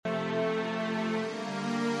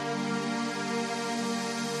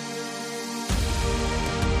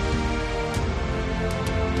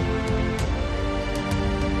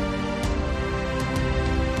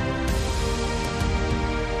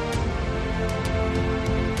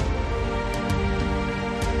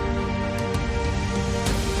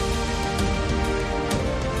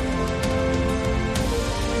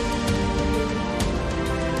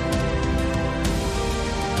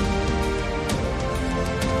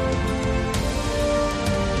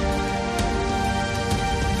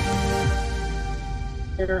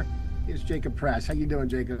here is Jacob Prash. How you doing,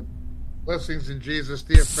 Jacob? Blessings in Jesus,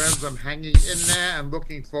 dear friends. I'm hanging in there and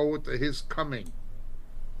looking forward to his coming.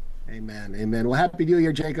 Amen. Amen. Well, happy New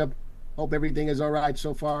Year, Jacob. Hope everything is all right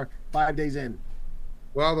so far. 5 days in.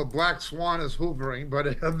 Well, the black swan is hoovering, but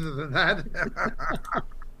other than that,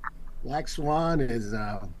 Black Swan is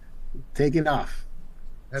taking off.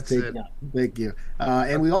 It's that's taking it. off. Thank you.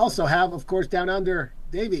 And we also have, of course, down under,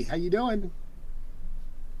 Davey. How you doing?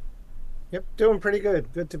 Yep, doing pretty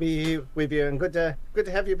good. Good to be here with you, and good to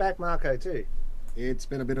have you back, Marco, too. It's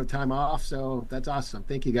been a bit of time off, so that's awesome.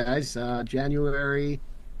 Thank you, guys. January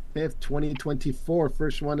 5th, 2024,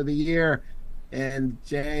 first one of the year. And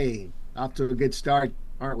Jay, off to a good start,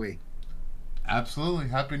 aren't we? Absolutely.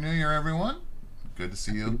 Happy New Year, everyone. Good to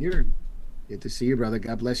see you. Here. Good to see you, brother.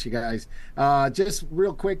 God bless you guys. Just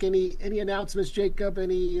real quick, any announcements, Jacob?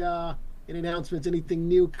 Any announcements? Anything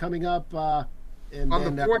new coming up? And On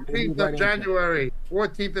then the we'll move 14th right of into it. January,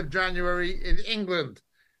 14th of January in England,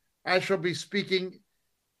 I shall be speaking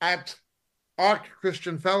at Ark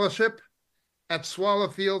Christian Fellowship at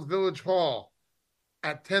Swallowfield Village Hall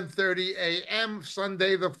at 10:30 a.m.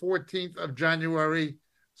 Sunday, the 14th of January,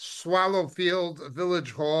 Swallowfield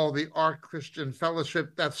Village Hall, the Ark Christian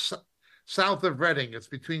Fellowship. That's south of Reading. It's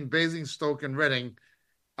between Basingstoke and Reading.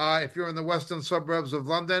 If you're in the western suburbs of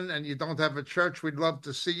London and you don't have a church, we'd love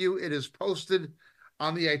to see you. It is posted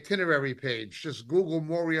on the itinerary page. Just Google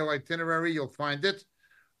Moriel itinerary, you'll find it.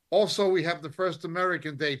 Also, we have the first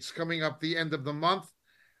American dates coming up the end of the month.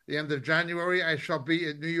 The end of January, I shall be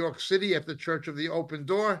in New York City at the Church of the Open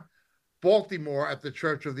Door, Baltimore at the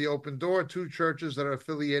Church of the Open Door, two churches that are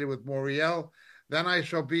affiliated with Moriel. Then I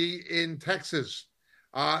shall be in Texas,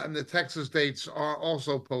 and the Texas dates are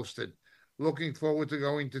also posted. Looking forward to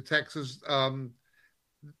going to Texas.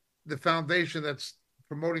 The foundation that's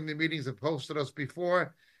promoting the meetings have hosted us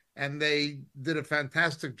before, and they did a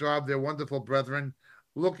fantastic job. They're wonderful brethren.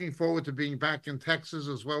 Looking forward to being back in Texas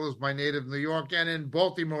as well as my native New York and in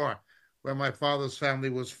Baltimore, where my father's family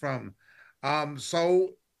was from. So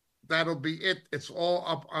that'll be it. It's all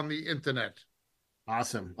up on the internet.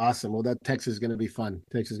 Awesome. Awesome. Well, that Texas is going to be fun.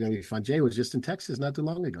 Texas is going to be fun. Jay was just in Texas not too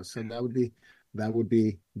long ago, so that would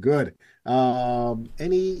be good.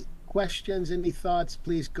 Any questions, any thoughts,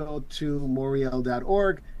 please go to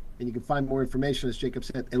moriel.org and you can find more information. As Jacob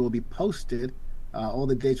said, it will be posted. All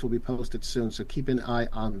the dates will be posted soon, so keep an eye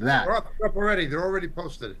on that. They're up already. They're already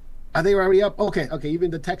posted. Are they already up? Okay, okay.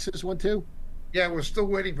 Even the Texas one too? Yeah, we're still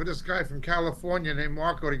waiting for this guy from California named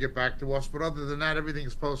Marco to get back to us, but other than that,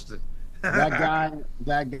 everything's posted. That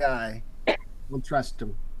guy. Don't trust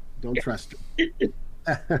him. Don't trust him.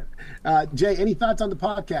 Jay, any thoughts on the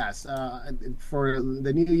podcast for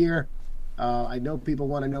the new year? I know people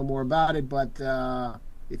want to know more about it, but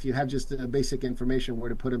if you have just the basic information where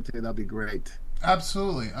to put them to, that'll be great.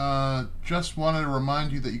 Absolutely. Just wanted to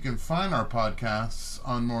remind you that you can find our podcasts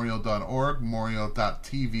on Moriel.org,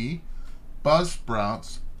 Moriel.tv,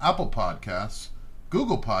 Buzzsprouts, Apple Podcasts,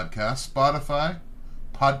 Google Podcasts, Spotify,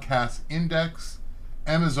 Podcast Index,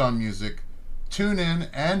 Amazon Music, TuneIn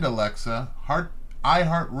and Alexa,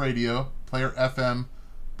 iHeartRadio, Player FM,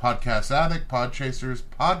 Podcast Addict, Podchasers,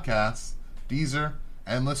 Podcasts, Deezer,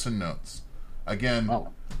 and Listen Notes. Again,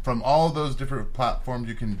 from all of those different platforms,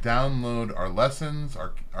 you can download our lessons,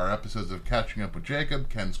 our episodes of Catching Up with Jacob,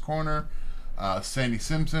 Ken's Corner, Sandy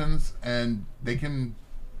Simpsons, and they can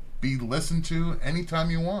be listened to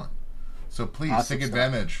anytime you want. So please take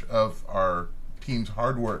advantage of our team's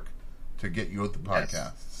hard work to get you with the podcasts.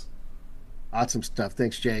 Yes. Awesome stuff.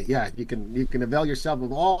 Thanks, Jay. Yeah, you can avail yourself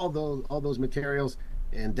of all those materials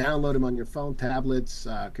and download them on your phone, tablets,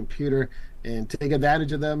 computer, and take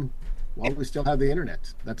advantage of them while we still have the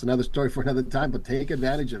internet. That's another story for another time, but take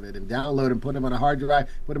advantage of it and download them, put them on a hard drive,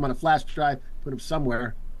 put them on a flash drive, put them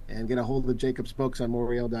somewhere, and get a hold of Jacob's books on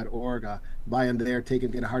Moriel.org. Buy them there,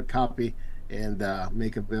 get a hard copy, and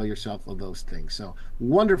make avail yourself of those things. So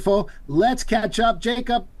wonderful. Let's catch up.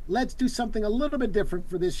 Jacob, let's do something a little bit different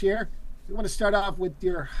for this year. We want to start off with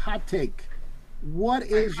your hot take. What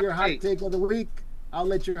is your hot take of the week? I'll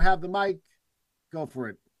let you have the mic. Go for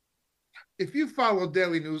it. If you follow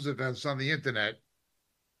daily news events on the internet,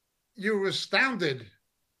 you're astounded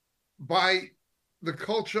by the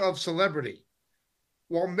culture of celebrity.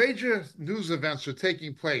 While major news events are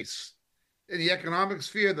taking place in the economic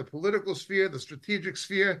sphere, the political sphere, the strategic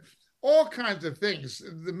sphere, all kinds of things,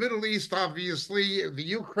 the Middle East, obviously, the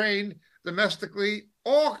Ukraine, domestically,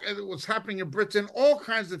 all what's happening in Britain, all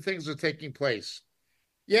kinds of things are taking place.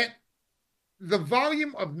 Yet the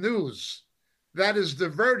volume of news that is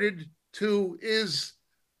diverted to is,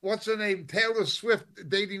 what's her name, Taylor Swift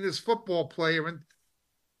dating this football player. And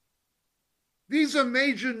These are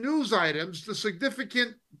major news items to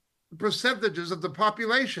significant percentages of the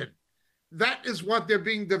population. That is what they're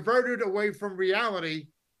being diverted away from reality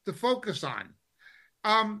to focus on.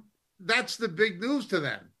 That's the big news to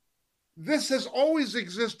them. This has always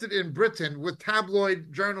existed in Britain with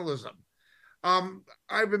tabloid journalism.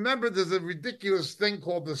 I remember there's a ridiculous thing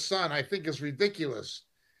called The Sun. I think it's ridiculous.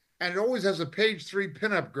 And it always has a page 3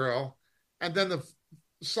 pinup girl, and then the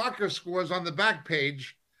soccer scores on the back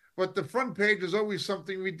page, but the front page is always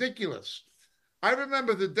something ridiculous. I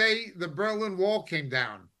remember the day the Berlin Wall came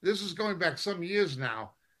down. This is going back some years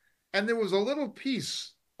now. And there was a little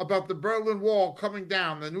piece about the Berlin Wall coming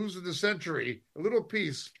down, the news of the century, a little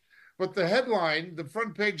piece. But the headline, the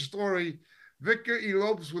front page story, Vicar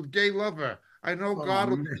elopes with gay lover. I know God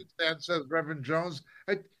will do that, says Reverend Jones.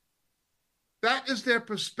 That is their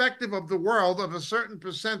perspective of the world of a certain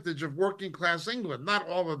percentage of working class England. Not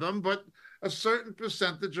all of them, but a certain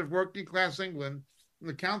percentage of working class England in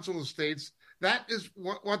the Council of States. That is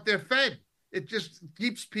what they're fed. It just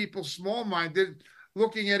keeps people small-minded,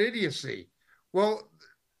 looking at idiocy. Well,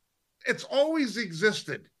 it's always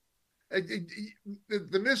existed.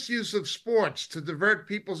 The misuse of sports to divert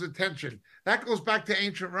people's attention, that goes back to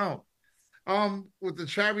ancient Rome, with the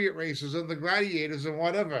chariot races and the gladiators and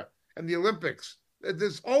whatever, and the Olympics.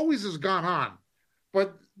 This always has gone on.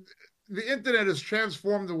 But the internet has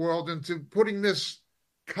transformed the world into putting this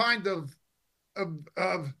kind of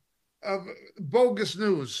bogus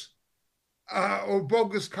news or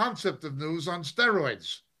bogus concept of news on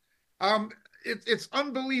steroids. It's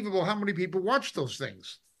unbelievable how many people watch those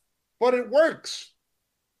things, but it works.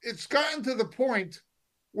 It's gotten to the point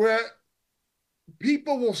where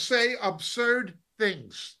people will say absurd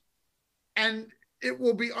things and it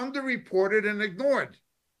will be underreported and ignored.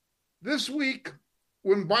 This week,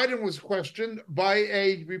 when Biden was questioned by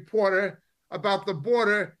a reporter about the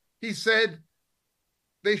border, he said,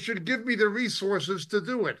 they should give me the resources to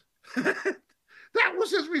do it. That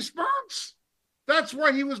was his response. That's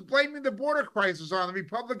why he was blaming the border crisis on the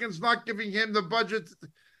Republicans not giving him the budget.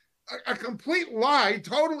 A complete lie,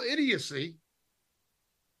 total idiocy.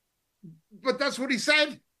 But that's what he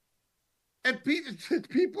said. And people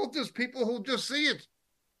who just see it.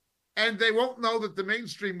 And they won't know that the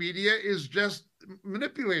mainstream media is just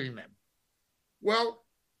manipulating them. Well,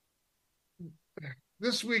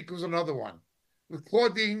 this week was another one with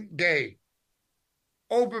Claudine Gay.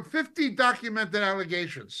 Over 50 documented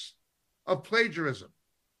allegations of plagiarism,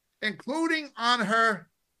 including on her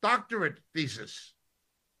doctorate thesis.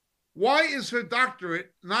 Why is her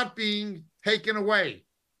doctorate not being taken away,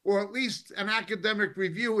 or at least an academic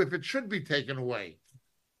review if it should be taken away?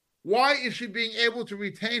 Why is she being able to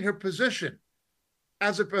retain her position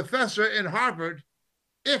as a professor in Harvard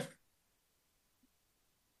if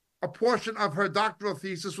a portion of her doctoral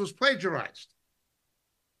thesis was plagiarized?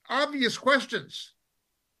 Obvious questions.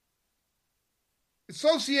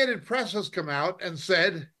 Associated Press has come out and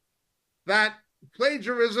said that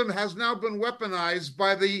plagiarism has now been weaponized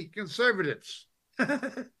by the conservatives.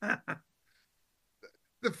 The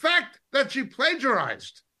fact that she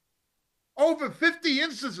plagiarized over 50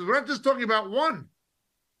 instances, we're not just talking about one,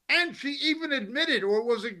 and she even admitted or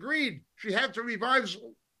was agreed she had to revise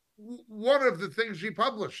one of the things she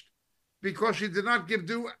published because she did not give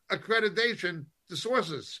due accreditation to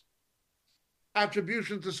sources,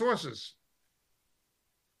 attribution to sources.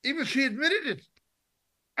 Even she admitted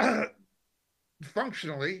it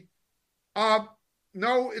functionally.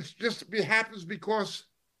 No, it's just it happens because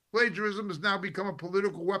plagiarism has now become a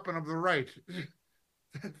political weapon of the right.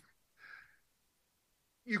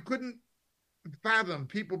 You couldn't fathom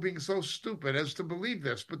people being so stupid as to believe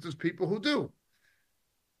this, but there's people who do.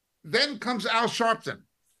 Then comes Al Sharpton.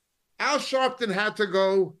 Al Sharpton had to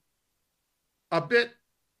go a bit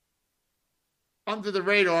under the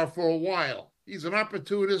radar for a while. He's an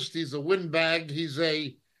opportunist. He's a windbag.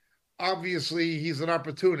 Obviously, he's an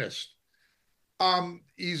opportunist.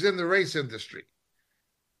 He's in the race industry.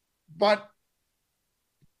 But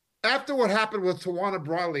after what happened with Tawana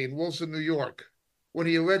Briley in Wilson, New York, when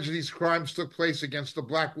he alleged these crimes took place against a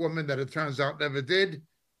black woman that it turns out never did,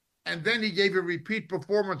 and then he gave a repeat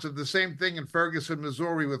performance of the same thing in Ferguson,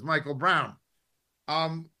 Missouri with Michael Brown,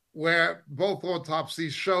 where both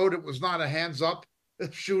autopsies showed it was not a hands-up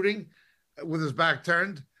shooting with his back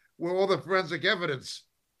turned, where all the forensic evidence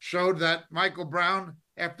showed that Michael Brown,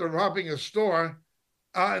 after robbing a store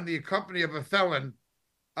in the company of a felon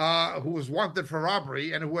who was wanted for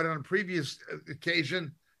robbery and who had on a previous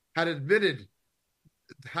occasion had admitted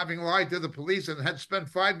having lied to the police and had spent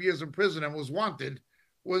 5 years in prison and was wanted,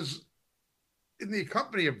 was in the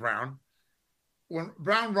company of Brown. When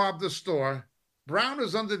Brown robbed the store, Brown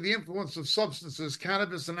is under the influence of substances,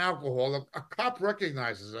 cannabis and alcohol. A cop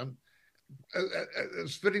recognizes him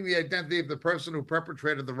as fitting the identity of the person who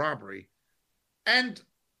perpetrated the robbery. And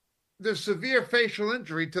there's severe facial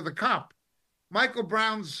injury to the cop. Michael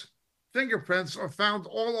Brown's fingerprints are found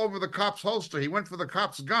all over the cop's holster. He went for the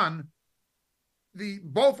cop's gun.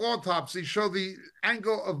 Both autopsies show the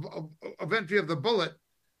angle of entry of the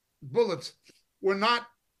bullets were not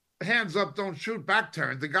hands up, don't shoot, back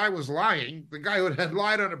turned. The guy was lying. The guy who had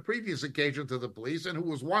lied on a previous occasion to the police and who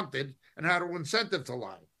was wanted and had an incentive to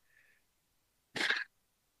lie.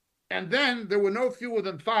 And then there were no fewer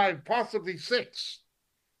than 5, possibly 6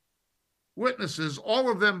 witnesses,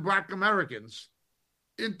 all of them Black Americans,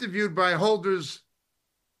 interviewed by Eric Holder's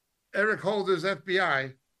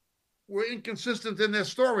FBI, were inconsistent in their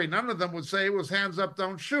story. None of them would say it was hands up,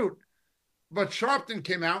 don't shoot. But Sharpton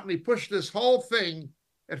came out and he pushed this whole thing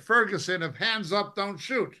at Ferguson of hands up, don't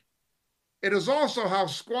shoot. It is also how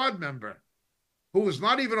squad member, who was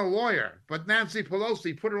not even a lawyer, but Nancy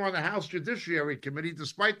Pelosi put her on the House Judiciary Committee,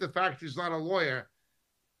 despite the fact she's not a lawyer.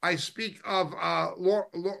 I speak of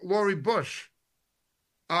Lori Bush.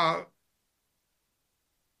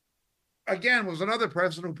 Again, was another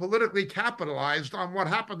person who politically capitalized on what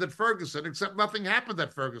happened at Ferguson, except nothing happened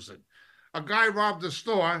at Ferguson. A guy robbed a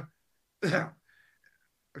store. A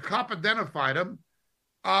cop identified him.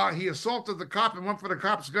 He assaulted the cop and went for the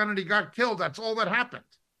cop's gun, and he got killed. That's all that happened.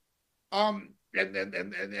 And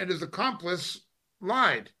his accomplice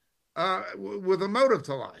lied with a motive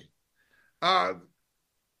to lie.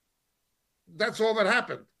 That's all that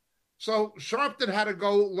happened. So Sharpton had to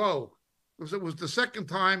go low because it was the second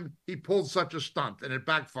time he pulled such a stunt, and it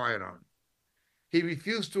backfired on him. He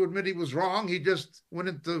refused to admit he was wrong. He just went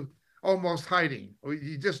into almost hiding.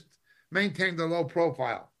 He just maintained a low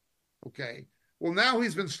profile. Okay. Well, now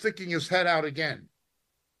he's been sticking his head out again.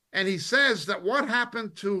 And he says that what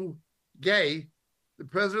happened to Gay, the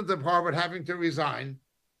president of Harvard, having to resign,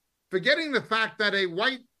 forgetting the fact that a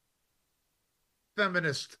white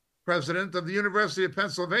feminist president of the University of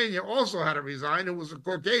Pennsylvania also had to resign, who was a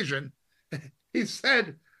Caucasian, he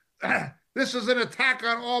said, this is an attack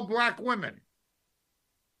on all Black women.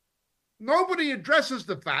 Nobody addresses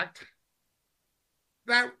the fact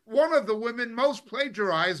that one of the women most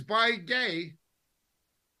plagiarized by Gay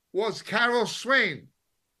was Carol Swain,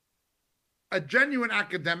 a genuine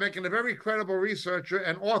academic and a very credible researcher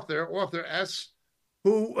and author S,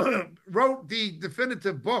 who wrote the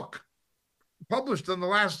definitive book published in the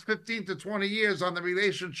last 15 to 20 years on the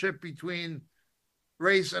relationship between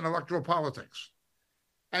race and electoral politics.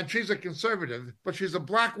 And she's a conservative, but she's a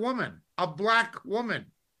Black woman. A Black woman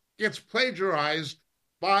gets plagiarized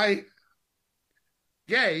by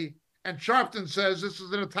Gay, and Sharpton says this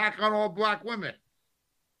is an attack on all Black women.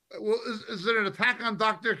 Well, is it an attack on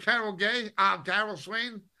Dr. Carol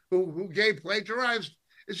Swain, who Gay plagiarized?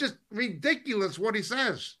 It's just ridiculous what he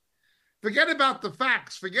says. Forget about the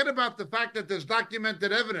facts. Forget about the fact that there's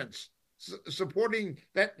documented evidence supporting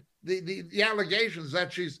that the allegations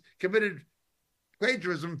that she's committed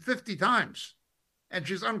plagiarism 50 times, and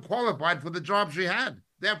she's unqualified for the job she had.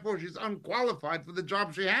 Therefore, she's unqualified for the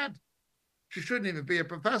job she had. She shouldn't even be a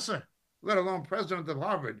professor, let alone president of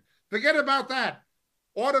Harvard. Forget about that.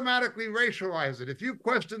 Automatically racialize it. If you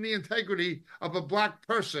question the integrity of a Black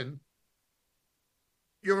person,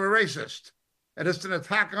 you're a racist. And it's an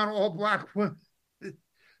attack on all Black women.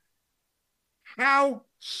 How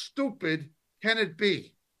stupid can it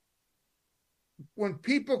be when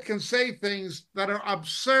people can say things that are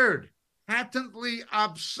absurd, patently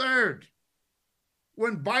absurd?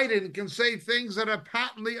 When Biden can say things that are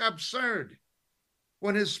patently absurd?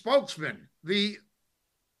 When his spokesman, the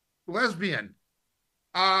lesbian,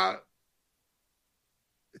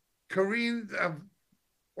 Karine,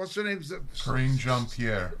 what's her name? Karine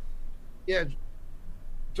Jean-Pierre. Yeah,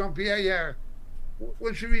 Jean-Pierre, yeah.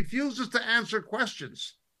 When she refuses to answer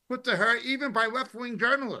questions put to her, even by left-wing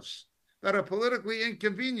journalists that are politically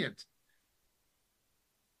inconvenient,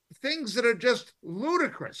 things that are just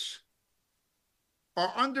ludicrous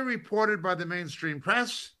are underreported by the mainstream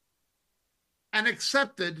press and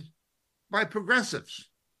accepted by progressives.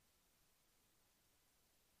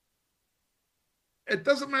 It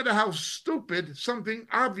doesn't matter how stupid something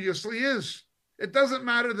obviously is. It doesn't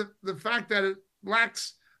matter the fact that it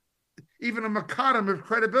lacks even a modicum of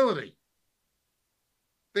credibility.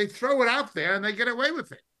 They throw it out there and they get away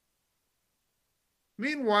with it.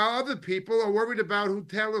 Meanwhile, other people are worried about who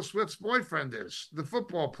Taylor Swift's boyfriend is, the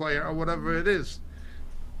football player or whatever it is.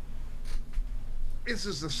 This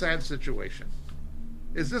is a sad situation.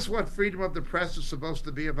 Is this what freedom of the press is supposed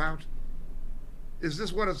to be about? Is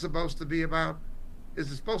this what it's supposed to be about?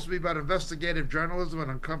 Is it supposed to be about investigative journalism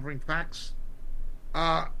and uncovering facts?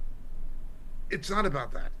 Uh, it's not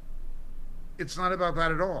about that. It's not about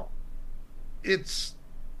that at all. It's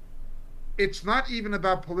it's not even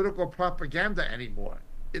about political propaganda anymore.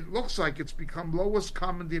 It looks like it's become lowest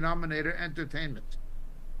common denominator entertainment.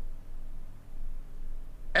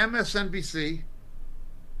 MSNBC,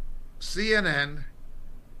 CNN,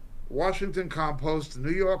 Washington Compost,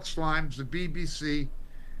 New York Slimes, the BBC,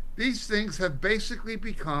 these things have basically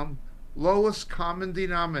become lowest common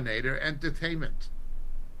denominator entertainment.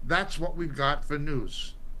 That's what we've got for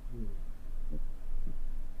news.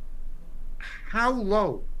 How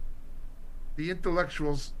low the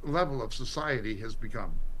intellectual level of society has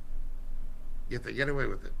become. Yet they get away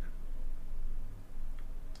with it.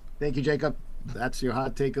 Thank you, Jacob. That's your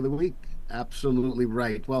hot take of the week. Absolutely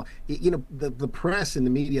right. Well, the press and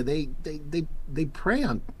the media, they prey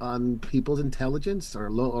on people's intelligence or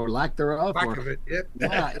lack thereof. Lack of it, yep.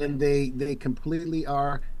 Yeah, and they completely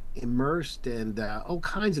are immersed in all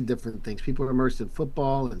kinds of different things. People are immersed in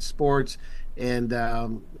football and sports, and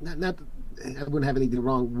not I wouldn't have anything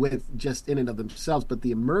wrong with just in and of themselves, but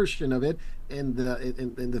the immersion of it and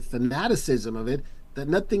the fanaticism of it, that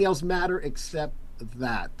nothing else matter except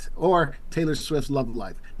that, or Taylor Swift's Love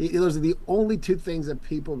Life. Those are the only two things that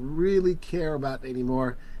people really care about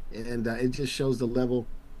anymore, and it just shows the level,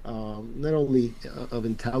 not only of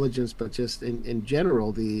intelligence, but just in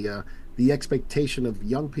general, the expectation of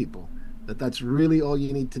young people, that's really all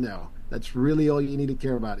you need to know. That's really all you need to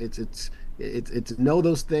care about. It's know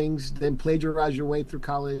those things, then plagiarize your way through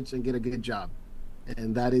college and get a good job,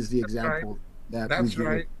 and that is the example. That's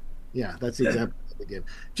right. Yeah, that's the example. Again.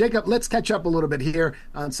 Jacob, let's catch up a little bit here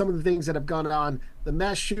on some of the things that have gone on. The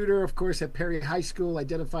mass shooter, of course, at Perry High School,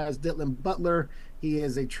 identified as Dylan Butler. He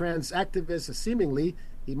is a trans activist, seemingly.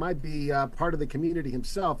 He might be part of the community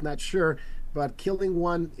himself, not sure, but killing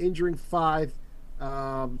one, injuring five,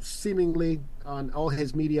 seemingly on all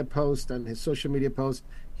his media posts, on his social media posts,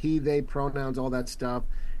 he, they, pronouns, all that stuff.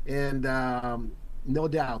 And no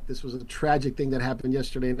doubt, this was a tragic thing that happened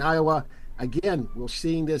yesterday in Iowa. Again, we're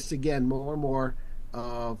seeing this again more and more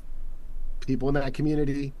of people in that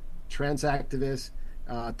community, trans activists,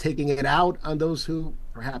 taking it out on those who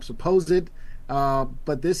perhaps oppose it.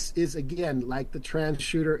 But this is, again, like the trans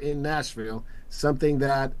shooter in Nashville, something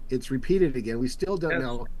that it's repeated again. We still don't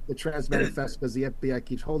know the trans manifesto because the FBI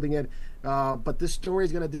keeps holding it. But this story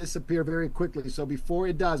is going to disappear very quickly. So before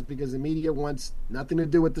it does, because the media wants nothing to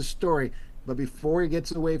do with the story, but before it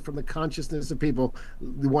gets away from the consciousness of people,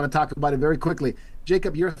 we want to talk about it very quickly.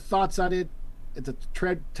 Jacob, your thoughts on it? It's a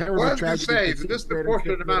terrible tragedy. Say, the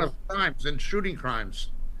disproportionate amount of crimes and shooting crimes.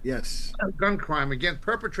 Yes. Gun crime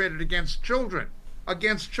perpetrated against children.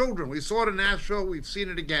 Against children. We saw it in Nashville. We've seen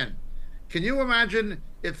it again. Can you imagine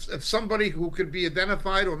if somebody who could be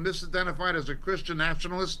identified or misidentified as a Christian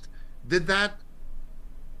nationalist did that?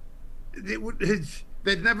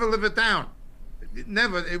 They'd never live it down.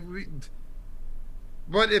 Never.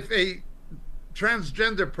 But if a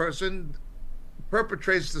transgender person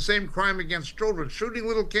perpetrates the same crime against children, shooting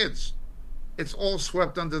little kids, it's all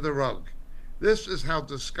swept under the rug. This is how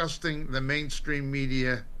disgusting the mainstream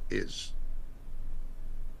media is.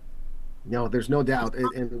 No, there's no doubt.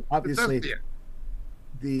 And obviously,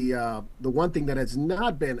 the one thing that has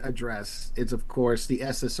not been addressed is, of course, the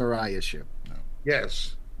SSRI issue.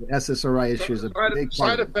 Yes. The SSRI issue is a big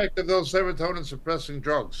side effect of those serotonin suppressing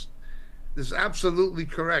drugs. This is absolutely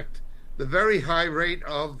correct. The very high rate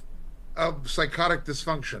of psychotic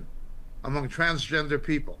dysfunction among transgender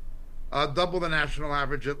people, double the national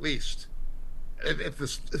average at least.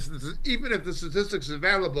 Even if the statistics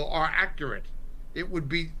available are accurate, it would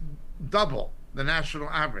be double the national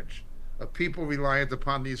average of people reliant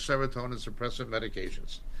upon these serotonin suppressive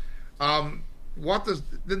medications.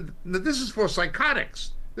 This is for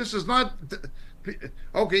psychotics. This is not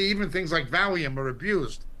okay. Even things like Valium are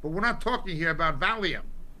abused, but we're not talking here about Valium.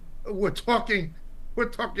 We're talking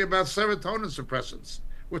about serotonin suppressants.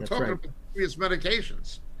 We're talking about serious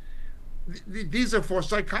medications. These are for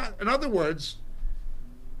in other words,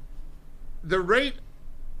 the rate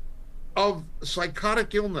of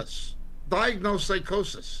psychotic illness, diagnosed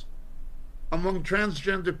psychosis among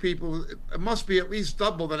transgender people, it must be at least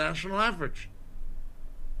double the national average.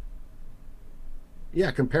 Yeah,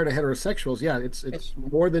 compared to heterosexuals, yeah, it's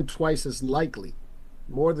more than twice as likely.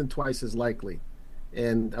 More than twice as likely.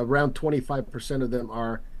 And around 25% of them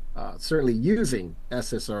are certainly using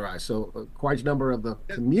SSRI. So quite a number of the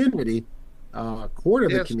community, quarter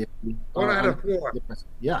of the community. 1 out of 4.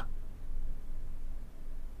 Yeah.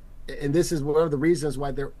 and this is one of the reasons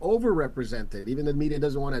why they're overrepresented. Even the media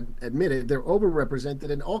doesn't want to admit it. They're overrepresented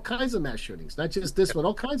in all kinds of mass shootings, not just this one,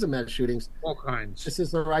 all kinds of mass shootings. All kinds.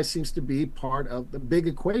 SSRI seems to be part of the big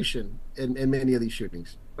equation in many of these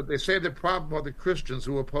shootings. But they say the problem are the Christians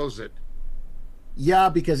who oppose it. Yeah,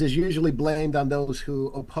 because it's usually blamed on those who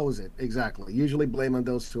oppose it. Exactly. Usually blame on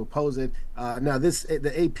those who oppose it. Now,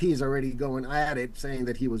 the AP is already going at it, saying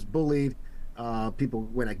that he was bullied. People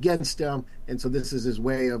went against him. And so this is his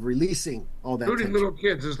way of releasing all that Shooting tension. little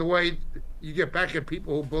kids is the way you get back at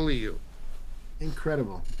people who bully you.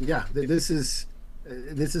 Incredible. Yeah, this is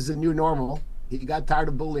a new normal. He got tired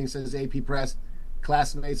of bullying, says AP Press.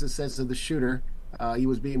 Classmates, it says, of the shooter. He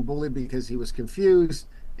was being bullied because he was confused.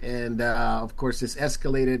 And, of course, this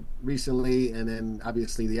escalated recently. And then,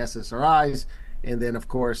 obviously, the SSRIs. And then, of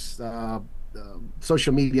course,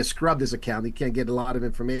 social media scrubbed his account. He can't get a lot of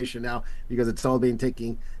information now because it's all being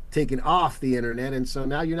taken off the internet. And so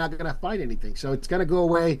now you're not going to find anything. So it's going to go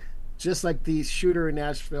away, just like the shooter in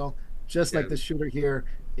Nashville, just like the shooter here.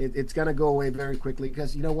 It's going to go away very quickly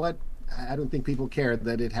because, you know what? I don't think people care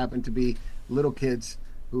that it happened to be little kids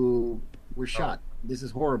who were shot. This is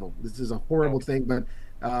horrible. This is a horrible thing. But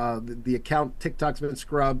the account, TikTok's been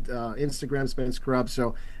scrubbed, Instagram's been scrubbed.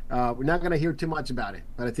 So we're not going to hear too much about it.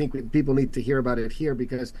 But I think people need to hear about it here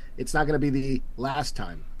because it's not going to be the last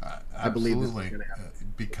time. I believe this is going to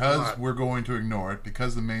happen. Because we're going to ignore it,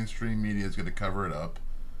 because the mainstream media is going to cover it up,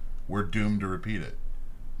 we're doomed to repeat it.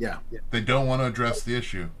 Yeah. They don't want to address the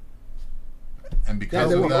issue. And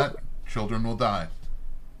because of that, children will die.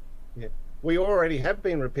 Yeah. We already have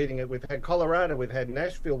been repeating it. We've had Colorado, we've had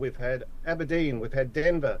Nashville, we've had Aberdeen, we've had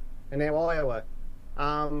Denver, and now Iowa.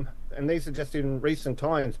 And these are just in recent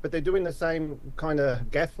times. But they're doing the same kind of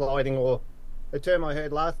gaslighting, or a term I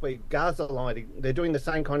heard last week, Gaza-lighting. They're doing the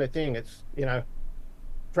same kind of thing. It's,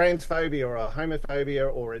 transphobia or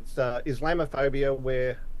homophobia, or it's Islamophobia,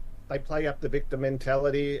 where they play up the victim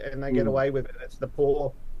mentality and they get away with it. It's the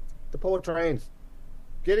poor trans.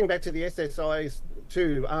 Getting back to the SSIs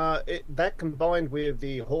too, that combined with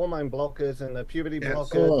the hormone blockers and the puberty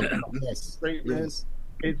blockers, treatments,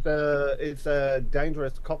 it's a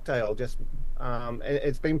dangerous cocktail. Just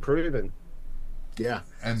it's been proven. Yeah.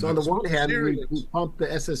 And so on the one hand, we pump the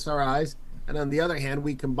SSRIs, and on the other hand,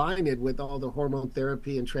 we combine it with all the hormone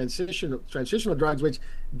therapy and transitional drugs, which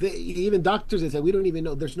even doctors have said we don't even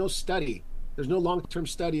know. There's no study. There's no long-term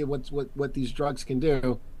study of what these drugs can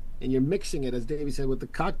do. And you're mixing it, as Davey said, with the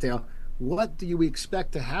cocktail. What do you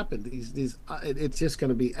expect to happen? It's just going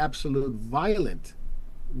to be absolute violent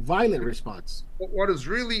response. What is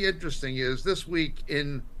really interesting is this week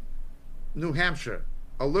in New Hampshire,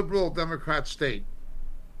 a liberal Democrat state,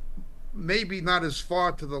 maybe not as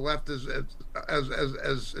far to the left as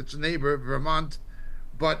its neighbor Vermont,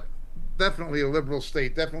 but definitely a liberal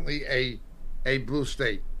state, definitely a blue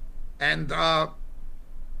state, and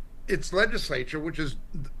its legislature, which is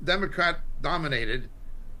Democrat dominated,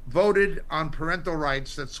 voted on parental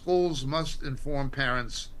rights, that schools must inform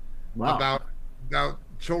parents about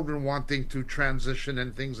children wanting to transition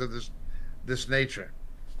and things of this nature.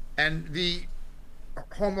 And the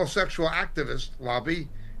homosexual activist lobby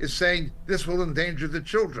is saying this will endanger the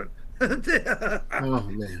children. Oh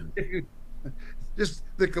man. Just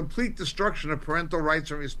the complete destruction of parental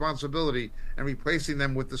rights and responsibility and replacing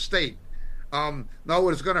them with the state. No,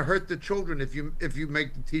 it's going to hurt the children if you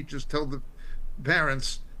make the teachers tell the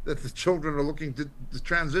parents that the children are looking to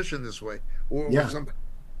transition this way or something.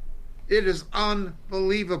 It is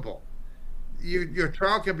unbelievable. Your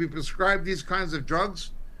child can be prescribed these kinds of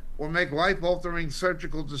drugs or make life-altering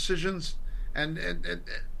surgical decisions and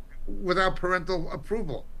without parental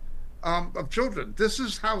approval of children. This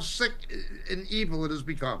is how sick and evil it has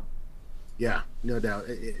become. Yeah, no doubt.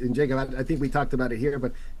 And Jacob, I think we talked about it here,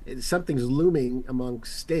 but something's looming among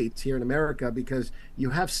states here in America, because you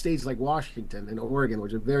have states like Washington and Oregon,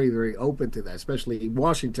 which are very, very open to that, especially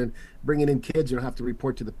Washington, bringing in kids. You don't have to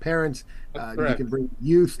report to the parents. You can bring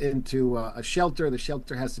youth into a shelter. The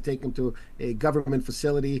shelter has to take them to a government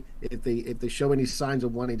facility. If they show any signs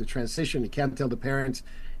of wanting to transition, you can't tell the parents.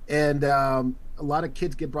 And a lot of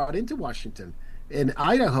kids get brought into Washington. In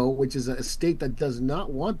Idaho, which is a state that does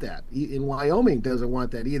not want that, in Wyoming doesn't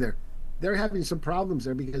want that either. They're having some problems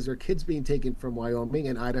there because there are kids being taken from Wyoming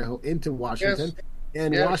and Idaho into Washington. Yes.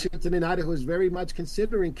 And Washington and Idaho is very much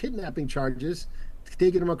considering kidnapping charges,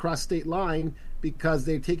 taking them across state line, because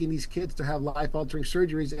they're taking these kids to have life-altering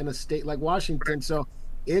surgeries in a state like Washington. So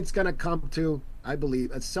it's going to come to, I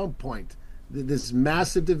believe, at some point, this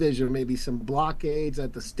massive division, maybe some blockades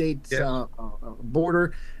at the state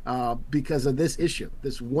border because of this issue.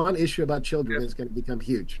 This one issue about children is going to become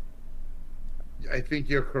huge. I think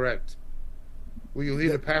you're correct. Will you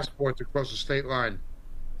need a passport to cross the state line?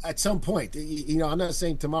 At some point, I'm not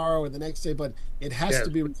saying tomorrow or the next day, but it has Yes.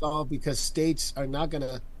 to be resolved because states are not going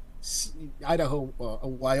to, Idaho,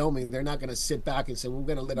 Wyoming, they're not going to sit back and say, we're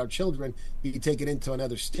going to let our children be taken into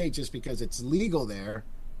another state just because it's legal there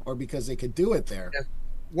or because they could do it there. Yes.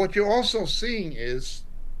 What you're also seeing is,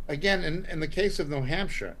 again, in the case of New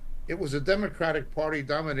Hampshire, it was a Democratic Party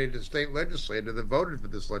dominated state legislature that voted for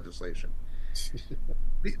this legislation.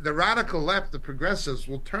 The radical left, the progressives,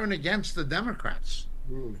 will turn against the Democrats.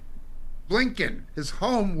 Blinken,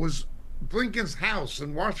 Blinken's house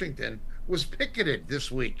in Washington was picketed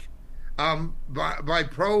this week by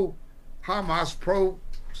pro-Hamas,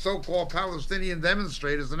 pro-so-called Palestinian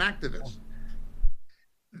demonstrators and activists.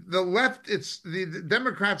 The left, it's the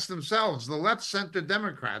Democrats themselves, the left-center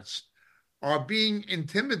Democrats are being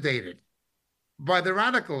intimidated by the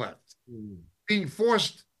radical left, being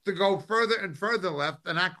forced to go further and further left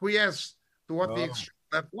and acquiesce to what the extreme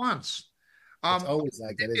left wants. It's always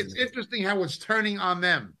like that, It's isn't it? interesting how it's turning on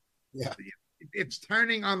them. Yeah. It's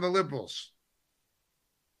turning on the liberals.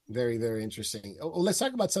 Very, very interesting. Let's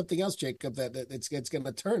talk about something else, Jacob, that it's going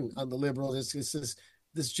to turn on the liberals.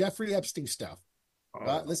 This Jeffrey Epstein stuff.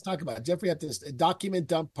 Let's talk about it. Jeffrey Epstein, document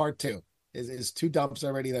dump part 2. Is 2 dumps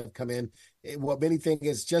already that have come in. What many think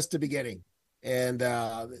is just the beginning. And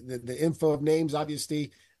the info of names,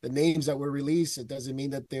 obviously, the names that were released, it doesn't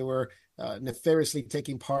mean that they were nefariously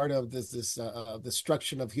taking part of this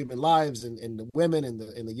destruction of human lives and the women and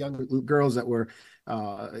the young girls that were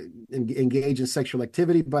engaged in sexual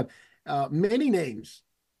activity. But many names,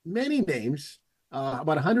 about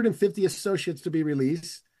 150 associates to be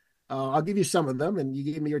released. I'll give you some of them, and you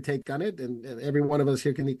give me your take on it. And every one of us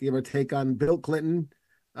here can give our take on Bill Clinton.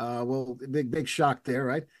 Big shock there,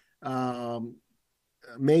 right?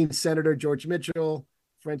 Maine Senator George Mitchell,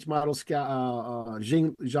 French model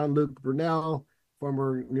Jean-Luc Brunel,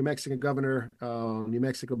 former New Mexico Governor, New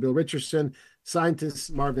Mexico Bill Richardson, scientists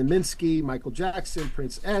Marvin Minsky, Michael Jackson,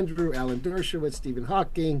 Prince Andrew, Alan Dershowitz, Stephen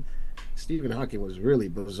Hawking. Stephen Hawking was really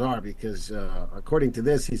bizarre because, according to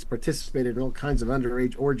this, he's participated in all kinds of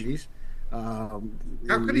underage orgies. How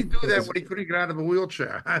could he do that when he couldn't get out of a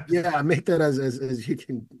wheelchair? Yeah, make that as you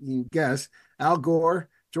can guess. Al Gore,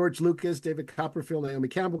 George Lucas, David Copperfield, Naomi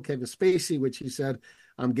Campbell, Kevin Spacey, which he said,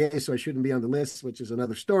 I'm gay, so I shouldn't be on the list, which is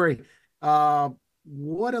another story.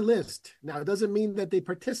 What a list. Now, it doesn't mean that they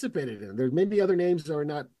participated in it. There's maybe other names that are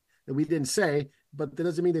not that we didn't say, but that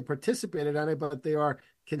doesn't mean they participated on it, but they are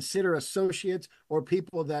considered associates or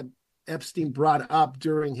people that Epstein brought up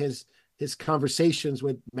during his conversations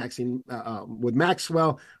with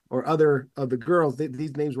Maxwell or other of the girls.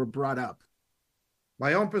 These names were brought up.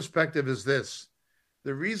 My own perspective is this.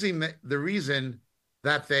 The reason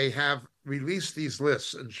that they have released these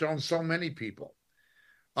lists and shown so many people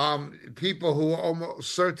who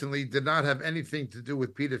almost certainly did not have anything to do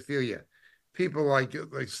with pedophilia, people like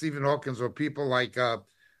Stephen Hawking or people like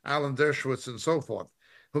Alan Dershowitz and so forth,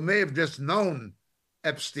 who may have just known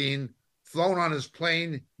Epstein, flown on his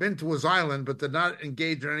plane, been to his island, but did not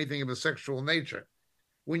engage in anything of a sexual nature.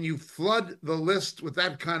 When you flood the list with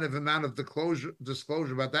that kind of amount of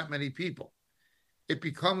disclosure about that many people, it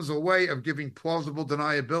becomes a way of giving plausible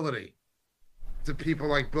deniability to people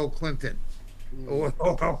like Bill Clinton or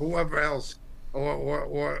whoever else,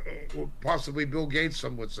 or possibly Bill Gates,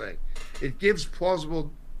 some would say. It gives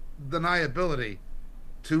plausible deniability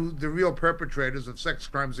to the real perpetrators of sex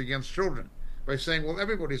crimes against children by saying, well,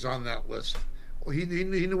 everybody's on that list. Well, he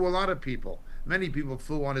knew a lot of people. Many people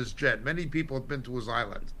flew on his jet. Many people have been to his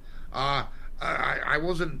island. I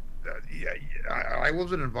wasn't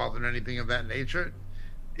involved in anything of that nature.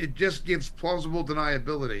 It just gives plausible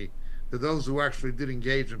deniability to those who actually did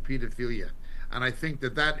engage in pedophilia. And I think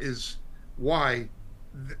that is why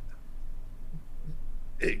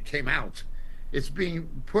it came out. It's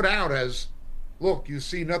being put out as, look, you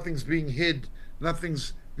see, nothing's being hid,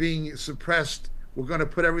 nothing's being suppressed. We're going to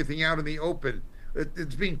put everything out in the open.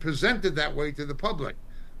 It's being presented that way to the public.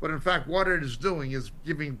 But in fact, what it is doing is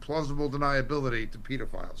giving plausible deniability to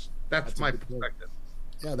pedophiles. That's my perspective.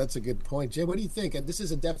 Yeah, that's a good point. Jay, what do you think? And this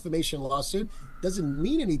is a defamation lawsuit. Doesn't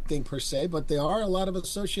mean anything per se, but there are a lot of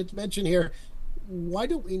associates mentioned here. Why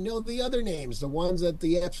don't we know the other names, the ones that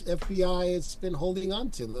the FBI has been holding on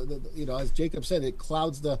to? As Jacob said, it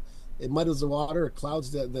muddles the water, it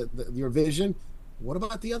clouds your vision. What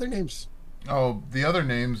about the other names? Oh, the other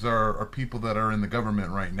names are people that are in the government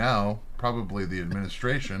right now, probably the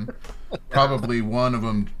administration, probably one of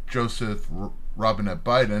them, Joseph Robinette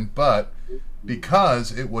Biden, but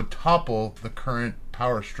because it would topple the current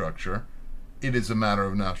power structure, it is a matter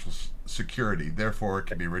of national security. Therefore, it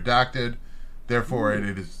can be redacted. Therefore,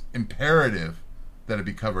 it is imperative that it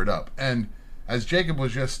be covered up. And as Jacob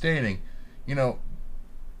was just stating,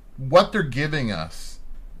 what they're giving us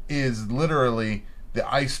is literally the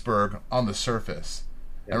iceberg on the surface.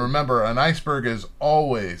 Yeah. And remember, an iceberg is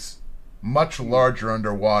always much larger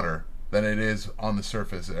underwater than it is on the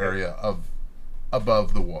surface area of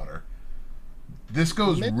above the water. This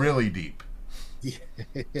goes really deep.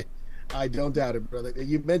 I don't doubt it, brother.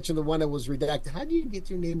 You mentioned the one that was redacted. How do you get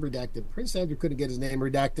your name redacted? Prince Andrew couldn't get his name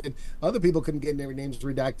redacted. Other people couldn't get their names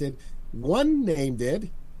redacted. One name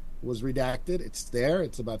was redacted. It's there.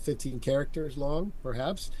 It's about 15 characters long,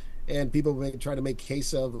 perhaps. And people may try to make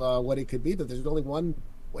case of what it could be, but there's only one,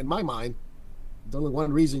 in my mind, there's only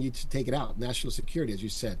one reason you should take it out: national security, as you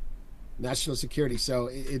said. National security. So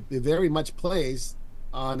it very much plays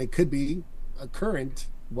on, it could be a current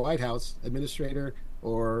White House administrator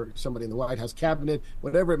or somebody in the White House cabinet,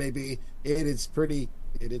 whatever it may be. It's pretty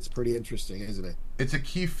interesting, isn't it? It's a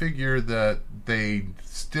key figure that they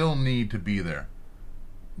still need to be there.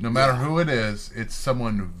 No matter who it is, it's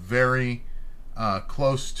someone very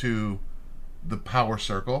close to the power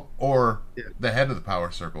circle or the head of the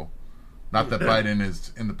power circle. Not that Biden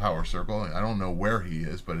is in the power circle. I don't know where he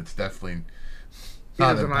is, but it's definitely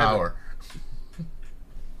not in power.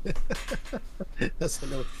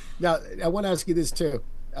 Now, I want to ask you this too.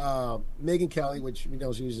 Megyn Kelly, which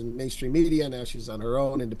she's in mainstream media, now she's on her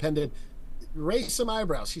own, independent, raised some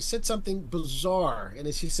eyebrows. She said something bizarre,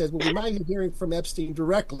 and she says, well, we might be hearing from Epstein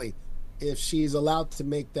directly if she's allowed to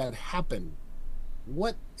make that happen.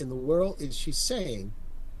 What in the world is she saying?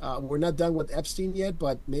 We're not done with Epstein yet,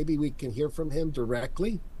 but maybe we can hear from him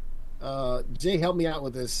directly. Jay, help me out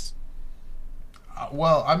with this.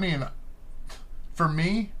 Well, I mean, for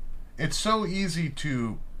me, it's so easy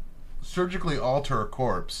to surgically alter a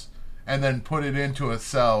corpse and then put it into a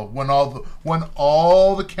cell when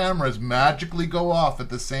all the cameras magically go off at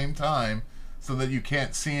the same time so that you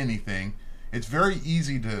can't see anything. It's very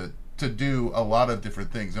easy to do a lot of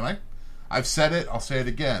different things. And I've said it, I'll say it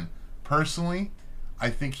again. Personally, I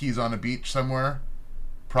think he's on a beach somewhere,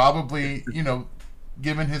 probably,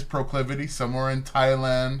 given his proclivity, somewhere in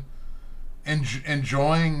Thailand,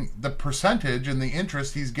 enjoying the percentage and the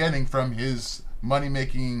interest he's getting from his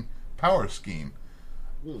money-making power scheme.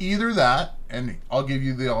 Either that, and I'll give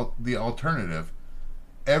you the alternative.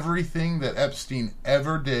 Everything that Epstein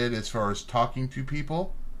ever did as far as talking to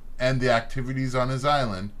people and the activities on his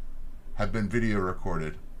island have been video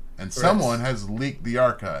recorded. And someone has leaked the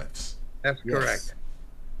archives. That's correct.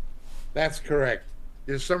 That's correct.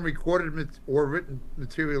 There's some recorded or written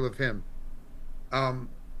material of him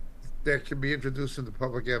that can be introduced into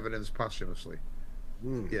public evidence posthumously.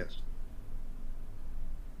 Yes.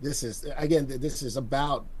 This is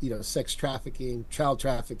about, sex trafficking, child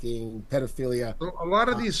trafficking, pedophilia. A lot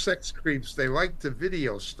of these sex creeps, they like to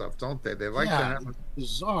video stuff, don't they? They like to have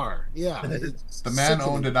bizarre. Yeah. The man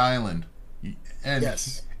owned an island. And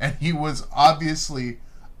he was obviously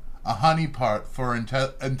a honeypot for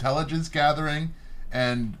intelligence gathering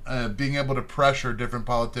and being able to pressure different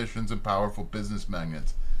politicians and powerful business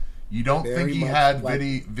magnates. You don't think he had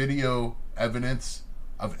video evidence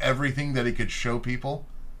of everything that he could show people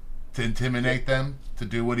to intimidate them to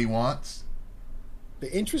do what he wants? The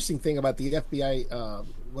interesting thing about the FBI,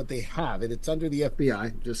 what they have, and it's under the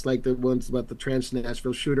FBI, just like the ones about the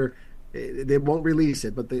Nashville shooter. They won't release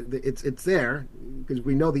it, but it's there because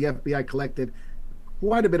we know the FBI collected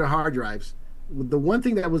quite a bit of hard drives. The one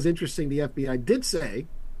thing that was interesting, the FBI did say,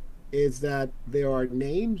 is that there are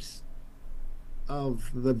names of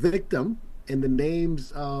the victim and the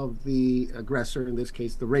names of the aggressor, in this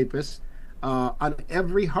case, the rapist, on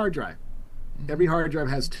every hard drive. Every hard drive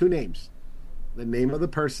has two names: the name of the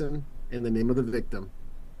person and the name of the victim.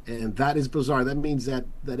 And that is bizarre. That means that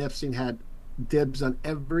Epstein had dibs on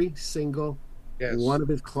every single one of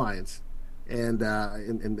his clients. And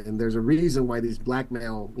there's a reason why these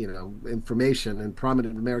blackmail, information and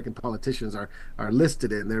prominent American politicians are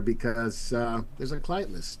listed in there, because there's a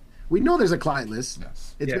client list. We know there's a client list.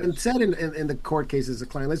 Yes. It's been said in the court cases, a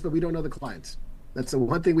client list, but we don't know the clients. That's the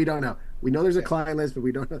one thing we don't know. We know there's a client list, but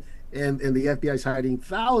we don't know. And the FBI is hiding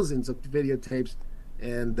thousands of videotapes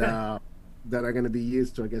and that are going to be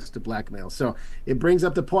used to blackmail. So it brings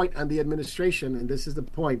up the point on the administration, and this is the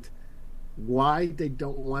point, why they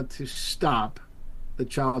don't want to stop the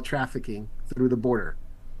child trafficking through the border.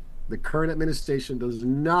 The current administration does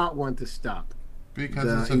not want to stop.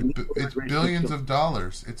 Because it's billions of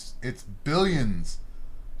dollars. It's billions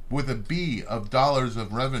with a B of dollars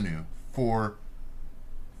of revenue for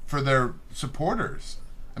their supporters.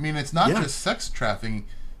 I mean, it's not just sex trafficking.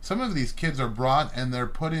 Some of these kids are brought and they're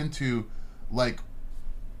put into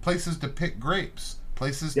places to pick grapes,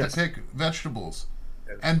 places Yes. to pick vegetables,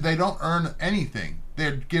 and they don't earn anything.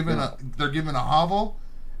 They're given a hovel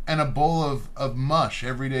and a bowl of mush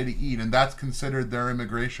every day to eat, and that's considered their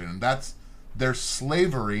immigration, and that's their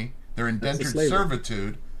slavery, their indentured slavery.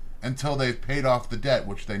 servitude, until they've paid off the debt,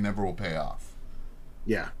 which they never will pay off.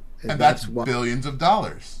 Yeah. And that's why billions of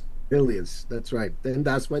dollars. billions. That's right. And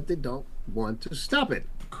that's why they don't want to stop it.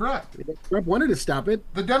 Correct. Trump wanted to stop it.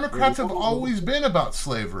 The Democrats have always been about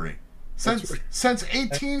slavery. Since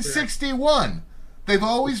 1861. They've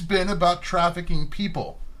always been about trafficking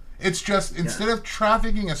people. It's just, instead of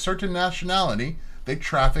trafficking a certain nationality, they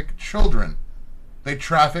traffic children. They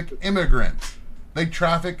traffic immigrants. They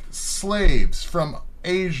traffic slaves from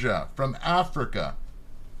Asia, from Africa.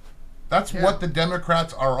 That's what the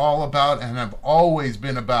Democrats are all about and have always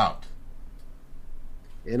been about.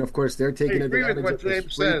 And of course, they're taking I agree with advantage what of the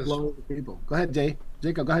James free says. flow of people. Go ahead,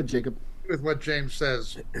 Jacob. Go ahead, Jacob. With what James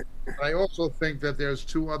says. I also think that there's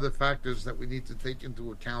two other factors that we need to take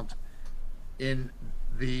into account in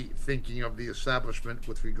the thinking of the establishment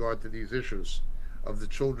with regard to these issues of the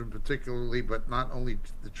children particularly, but not only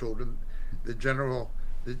the children, the general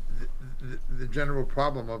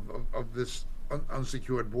problem of this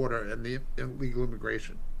unsecured border and the illegal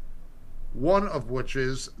immigration. One of which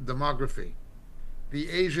is demography. The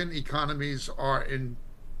Asian economies are in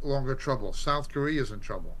longer trouble. South Korea is in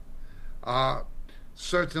trouble.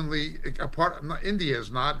 Certainly, India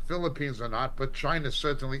is not, Philippines are not, but China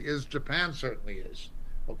certainly is, Japan certainly is.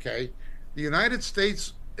 Okay? The United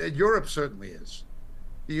States, Europe certainly is.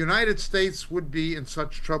 The United States would be in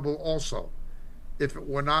such trouble also if it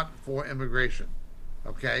were not for immigration.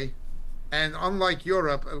 Okay? And unlike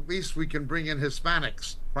Europe, at least we can bring in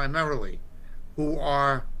Hispanics primarily, who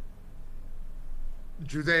are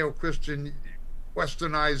Judeo-Christian,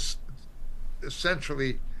 westernized,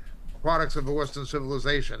 essentially products of a Western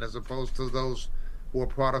civilization, as opposed to those who are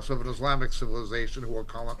products of an Islamic civilization who are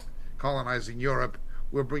colonizing Europe.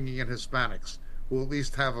 We're bringing in Hispanics who at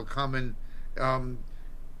least have a common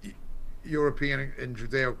European and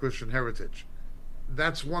Judeo-Christian heritage.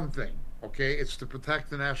 That's one thing, okay? It's to protect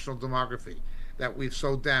the national demography that we've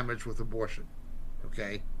so damaged with abortion,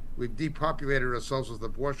 okay? We've depopulated ourselves with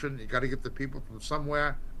abortion. You got to get the people from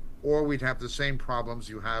somewhere, or we'd have the same problems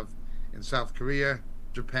you have in South Korea,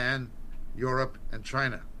 Japan, Europe, and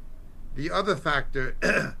China. The other factor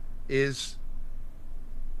is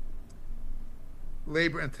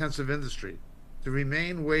labor-intensive industry. To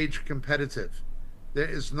remain wage competitive, there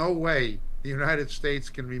is no way the United States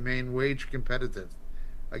can remain wage competitive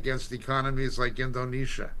against economies like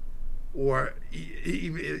Indonesia or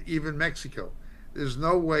even Mexico. There's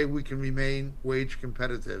no way we can remain wage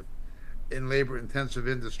competitive in labor-intensive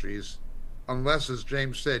industries unless, as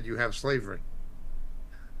James said, you have slavery.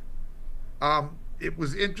 It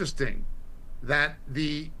was interesting that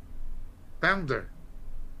the founder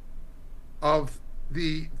of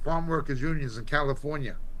the farm workers unions in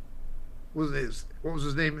California what was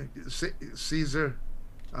his name? Caesar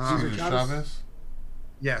Chavez?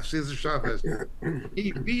 Yeah, Cesar Chavez.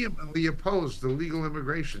 He vehemently opposed the legal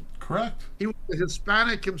immigration. Correct. He was a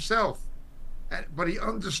Hispanic himself, but he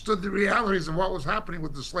understood the realities of what was happening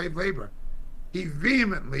with the slave labor. He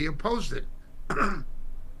vehemently opposed it.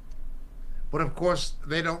 But of course,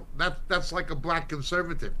 they don't. That's like a black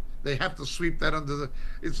conservative. They have to sweep that under the.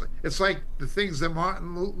 It's like the things that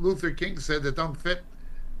Martin Luther King said that don't fit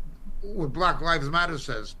what Black Lives Matter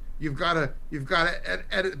says. You've got to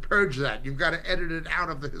purge that. You've got to edit it out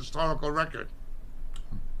of the historical record.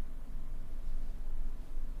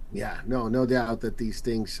 Yeah, no doubt that these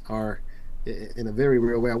things are in a very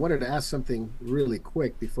real way. I wanted to ask something really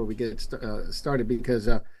quick before we get started, because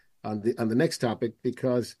on the next topic,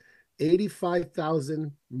 because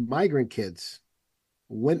 85,000 migrant kids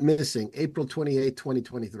went missing April 28,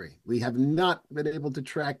 2023. We have not been able to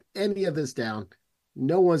track any of this down.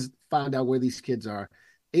 No one's found out where these kids are.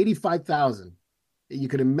 85,000. You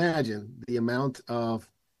could imagine the amount of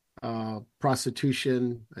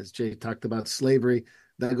prostitution, as Jay talked about, slavery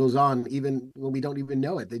that goes on even when we don't even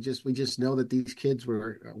know it. We just know that these kids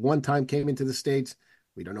were one time came into the States.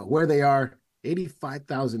 We don't know where they are.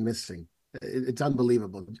 85,000 missing. It's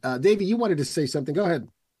unbelievable. Davey, you wanted to say something. Go ahead.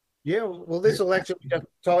 Yeah, well, this will actually just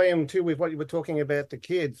tie in too with what you were talking about the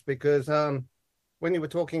kids, because when you were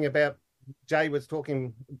talking about, Jay was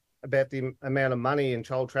talking about the amount of money in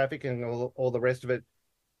child trafficking and all the rest of it,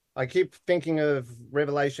 I keep thinking of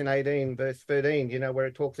Revelation 18, verse 13, where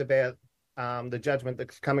it talks about the judgment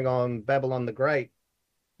that's coming on Babylon the Great,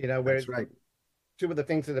 where That's right. Two of the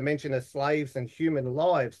things that are mentioned are slaves and human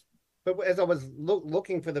lives. But as I was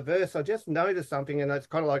looking for the verse, I just noticed something, and it's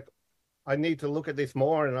kind of like I need to look at this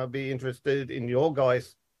more, and I'd be interested in your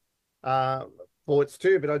guys' thoughts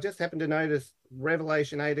too. But I just happened to notice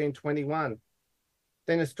Revelation 18:21.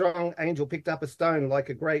 Then a strong angel picked up a stone like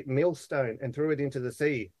a great millstone and threw it into the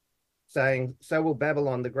sea, saying, "So will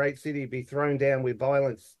Babylon, the great city, be thrown down with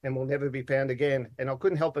violence and will never be found again." And I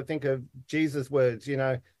couldn't help but think of Jesus' words,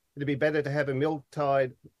 it'd be better to have a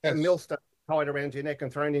millstone tied around your neck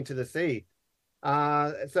and thrown into the sea.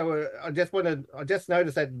 So I just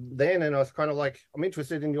noticed that then, and I was kind of like, I'm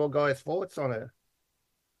interested in your guys' thoughts on it.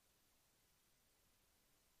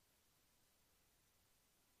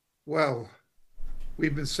 Well,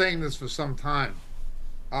 we've been saying this for some time.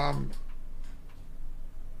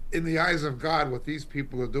 In the eyes of God, what these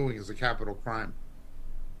people are doing is a capital crime.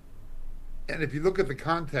 And if you look at the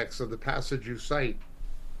context of the passage you cite,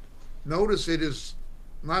 notice it is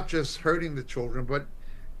not just hurting the children, but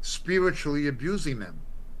spiritually abusing them,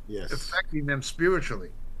 Yes. affecting them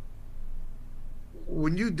spiritually.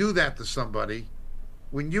 When you do that to somebody,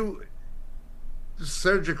 when you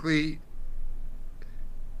surgically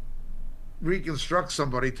reconstruct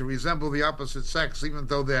somebody to resemble the opposite sex, even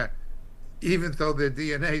though their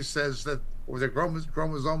DNA says that, or they're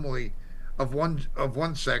chromosomally of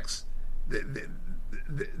one sex,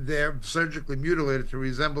 they're surgically mutilated to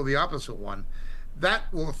resemble the opposite one.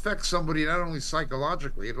 That will affect somebody not only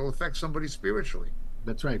psychologically, it'll affect somebody spiritually.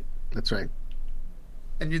 That's right. That's right.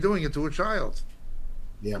 And you're doing it to a child.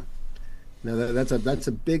 Yeah. No, that's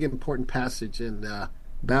a big important passage in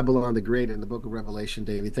Babylon the Great in the Book of Revelation,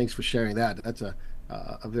 Davey. Thanks for sharing that. That's a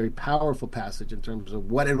very powerful passage in terms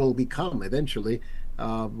of what it will become eventually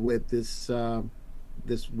with this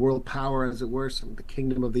world power, as it were, the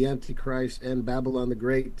kingdom of the Antichrist and Babylon the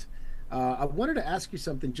Great. I wanted to ask you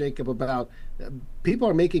something, Jacob, about people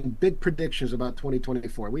are making big predictions about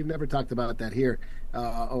 2024. We've never talked about that here,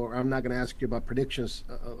 or I'm not going to ask you about predictions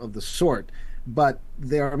of the sort, but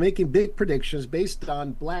they are making big predictions based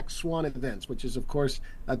on black swan events, which is, of course,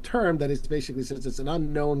 a term that is basically says it's an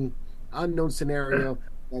unknown scenario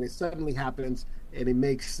that it suddenly happens, and it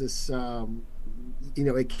makes this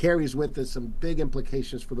it carries with it some big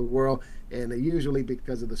implications for the world, and usually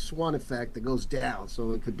because of the swan effect, it goes down.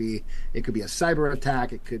 So it could be a cyber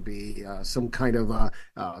attack, it could be some kind of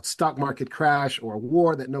stock market crash or a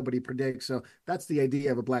war that nobody predicts. So that's the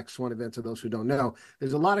idea of a black swan event. To those who don't know,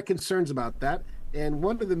 there's a lot of concerns about that, and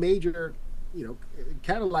one of the major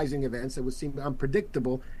catalyzing events that would seem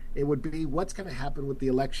unpredictable, it would be what's going to happen with the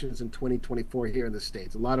elections in 2024 here in the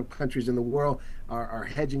States. A lot of countries in the world are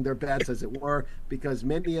hedging their bets, as it were, because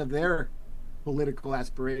many of their political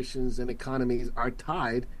aspirations and economies are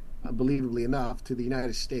tied, unbelievably enough, to the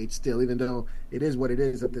United States still, even though it is what it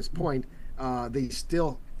is at this point. They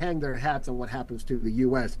still hang their hats on what happens to the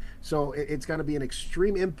U.S. So it's going to be an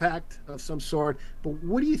extreme impact of some sort. But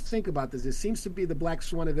what do you think about this? It seems to be the Black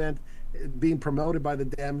Swan event being promoted by the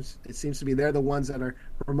Dems. It seems to be they're the ones that are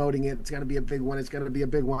promoting it. It's going to be a big one. It's going to be a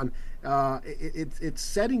big one. It's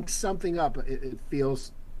setting something up, it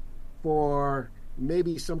feels, for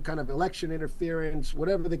maybe some kind of election interference,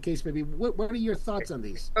 whatever the case may be. What are your thoughts on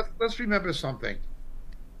these? Let's remember something,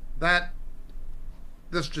 that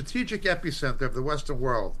the strategic epicenter of the Western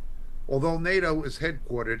world, although NATO is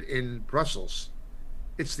headquartered in Brussels,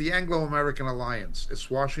 it's the Anglo-American Alliance.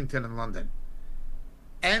 It's Washington and London.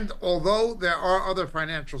 And although there are other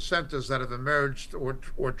financial centers that have emerged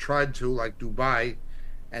or tried to, like Dubai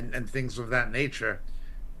and things of that nature,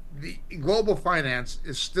 the global finance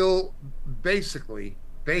is still basically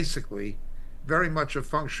very much a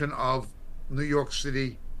function of New York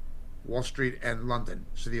City, Wall Street, and London,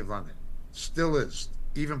 City of London. Still is,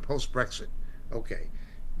 even post-Brexit. Okay.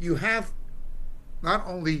 You have not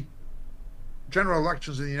only general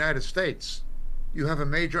elections in the United States, you have a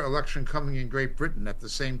major election coming in Great Britain at the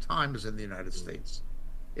same time as in the United States.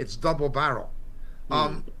 It's double barrel.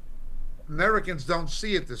 Americans don't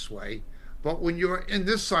see it this way, but when you're in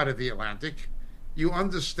this side of the Atlantic, you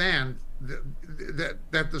understand that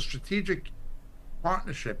the strategic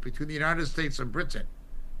partnership between the United States and Britain,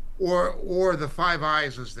 or the Five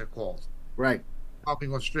Eyes as they're called, right,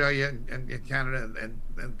 helping Australia and Canada and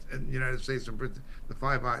the United States and Britain, the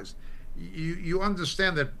Five Eyes, you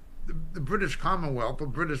understand that the British Commonwealth,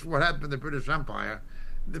 what happened in the British Empire,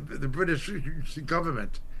 the British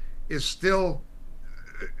government is still,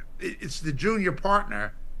 it's the junior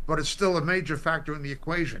partner, but it's still a major factor in the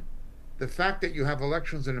equation. The fact that you have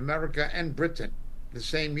elections in America and Britain the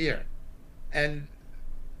same year, and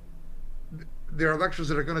there are elections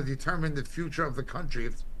that are going to determine the future of the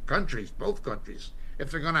both countries,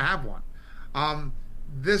 if they're going to have one.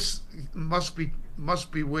 This must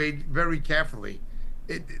be weighed very carefully.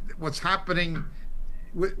 What's happening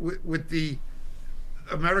with the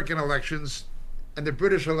American elections and the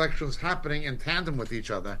British elections happening in tandem with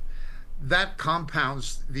each other, that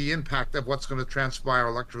compounds the impact of what's going to transpire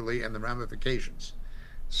electorally and the ramifications.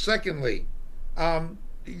 Secondly,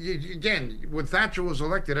 again, when Thatcher was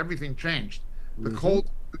elected, everything changed. The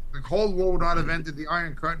Cold War would not have ended. The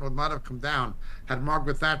Iron Curtain would not have come down had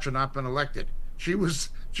Margaret Thatcher not been elected. She was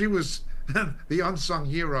the unsung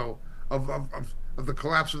hero of the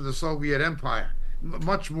collapse of the Soviet Empire,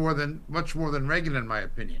 much more than Reagan, in my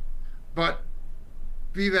opinion. But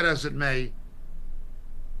be that as it may,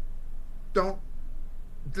 don't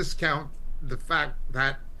discount the fact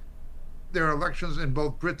that there are elections in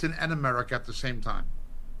both Britain and America at the same time.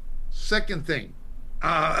 Second thing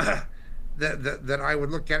that I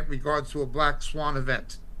would look at in regards to a black swan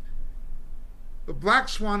event. The black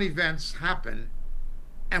swan events happen,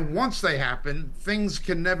 and once they happen, things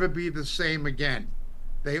can never be the same again.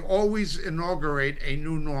 They always inaugurate a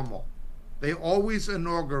new normal. They always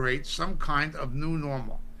inaugurate some kind of new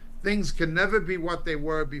normal. Things can never be what they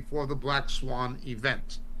were before the black swan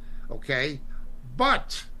event. Okay?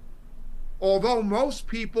 But although most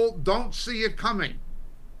people don't see it coming,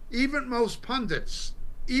 even most pundits,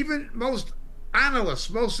 even most analysts,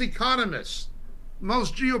 most economists,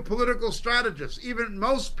 most geopolitical strategists, even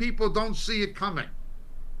most people don't see it coming.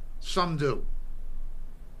 Some do.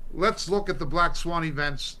 Let's look at the black swan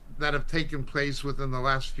events that have taken place within the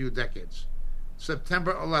last few decades.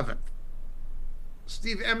 September 11th.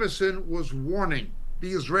 Steve Emerson was warning.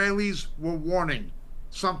 The Israelis were warning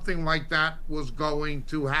something like that was going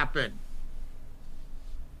to happen.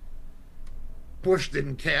 Bush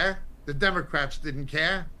didn't care. The Democrats didn't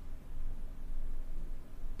care.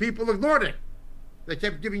 People ignored it. They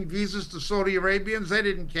kept giving visas to Saudi Arabians. They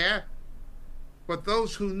didn't care. But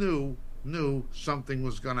those who knew something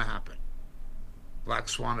was going to happen. Black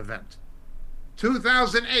Swan event.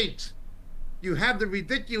 2008, you had the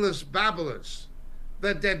ridiculous babblers.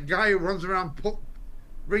 That guy who runs around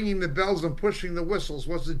ringing the bells and pushing the whistles.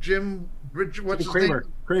 Was it Jim Bridge? What's his name?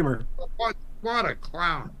 Kramer. What a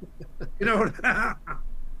clown. You know,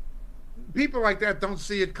 people like that don't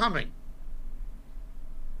see it coming.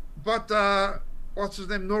 But what's his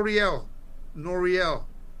name? Noriel,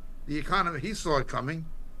 the economist, he saw it coming.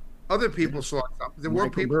 Other people saw it coming. There were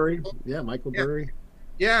people. Burry. Yeah, Michael Burry.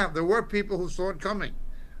 Yeah, there were people who saw it coming.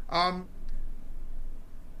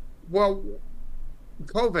 Well,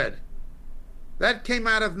 COVID, that came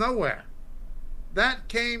out of nowhere.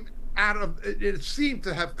 It seemed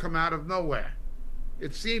to have come out of nowhere.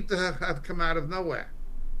 It seemed to have come out of nowhere.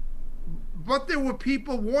 But there were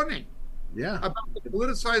people warning about the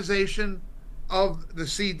politicization of the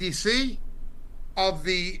CDC, of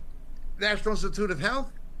the National Institute of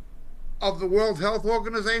Health, of the World Health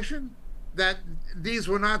Organization, that these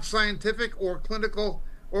were not scientific or clinical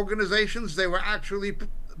organizations. They were actually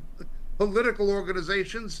political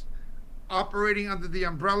organizations operating under the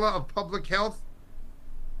umbrella of public health.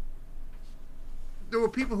 There were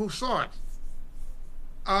people who saw it.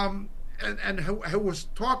 And who was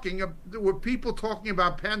talking, there were people talking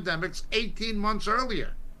about pandemics 18 months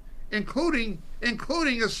earlier, including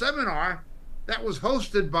a seminar that was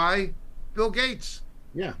hosted by Bill Gates.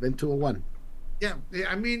 Yeah, then 201. Yeah,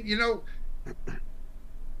 I mean, you know,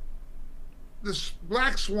 this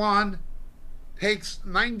black swan takes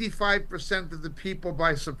 95% of the people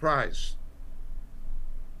by surprise.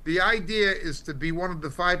 The idea is to be one of the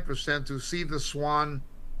 5% who see the swan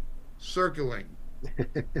circling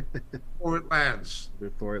before it lands.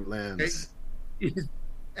 Before it lands. Okay?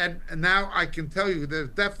 And now I can tell you there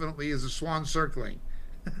definitely is a swan circling.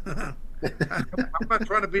 I'm not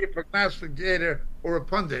trying to be a prognosticator or a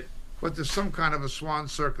pundit, but there's some kind of a swan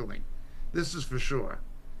circling. This is for sure.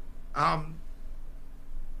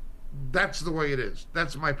 That's the way it is.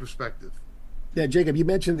 That's my perspective. Yeah, Jacob, you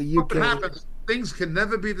mentioned the UK. What happens? Things can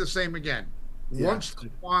never be the same again. Yeah. Once the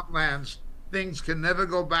swan lands, things can never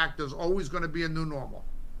go back. There's always going to be a new normal.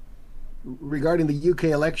 Regarding the UK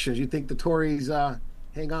elections, you think the Tories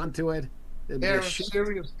hang on to it? They're in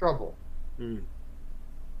serious trouble. Mm.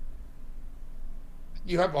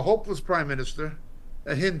 You have a hopeless prime minister,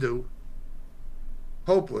 a Hindu,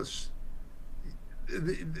 hopeless.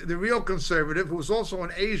 The real conservative, who was also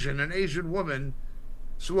an Asian woman,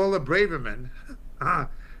 Suella Braverman,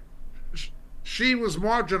 she was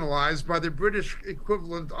marginalized by the British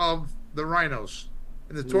equivalent of the rhinos.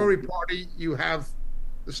 In the Tory party, you have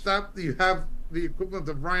the equivalent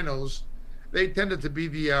of rhinos. They tended to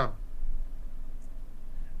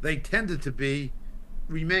be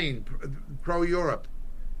Remain, pro-Europe.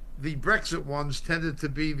 The Brexit ones tended to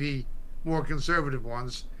be the more conservative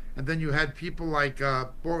ones. And then you had people like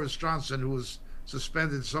Boris Johnson, who was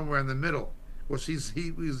suspended somewhere in the middle. Of course,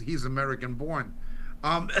 he's American born.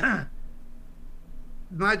 Um,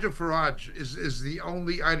 Nigel Farage is the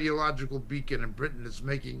only ideological beacon in Britain that's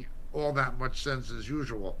making all that much sense as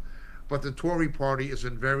usual. But the Tory party is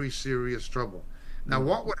in very serious trouble. Now,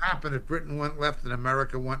 what would happen if Britain went left and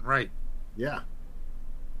America went right? Yeah.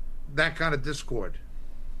 That kind of discord.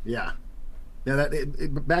 Yeah. Now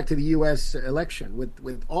back to the U.S. election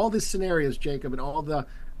with all the scenarios, Jacob, and all the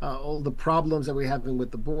problems that we're having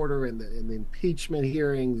with the border and the impeachment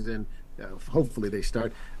hearings, and hopefully they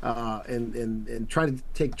start and try to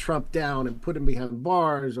take Trump down and put him behind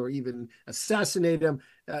bars or even assassinate him.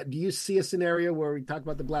 Do you see a scenario where we talk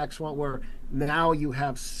about the black swan, where now you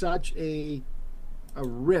have such a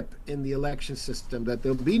rip in the election system that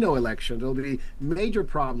there'll be no election? There'll be major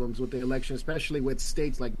problems with the election, especially with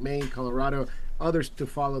states like Maine, Colorado, others to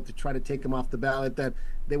follow to try to take them off the ballot. That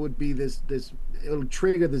there would be this it'll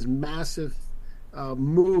trigger this massive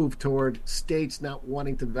move toward states not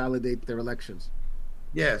wanting to validate their elections.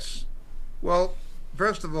 Yes. Well,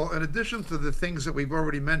 first of all, in addition to the things that we've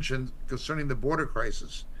already mentioned concerning the border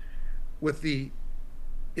crisis, with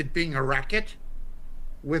it being a racket,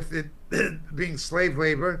 with it being slave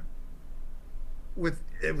labor, with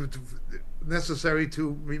it necessary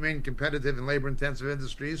to remain competitive in labor-intensive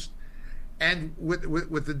industries, and with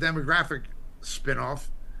the demographic spinoff,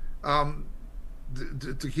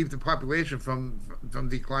 to keep the population from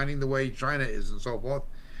declining the way China is and so forth.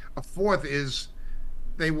 A fourth is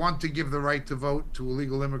they want to give the right to vote to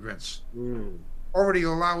illegal immigrants, already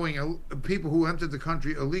allowing people who entered the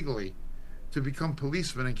country illegally to become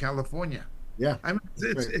policemen in California. Yeah, I mean,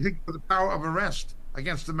 it's the power of arrest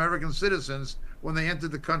against American citizens when they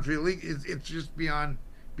entered the country illegally. It's just beyond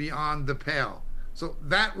the pale. So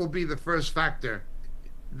that will be the first factor.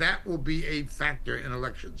 That will be a factor in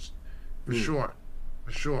elections, for sure.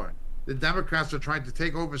 For sure. The Democrats are trying to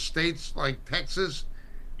take over states like Texas.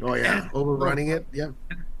 Oh yeah, overrunning it. Yeah,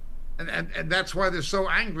 and that's why they're so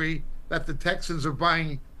angry that the Texans are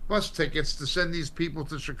buying bus tickets to send these people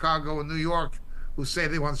to Chicago and New York who say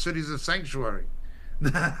they want cities of sanctuary.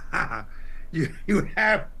 you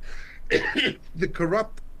have the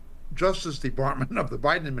corrupt Justice Department of the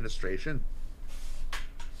Biden administration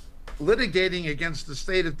litigating against the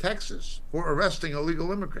state of Texas for arresting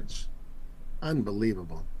illegal immigrants.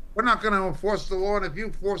 Unbelievable. We're not going to enforce the law, and if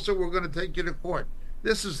you force it, we're going to take you to court.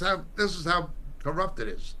 This is how corrupt it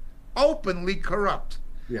is. Openly corrupt.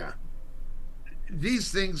 Yeah.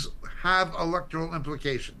 These things have electoral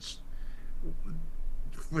implications.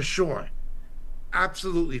 For sure.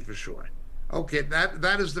 Absolutely for sure. Okay,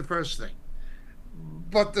 that is the first thing.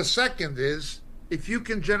 But the second is, if you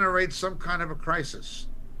can generate some kind of a crisis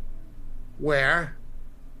where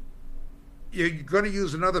you're going to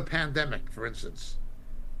use another pandemic, for instance,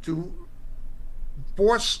 to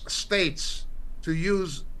force states to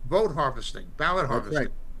use vote harvesting, ballot harvesting.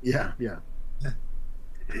 Right. Yeah, yeah.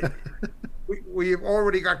 we have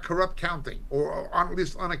already got corrupt counting, or at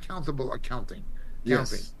least unaccountable counting.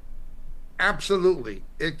 Yes. Absolutely.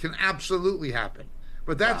 It can absolutely happen.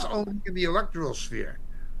 But that's only in the electoral sphere.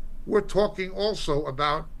 We're talking also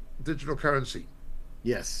about digital currency.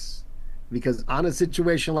 Yes. Because on a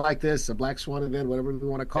situation like this, a black swan event, whatever we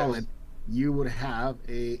want to call it, you would have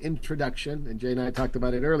a introduction, and Jay and I talked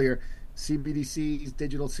about it earlier, CBDCs,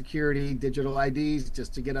 digital security, digital IDs,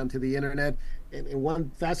 just to get onto the internet. And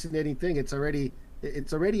one fascinating thing, it's already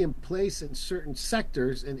in place in certain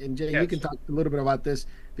sectors. And Jay, you can talk a little bit about this,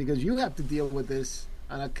 because you have to deal with this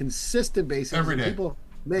on a consistent basis. Every day. People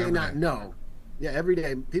may not know. Yeah, every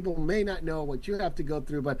day. People may not know what you have to go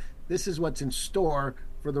through, but this is what's in store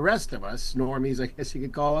for the rest of us, normies, I guess you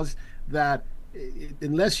could call us, that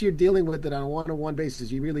unless you're dealing with it on a one-on-one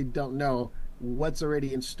basis, you really don't know what's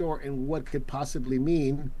already in store and what could possibly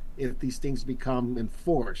mean if these things become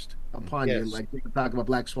enforced upon you. Like we can talk about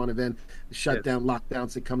Black Swan event, the shutdown,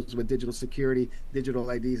 lockdowns that comes with digital security, digital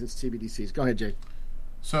IDs, and CBDCs. Go ahead, Jay.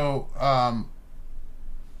 So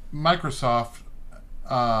Microsoft,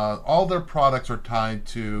 all their products are tied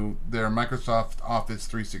to their Microsoft Office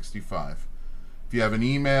 365. If you have an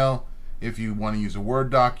email, if you want to use a Word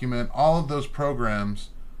document, all of those programs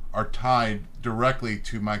are tied directly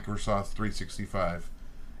to Microsoft 365.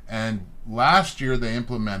 And last year they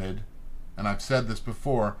implemented, and I've said this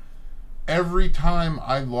before, every time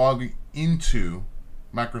I log into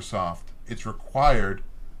Microsoft, it's required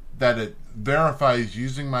that it verifies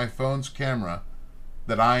using my phone's camera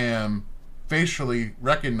that I am facially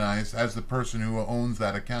recognized as the person who owns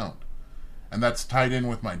that account. And that's tied in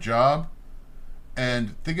with my job.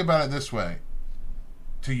 And think about it this way.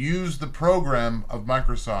 To use the program of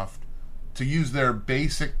Microsoft, to use their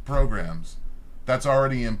basic programs, That's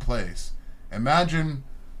already in place. Imagine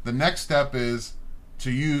the next step is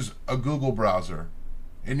to use a Google browser.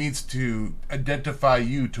 It needs to identify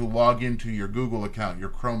you to log into your Google account, your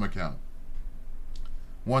Chrome account.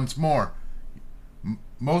 Once more,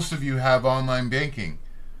 most of you have online banking.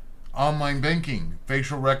 Online banking,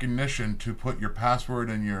 facial recognition to put your password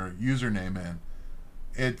and your username in.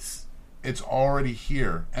 It's already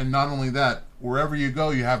here. And not only that, wherever you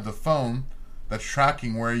go, you have the phone that's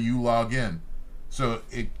tracking where you log in. So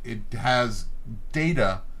it has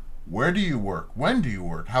data. Where do you work? When do you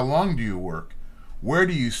work? How long do you work? Where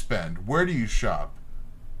do you spend? Where do you shop?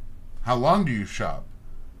 How long do you shop?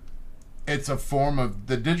 It's a form of,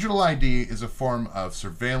 the digital ID is a form of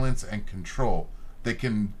surveillance and control. They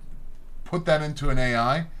can put that into an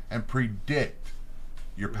AI and predict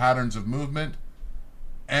your patterns of movement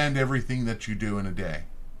and everything that you do in a day.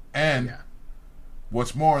 And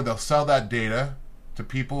what's more, they'll sell that data to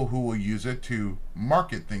people who will use it to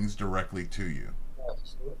market things directly to you.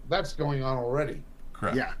 That's going on already.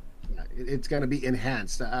 Correct. Yeah, it's going to be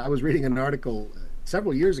enhanced. I was reading an article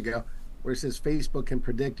several years ago where it says Facebook can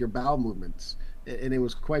predict your bowel movements. And it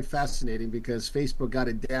was quite fascinating because Facebook got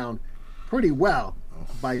it down pretty well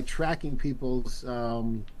by tracking people's,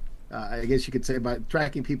 I guess you could say, by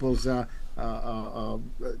tracking people's,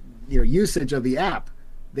 usage of the app.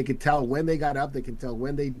 They could tell when they got up. They can tell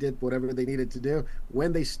when they did whatever they needed to do.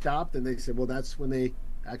 When they stopped, and they said, well, that's when they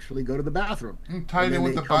actually go to the bathroom. Tied in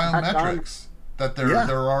with the biometrics that they're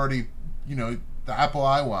already, the Apple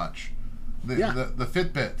iWatch, the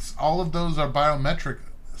Fitbits, all of those are biometric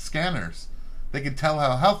scanners. They can tell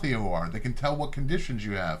how healthy you are. They can tell what conditions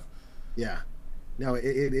you have. Yeah. No, it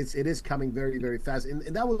is coming very, very fast.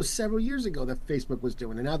 And that was several years ago that Facebook was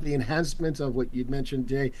doing. And now the enhancements of what you'd mentioned,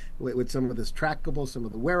 Jay, with some of this trackable, some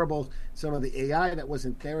of the wearables, some of the AI that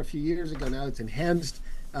wasn't there a few years ago. Now it's enhanced.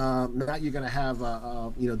 Now you're going to have,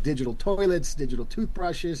 digital toilets, digital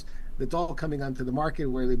toothbrushes. That's all coming onto the market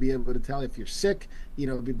where they'll be able to tell if you're sick,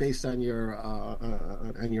 based on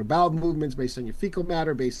your bowel movements, based on your fecal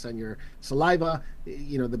matter, based on your saliva,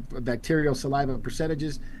 the bacterial saliva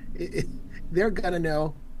percentages. They're going to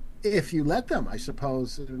know if you let them, I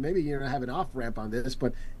suppose. Maybe you're going to have an off ramp on this,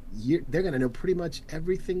 but they're going to know pretty much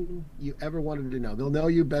everything you ever wanted to know. They'll know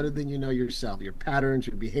you better than you know yourself, your patterns,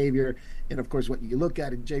 your behavior, and of course what you look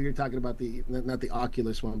at. And Jay, you're talking about not the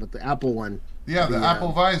Oculus one, but the Apple one. Yeah, the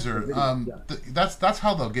Apple Visor. That's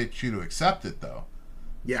how they'll get you to accept it, though.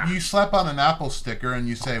 Yeah. You slap on an Apple sticker and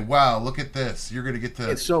you say, "Wow, look at this! You're going to get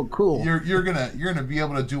to. It's so cool. You're gonna be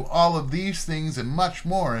able to do all of these things and much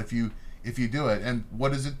more if you do it." And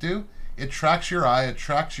what does it do? It tracks your eye. It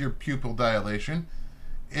tracks your pupil dilation.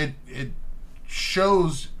 It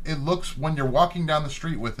shows. It looks when you're walking down the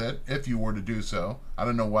street with it. If you were to do so, I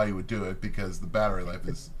don't know why you would do it because the battery life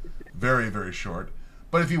is very, very short.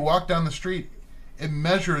 But if you walk down the street, it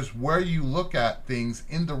measures where you look at things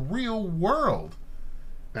in the real world.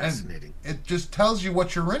 Fascinating. And it just tells you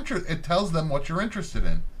what you're It tells them what you're interested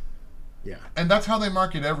in. Yeah. And that's how they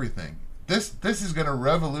market everything. This is going to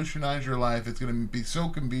revolutionize your life. It's going to be so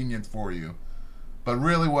convenient for you. But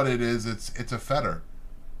really, what it is, it's a fetter.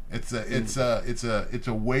 It's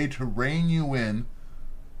a way to rein you in,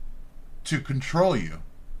 to control you.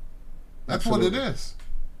 That's Absolutely. What it is.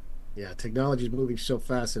 Yeah, technology is moving so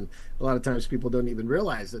fast, and a lot of times people don't even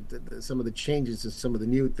realize that some of the changes and some of the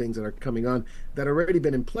new things that are coming on that have already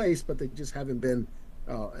been in place, but they just haven't been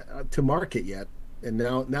to market yet. And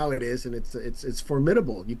now it is, and it's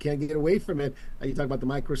formidable. You can't get away from it. You talk about the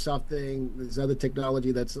Microsoft thing. There's other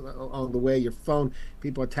technology that's on the way. Your phone,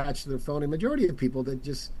 people attached to their phone. And majority of people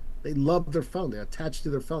they love their phone. They're attached to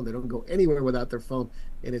their phone. They don't go anywhere without their phone,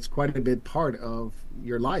 and it's quite a big part of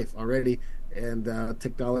your life already. And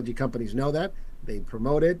technology companies know that. They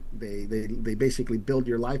promote it. They basically build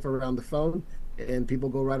your life around the phone, and people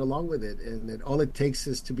go right along with it. And all it takes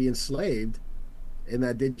is to be enslaved in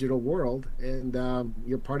that digital world, and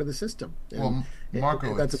you're part of the system. And,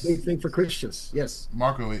 Marco, that's a big thing for Christians. Yes,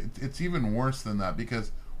 Marco, it's even worse than that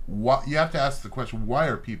because you have to ask the question: why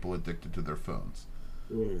are people addicted to their phones?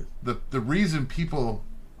 The reason people,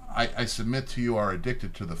 I submit to you, are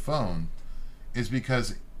addicted to the phone is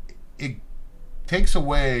because it takes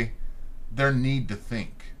away their need to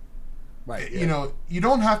think. Right. Yeah. You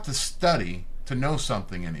don't have to study to know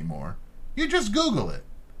something anymore. You just Google it.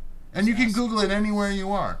 And you can Google it anywhere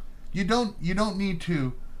you are. You don't need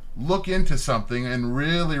to look into something and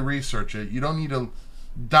really research it. You don't need to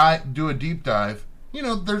do a deep dive.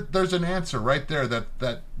 There's an answer right there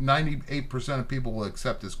that 98% of people will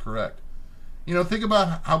accept is correct. Think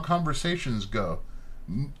about how conversations go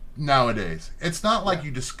nowadays. It's not like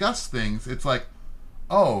you discuss things. It's like,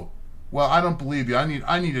 oh, well, I don't believe you.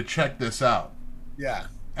 I need to check this out. Yeah.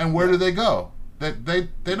 And where do they go? They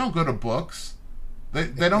don't go to books.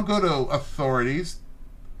 They don't go to authorities.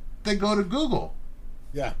 They go to Google.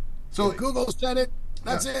 Yeah. So if Google said it,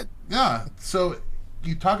 that's it. Yeah. So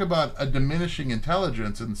you talk about a diminishing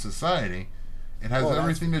intelligence in society. It has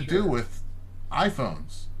everything to do with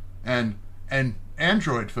iPhones and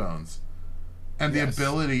Android phones and the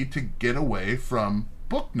ability to get away from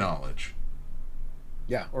book knowledge.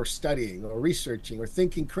 Yeah, or studying or researching or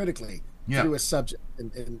thinking critically through a subject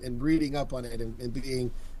and reading up on it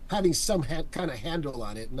and having some kind of handle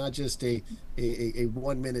on it, not just a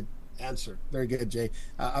 1 minute answer. Very good, Jay.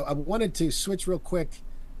 I wanted to switch real quick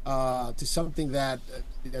to something that,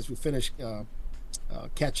 as we finish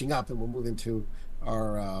catching up, and we'll move into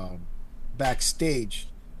our backstage.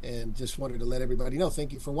 And just wanted to let everybody know,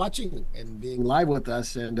 thank you for watching and being live with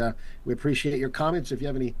us. And we appreciate your comments. If you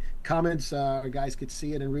have any comments, our guys could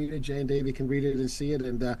see it and read it. Jay and Davey can read it and see it,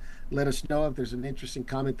 and let us know if there's an interesting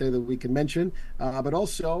comment there that we can mention. But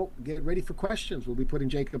also, get ready for questions. We'll be putting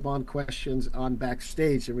Jacob on questions on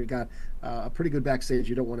backstage. And we got a pretty good backstage.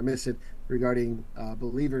 You don't want to miss it, regarding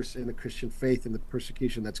believers in the Christian faith and the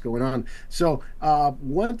persecution that's going on. So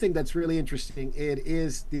one thing that's really interesting, it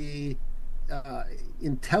is the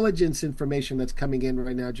intelligence information that's coming in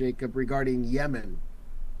right now, Jacob, regarding Yemen.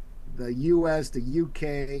 The U.S., the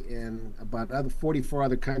U.K., and about 44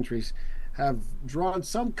 other countries have drawn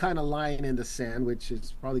some kind of line in the sand, which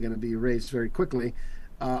is probably going to be erased very quickly,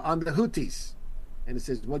 on the Houthis. And it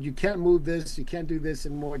says, well, you can't move this, you can't do this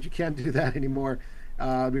anymore, you can't do that anymore,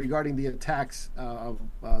 regarding the attacks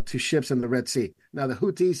to ships in the Red Sea. Now, the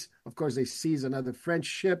Houthis, of course, they seized another French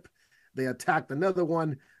ship. They attacked another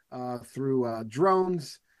one through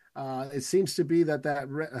drones. It seems to be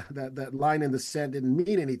that line in the sand didn't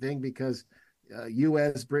mean anything, because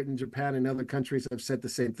U.S., Britain, Japan, and other countries have said the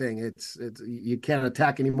same thing. It's you can't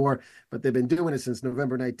attack anymore, but they've been doing it since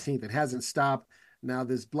November 19th. It hasn't stopped. Now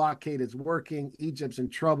this blockade is working. Egypt's in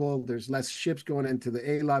trouble. There's less ships going into the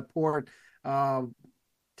Eilat port.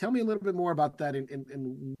 Tell me a little bit more about that,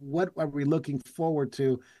 and what are we looking forward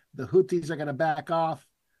to? The Houthis are going to back off.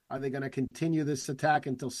 Are they going to continue this attack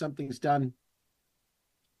until something's done?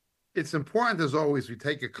 It's important, as always, we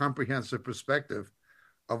take a comprehensive perspective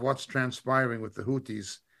of what's transpiring with the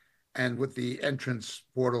Houthis and with the entrance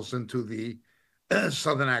portals into the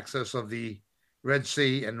southern access of the Red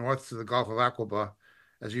Sea and north to the Gulf of Aqaba,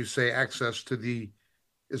 as you say, access to the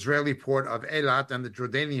Israeli port of Eilat and the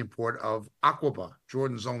Jordanian port of Aqaba,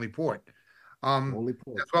 Jordan's only port,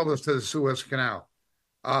 as well as to the Suez Canal.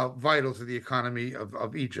 Vital to the economy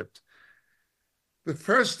of Egypt. The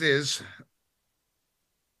first is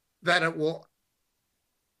that it will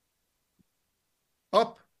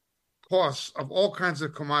up costs of all kinds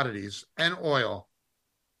of commodities and oil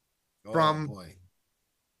from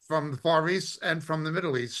the Far East and from the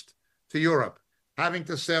Middle East to Europe, having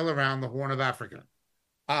to sail around the Horn of Africa,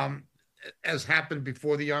 as happened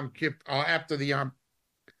before the after the Yom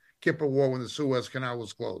Kippur War, when the Suez Canal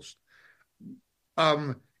was closed.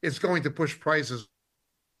 It's going to push prices.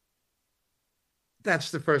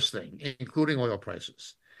 That's the first thing, including oil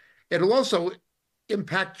prices. It'll also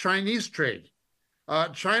impact Chinese trade.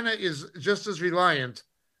 China is just as reliant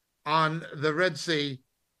on the Red Sea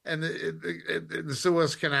and the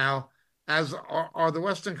Suez Canal as are the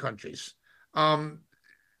Western countries. China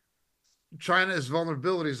has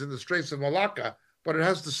vulnerabilities in the Straits of Malacca, but it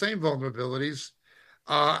has the same vulnerabilities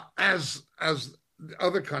as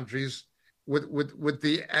other countries with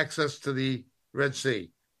the access to the Red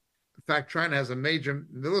Sea. In fact, China has a major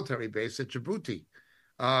military base at Djibouti,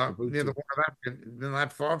 near the Horn of Africa,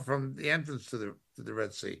 not far from the entrance to the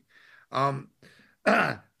Red Sea.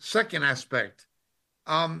 Second aspect,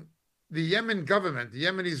 the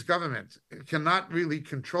Yemenis government cannot really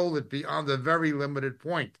control it beyond a very limited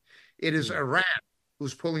point. It is Iran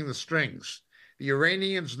who's pulling the strings. The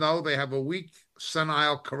Iranians know they have a weak,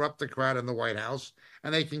 senile corruptocrat in the White House,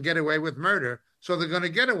 and they can get away with murder, so they're going to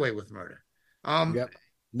get away with murder.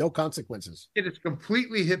 No consequences. It is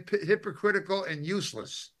completely hypocritical and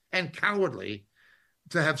useless and cowardly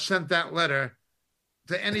to have sent that letter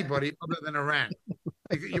to anybody other than Iran.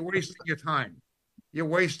 You're wasting your time. You're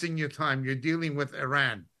wasting your time. You're dealing with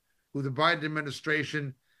Iran, who the Biden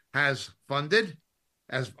administration has funded,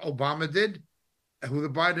 as Obama did, who the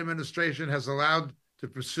Biden administration has allowed to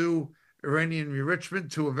pursue Iranian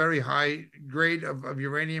enrichment to a very high grade of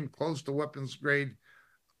uranium, close to weapons grade.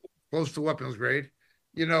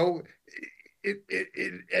 You know, it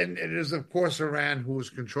is, of course, Iran who is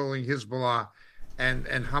controlling Hezbollah and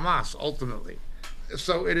Hamas ultimately.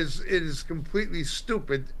 So it is completely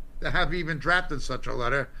stupid to have even drafted such a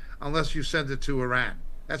letter unless you send it to Iran.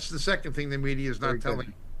 That's the second thing the media is not telling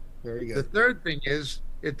you. Very good. The third thing is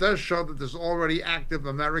it does show that there's already active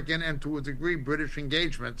American and to a degree British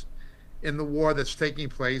engagement in the war that's taking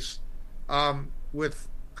place with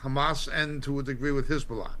Hamas and to a degree with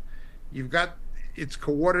Hezbollah. It's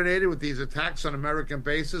coordinated with these attacks on American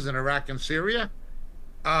bases in Iraq and Syria,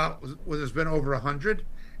 where there's been over 100.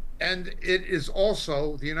 And it is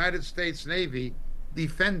also the United States Navy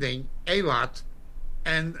defending Eilat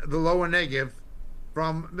and the lower Negev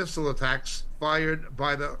from missile attacks fired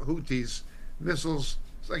by the Houthis, missiles,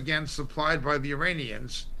 again, supplied by the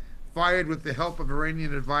Iranians, fired with the help of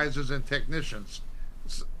Iranian advisors and technicians.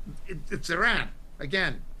 It's Iran,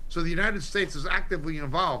 again. So the United States is actively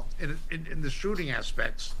involved in the shooting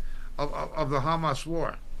aspects of the Hamas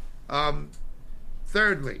war.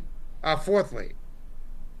 Fourthly,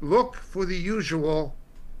 look for the usual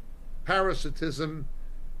parasitism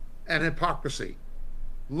and hypocrisy.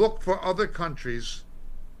 Look for other countries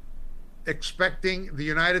expecting the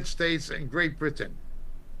United States and Great Britain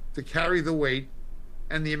to carry the weight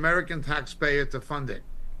and the American taxpayer to fund it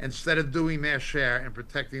instead of doing their share and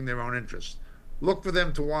protecting their own interests. Look for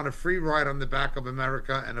them to want a free ride on the back of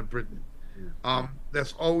America and of Britain.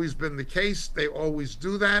 That's always been the case. They always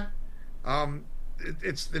do that.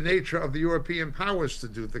 It's the nature of the European powers to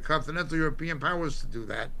do, the continental European powers to do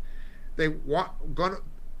that.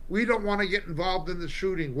 We don't want to get involved in the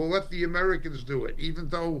shooting. We'll let the Americans do it, even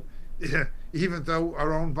though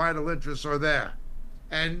our own vital interests are there.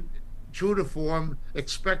 And true to form,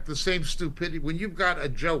 expect the same stupidity. When you've got a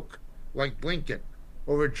joke like Blinken,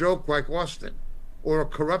 or a joke like Austin, or a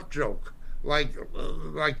corrupt joke like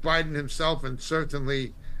Biden himself and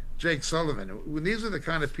certainly Jake Sullivan, when these are the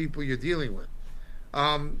kind of people you're dealing with,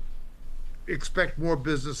 expect more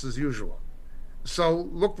business as usual. So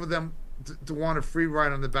look for them to want a free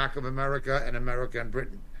ride on the back of America and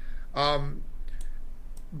Britain.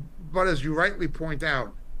 But as you rightly point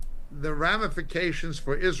out, the ramifications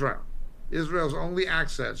for Israel's only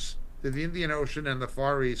access to the Indian Ocean and the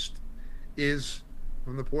Far East is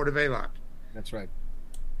from the port of Eilat. That's right.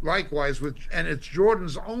 Likewise, and it's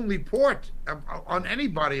Jordan's only port on any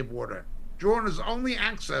body of water. Jordan's only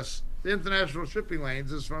access to international shipping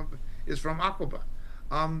lanes is from Aqaba.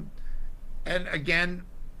 And again,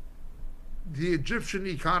 the Egyptian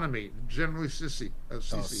economy, generally Sisi,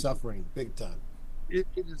 suffering big time. It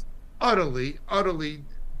is utterly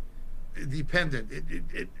dependent.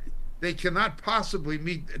 They cannot possibly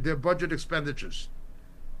meet their budget expenditures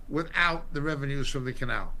without the revenues from the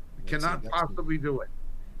canal. Cannot possibly do it.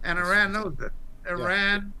 And Iran knows that.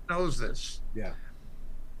 Iran knows this. Yeah.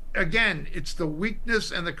 Again, it's the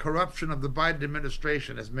weakness and the corruption of the Biden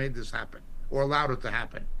administration has made this happen, or allowed it to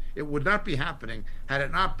happen. It would not be happening had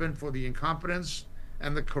it not been for the incompetence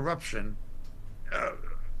and the corruption of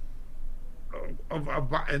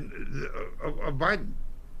Biden,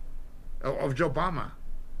 of Joe Obama.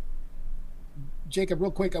 Jacob,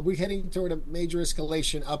 real quick, are we heading toward a major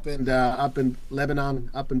escalation up in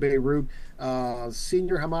Lebanon, up in Beirut?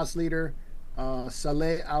 Senior Hamas leader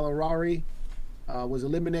Saleh al-Arari was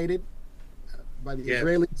eliminated by the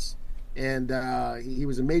Israelis, and he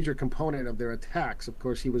was a major component of their attacks. Of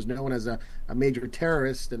course, he was known as a major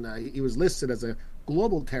terrorist, and he was listed as a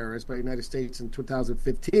global terrorist by the United States in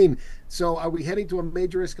 2015. So are we heading to a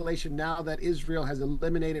major escalation now that Israel has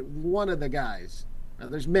eliminated one of the guys?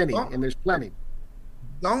 There's many, and there's plenty.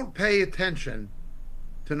 Don't pay attention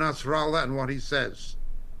to Nasrallah and what he says.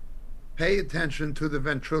 Pay attention to the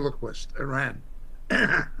ventriloquist, Iran.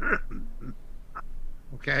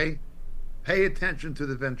 Okay? Pay attention to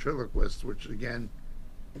the ventriloquist, which again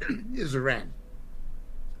is Iran.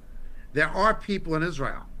 There are people in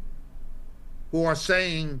Israel who are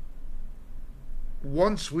saying,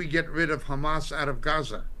 once we get rid of Hamas out of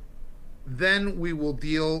Gaza, then we will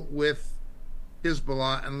deal with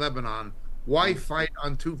Hezbollah and Lebanon. Why fight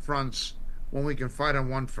on two fronts when we can fight on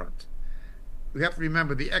one front? We have to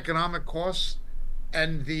remember the economic costs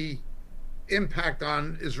and the impact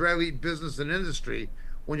on Israeli business and industry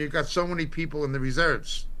when you've got so many people in the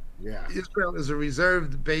reserves. Yeah. Israel is a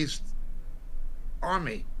reserve-based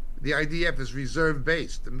army. The IDF is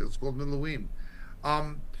reserve-based. It's called Miluim.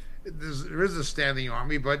 There is a standing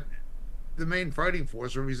army, but the main fighting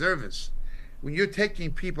force are reservists. When you're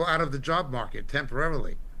taking people out of the job market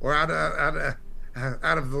temporarily, or out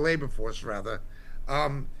of the labor force, rather,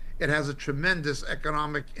 it has a tremendous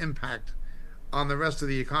economic impact on the rest of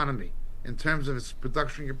the economy in terms of its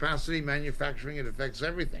production capacity, manufacturing. It affects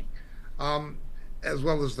everything, as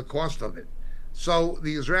well as the cost of it. So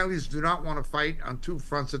the Israelis do not want to fight on two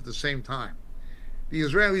fronts at the same time. The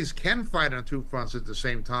Israelis can fight on two fronts at the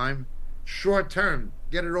same time, short term,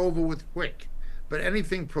 get it over with quick. But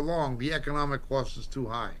anything prolonged, the economic cost is too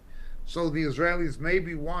high. So the Israelis may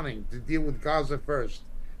be wanting to deal with Gaza first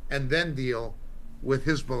and then deal with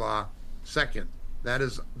Hezbollah second. That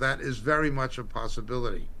is very much a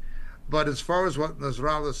possibility. But as far as what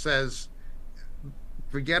Nasrallah says,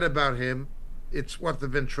 forget about him. It's what the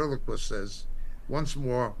ventriloquist says. Once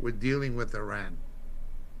more, we're dealing with Iran.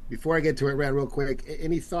 Before I get to Iran, real quick,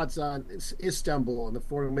 any thoughts on Istanbul and the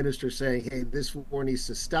foreign minister saying, hey, this war needs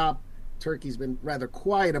to stop? Turkey's been rather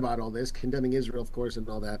quiet about all this, condemning Israel, of course, and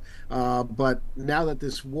all that. But now that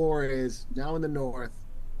this war is now in the north,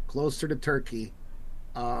 closer to Turkey,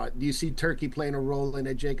 do you see Turkey playing a role in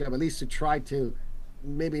it, Jacob, at least to try to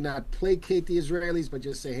maybe not placate the Israelis, but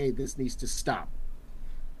just say, hey, this needs to stop?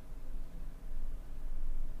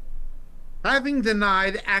 Having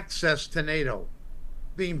denied access to NATO,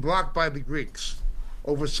 being blocked by the Greeks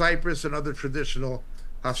over Cyprus and other traditional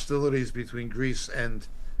hostilities between Greece and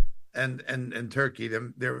Turkey,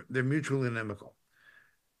 they're mutually inimical.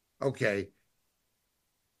 Okay.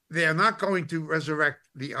 They are not going to resurrect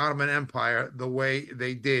the Ottoman Empire the way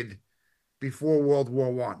they did before World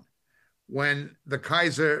War I, when the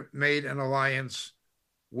Kaiser made an alliance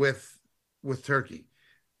with Turkey.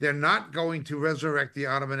 They're not going to resurrect the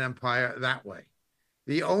Ottoman Empire that way.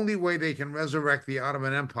 The only way they can resurrect the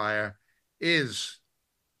Ottoman Empire is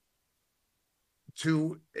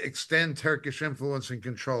to extend Turkish influence and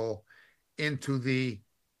control into the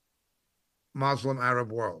Muslim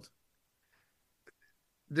Arab world.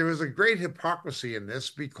 There is a great hypocrisy in this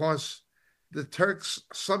because the Turks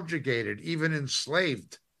subjugated, even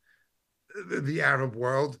enslaved the Arab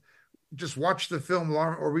world. Just watch the film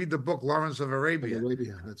or read the book Lawrence of Arabia.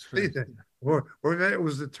 That's right. Or it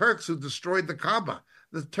was the Turks who destroyed the Kaaba.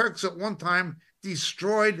 The Turks at one time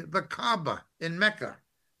destroyed the Kaaba in Mecca.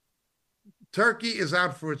 Turkey is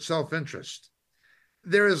out for its self-interest.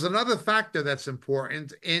 There is another factor that's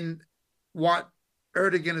important in what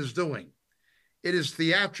Erdogan is doing. It is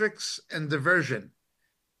theatrics and diversion.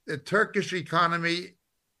 The Turkish economy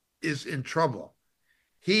is in trouble.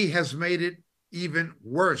 He has made it even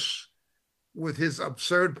worse with his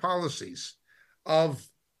absurd policies of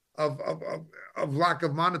lack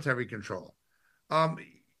of monetary control.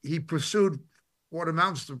 He pursued what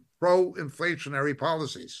amounts to pro-inflationary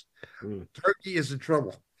policies. Turkey is in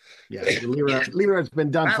trouble. Yeah, Lira has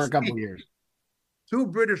been done for a couple of years. 2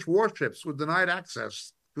 British warships were denied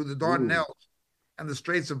access through the Dardanelles and the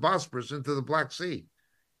Straits of Bosporus into the Black Sea.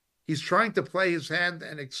 He's trying to play his hand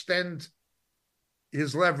and extend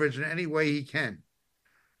his leverage in any way he can.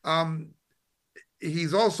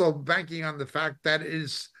 He's also banking on the fact that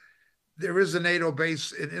there is a NATO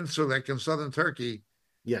base in Incirlik in southern Turkey.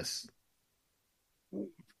 Yes.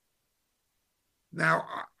 Now,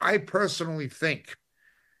 I personally think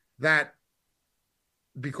that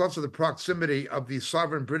because of the proximity of the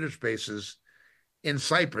sovereign British bases in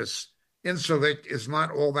Cyprus, Incirlik is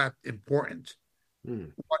not all that important.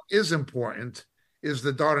 What is important is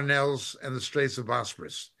the Dardanelles and the Straits of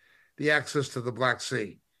Bosporus, the access to the Black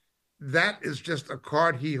Sea. That is just a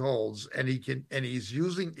card he holds, and he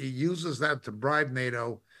uses that to bribe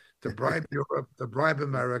NATO, to bribe Europe, to bribe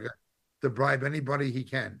America, to bribe anybody he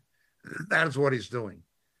can. That's what he's doing.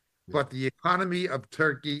 But the economy of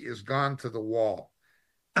Turkey is gone to the wall.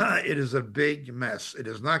 It is a big mess. It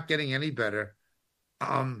is not getting any better.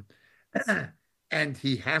 And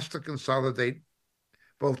he has to consolidate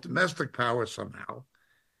both domestic power somehow,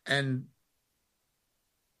 and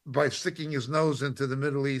by sticking his nose into the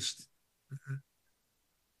Middle East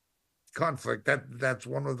conflict, that's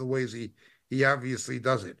one of the ways he obviously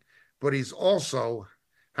does it. But he's also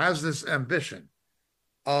has this ambition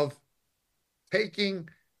of taking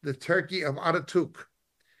the Turkey of Ataturk.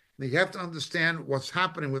 Now you have to understand what's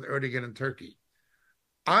happening with Erdogan in Turkey.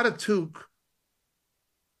 Ataturk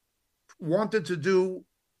wanted to do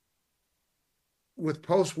with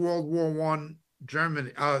post-World War I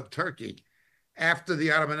Germany, Turkey, after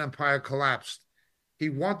the Ottoman Empire collapsed. He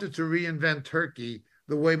wanted to reinvent Turkey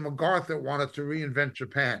the way MacArthur wanted to reinvent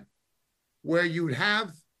Japan, where you'd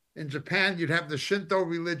have, in Japan, you'd have the Shinto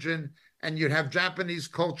religion and you'd have Japanese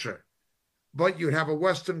culture, but you'd have a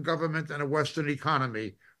Western government and a Western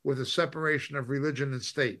economy with a separation of religion and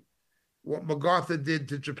state. What MacArthur did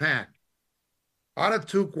to Japan.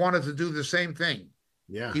 Ataturk wanted to do the same thing.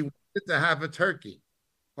 Yeah. He wanted to have a Turkey.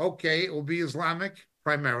 Okay, it will be Islamic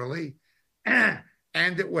primarily, and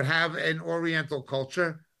it would have an Oriental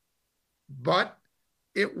culture, but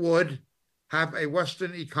it would have a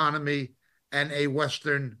Western economy and a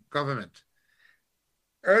Western government.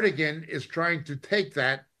 Erdogan is trying to take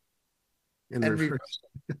that And and reverse.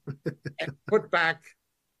 and put back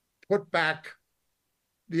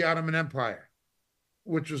the Ottoman Empire,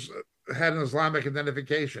 which had an Islamic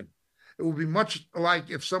identification. It would be much like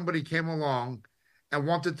if somebody came along and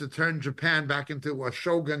wanted to turn Japan back into a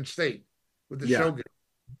shogun state with the shogun.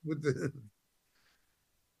 With the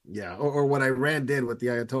Yeah, or what Iran did with the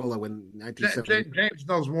Ayatollah when 1970. James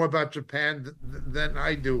knows more about Japan than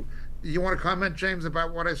I do. You want to comment, James,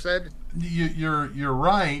 about what I said? You're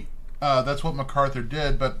right. That's what MacArthur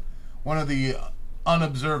did, but one of the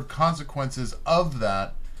unobserved consequences of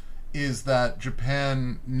that is that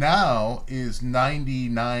Japan now is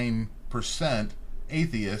 99%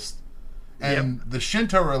 atheist, and the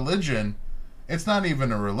Shinto religion, it's not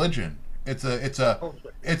even a religion. It's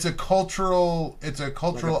a cultural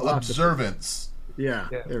observance. Yeah.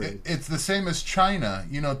 It's the same as China.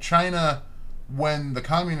 You know, China, when the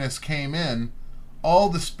communists came in, all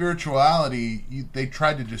the spirituality, they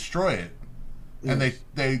tried to destroy it. And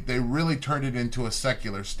they really turned it into a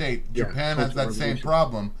secular state. Japan has that same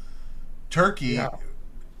problem. Turkey,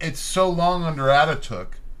 it's so long under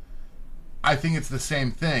Ataturk. I think it's the same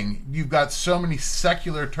thing. You've got so many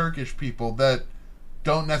secular Turkish people that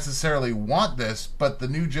don't necessarily want this, but the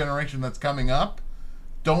new generation that's coming up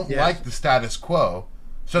don't like the status quo.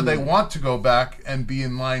 So they want to go back and be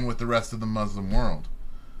in line with the rest of the Muslim world.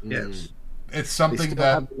 Yes. It's something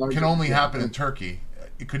that can only happen in Turkey.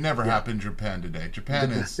 It could never happen in Japan today. Japan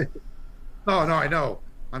is... No, I know.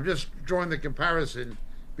 I'm just drawing the comparison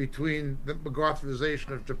between the MacArthurization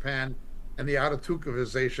of Japan and the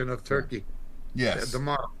Ataturkization of Turkey. Yes. The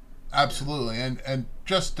model. Absolutely. And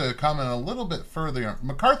just to comment a little bit further,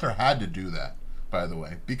 MacArthur had to do that, by the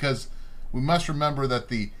way, because we must remember that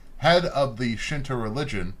the head of the Shinto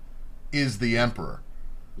religion is the emperor.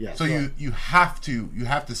 Yes. So you have to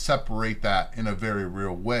separate that in a very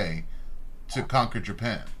real way to conquer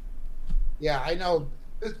Japan. Yeah, I know.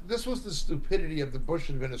 This was the stupidity of the Bush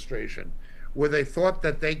administration, where they thought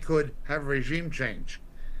that they could have regime change.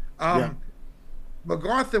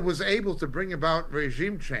 MacArthur was able to bring about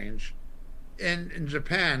regime change in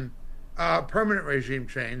Japan, permanent regime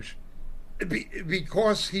change,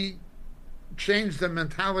 because he changed the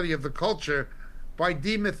mentality of the culture by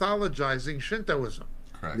demythologizing Shintoism.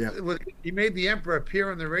 Correct. Yeah. He made the emperor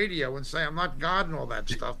appear on the radio and say, "I'm not God," and all that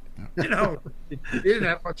stuff. You know, he didn't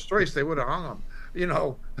have much choice. They would have hung him, you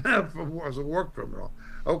know, as a war criminal.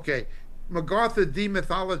 Okay. MacArthur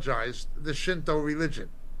demythologized the Shinto religion.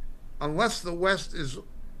 Unless the West is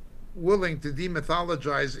willing to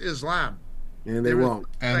demythologize Islam. And they won't.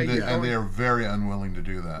 And they are very unwilling to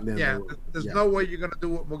do that. There's no way you're going to do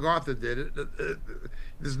what MacArthur did.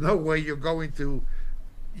 There's no way you're going to...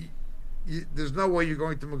 There's no way you're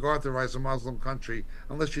going to MacArthurize a Muslim country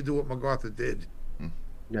unless you do what MacArthur did.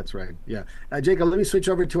 That's right. Yeah. Jacob, let me switch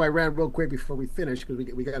over to Iran real quick before we finish, because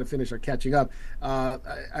we got to finish our catching up.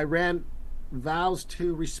 Iran vows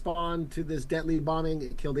to respond to this deadly bombing.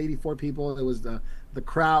 It killed 84 people. It was the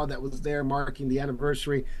crowd that was there marking the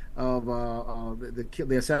anniversary of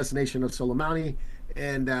the assassination of Soleimani,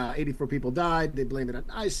 and 84 people died. They blamed it on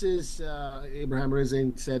ISIS. Abraham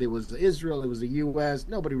Rizin said it was Israel, it was the U.S.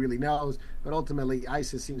 Nobody really knows, but ultimately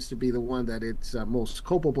ISIS seems to be the one that it's most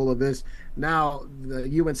culpable of this. Now, the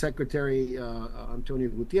UN Secretary Antonio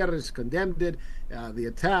Guterres condemned it, the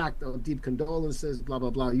attack, deep condolences, blah,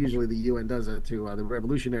 blah, blah. Usually the UN does it to the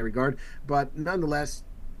Revolutionary Guard, but nonetheless,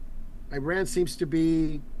 Iran seems to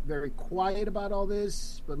be very quiet about all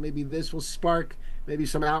this, but maybe this will spark maybe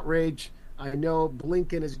some outrage. I know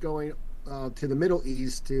Blinken is going to the Middle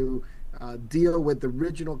East to deal with the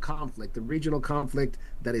regional conflict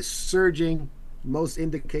that is surging. Most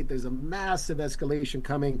indicate there's a massive escalation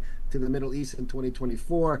coming to the Middle East in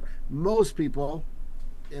 2024. Most people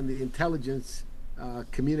in the intelligence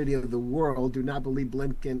community of the world do not believe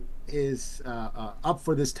Blinken is up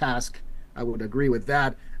for this task. I would agree with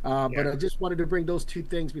that. But I just wanted to bring those two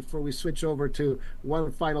things before we switch over to one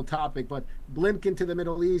final topic. But Blinken to the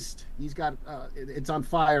Middle East, he's got it's on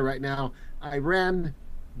fire right now. Iran,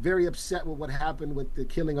 very upset with what happened with the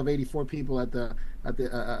killing of 84 people at the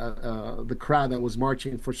crowd that was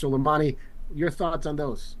marching for Soleimani. Your thoughts on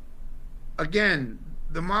those? Again,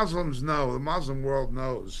 the Muslim world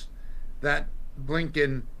knows that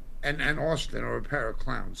Blinken and Austin are a pair of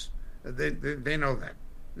clowns. They know that.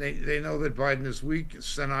 They know that Biden is weak,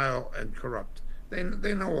 senile, and corrupt. They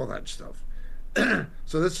know all that stuff.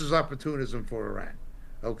 So this is opportunism for Iran.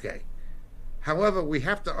 Okay. However, we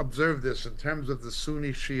have to observe this in terms of the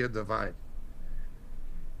Sunni-Shia divide.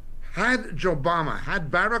 Had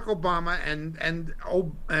Barack Obama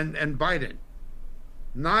and Biden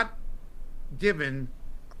not given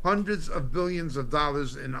hundreds of billions of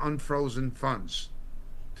dollars in unfrozen funds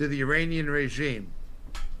to the Iranian regime,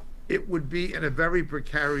 it would be in a very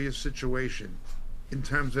precarious situation in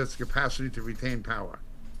terms of its capacity to retain power.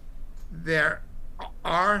 There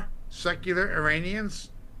are secular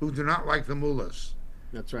Iranians who do not like the mullahs.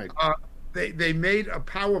 That's right. They made a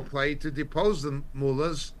power play to depose the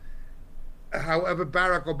mullahs. However,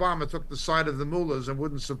 Barack Obama took the side of the mullahs and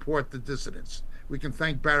wouldn't support the dissidents. We can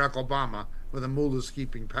thank Barack Obama for the mullahs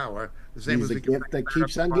keeping power. The same He's as the we can gift thank that Barack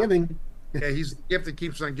keeps on Obama. giving. Yeah, he's the gift that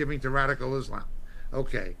keeps on giving to radical Islam.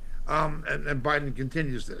 Okay. And Biden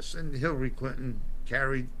continues this, and Hillary Clinton,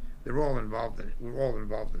 Kerry, they're all involved in it. We're all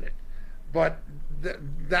involved in it. But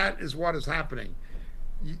that is what is happening.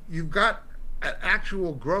 You've got an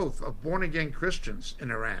actual growth of born-again Christians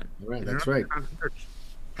in Iran. Right, that's right.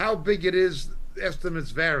 How big it is,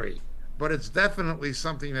 estimates vary, but it's definitely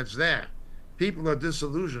something that's there. People are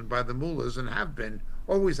disillusioned by the mullahs and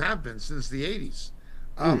always have been since the 80s.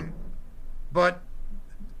 But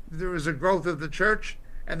there is a growth of the church,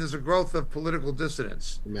 and there's a growth of political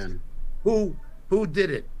dissidents. Amen. Who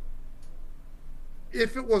did it?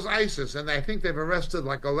 If it was ISIS, and I think they've arrested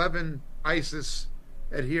like 11 ISIS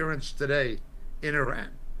adherents today in Iran,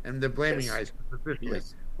 and they're blaming ISIS officially,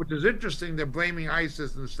 which is interesting. They're blaming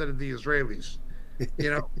ISIS instead of the Israelis.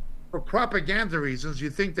 For propaganda reasons, you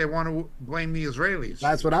think they want to blame the Israelis.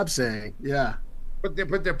 That's what I'm saying. Yeah. But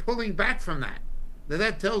they're pulling back from that. Now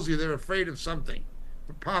that tells you they're afraid of something,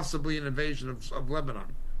 possibly an invasion of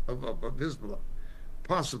Lebanon, of Hezbollah,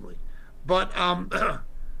 possibly. But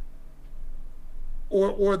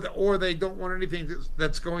or they don't want anything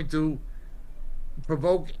that's going to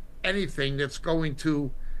provoke anything that's going to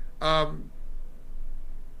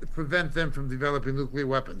prevent them from developing nuclear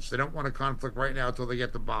weapons. They don't want a conflict right now until they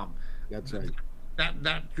get the bomb. That's right.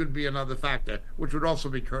 That could be another factor, which would also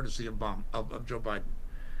be courtesy of Joe Biden,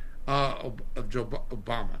 of Joe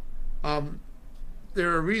Obama.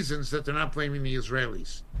 There are reasons that they're not blaming the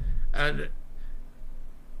Israelis, and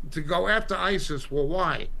to go after ISIS. Well,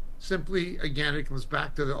 why? Simply, again, it comes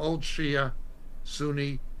back to the old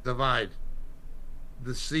Shia-Sunni divide.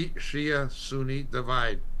 The Shia-Sunni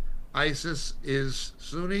divide. ISIS is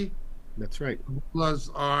Sunni. That's right. Mullahs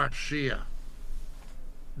are Shia.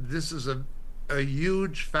 This is a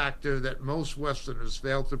huge factor that most Westerners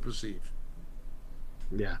fail to perceive.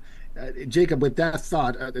 Yeah. Jacob, with that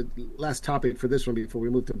thought, the last topic for this one before we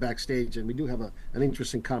move to backstage, and we do have an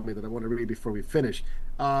interesting comment that I want to read before we finish.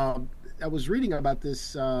 I was reading about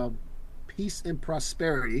this Peace and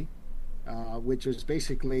Prosperity, which is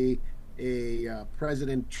basically a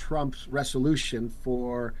President Trump's resolution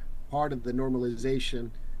for part of the normalization,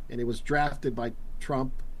 and it was drafted by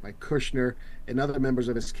Trump, by Kushner, and other members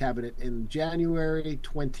of his cabinet in January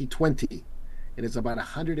 2020. And it's about a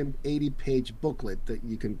 180-page booklet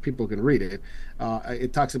that people can read it.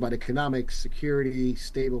 It talks about economic security,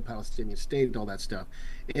 stable Palestinian state, and all that stuff.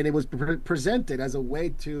 And it was presented as a way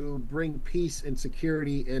to bring peace and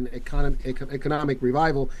security and economic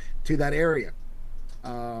revival to that area.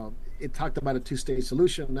 It talked about a two-state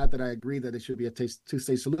solution. Not that I agree that it should be a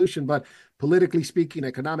two-state solution, but politically speaking,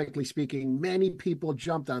 economically speaking, many people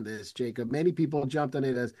jumped on this, Jacob. Many people jumped on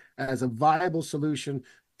it as a viable solution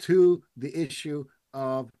to the issue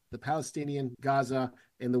of the Palestinian, Gaza,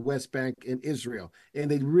 and the West Bank and Israel. And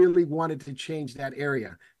they really wanted to change that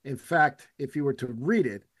area. In fact, if you were to read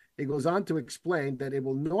it, it goes on to explain that it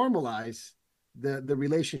will normalize the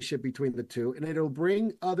relationship between the two, and it'll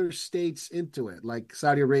bring other states into it, like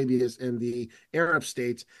Saudi Arabia and the Arab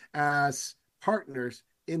states, as partners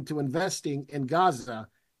into investing in Gaza,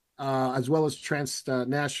 as well as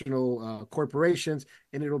transnational corporations,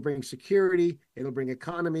 and it'll bring security, it'll bring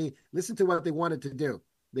economy. Listen to what they wanted to do.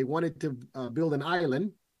 They wanted to build an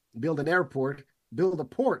island, build an airport, build a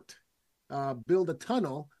port, build a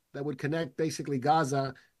tunnel that would connect basically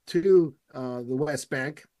Gaza to the West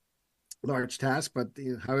Bank. Large task, but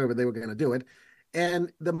however they were going to do it.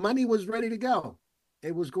 And the money was ready to go.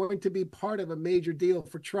 It was going to be part of a major deal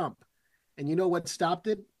for Trump. And you know what stopped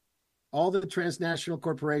it? All the transnational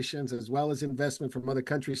corporations, as well as investment from other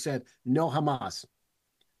countries, said, no Hamas.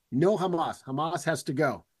 No Hamas. Hamas has to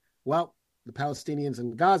go. Well, the Palestinians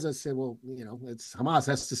in Gaza said, well, it's Hamas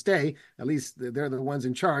has to stay. At least they're the ones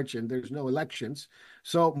in charge, and there's no elections.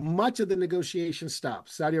 So much of the negotiation stopped.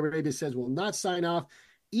 Saudi Arabia says, will not sign off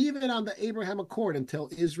even on the Abraham Accord until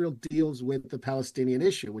Israel deals with the Palestinian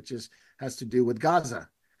issue, which has to do with Gaza.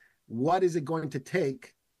 What is it going to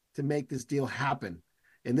take to make this deal happen?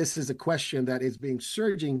 And this is a question that is being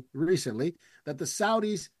surging recently, that the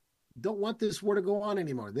Saudis don't want this war to go on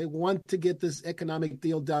anymore. They want to get this economic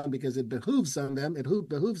deal done because it behooves them. It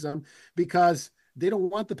behooves them because They don't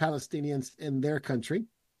want the Palestinians in their country.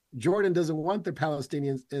 Jordan doesn't want the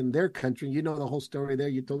Palestinians in their country. You know the whole story there.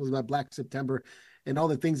 You told us about Black September and all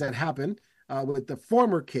the things that happened with the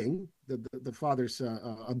former king, the father's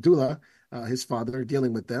Abdullah, his father,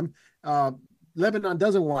 dealing with them. Lebanon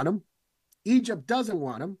doesn't want them. Egypt doesn't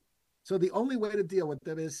want them. So the only way to deal with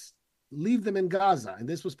them is leave them in Gaza. And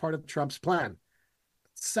this was part of Trump's plan.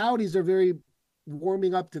 Saudis are very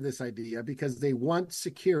warming up to this idea because they want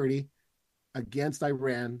security against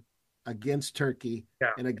Iran, against Turkey,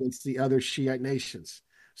 and against the other Shiite nations.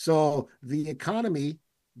 So the economy,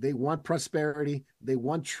 they want prosperity. They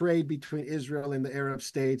want trade between Israel and the Arab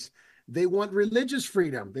states. They want religious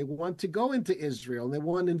freedom. They want to go into Israel. They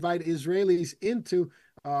want to invite Israelis into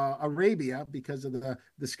Arabia because of the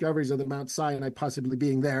discoveries of the Mount Sinai possibly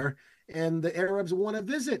being there. And the Arabs want to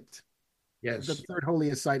visit the third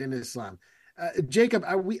holiest site in Islam. Jacob,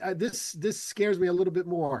 this scares me a little bit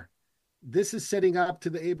more. This is setting up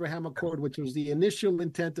to the Abraham Accord, which was the initial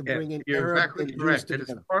intent of bringing you're Arab exactly and correct. Jews It is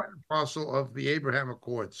together. part and parcel of the Abraham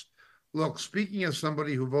Accords. Look, speaking as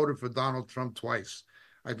somebody who voted for Donald Trump twice,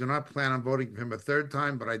 I do not plan on voting for him a third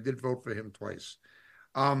time, but I did vote for him twice.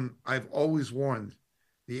 I've always warned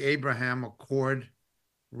the Abraham Accord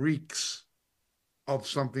reeks of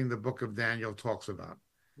something the book of Daniel talks about,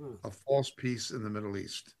 a false peace in the Middle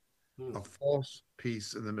East, a false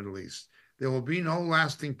peace in the Middle East. There will be no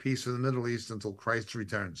lasting peace in the Middle East until Christ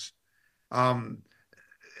returns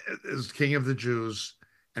as King of the Jews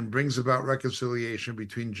and brings about reconciliation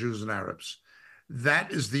between Jews and Arabs.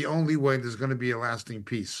 That is the only way there's going to be a lasting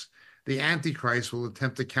peace. The Antichrist will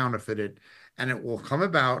attempt to counterfeit it, and it will come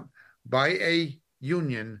about by a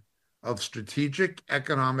union of strategic,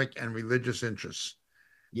 economic, and religious interests.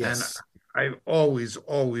 Yes. And I've always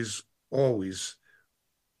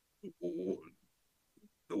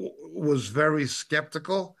was very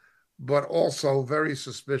skeptical, but also very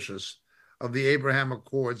suspicious of the Abraham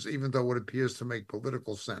Accords, even though it appears to make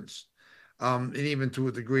political sense, and even to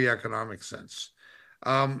a degree economic sense.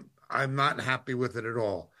 I'm not happy with it at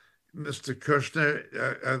all. Mr. Kushner,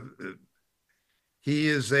 he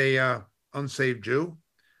is a unsaved Jew.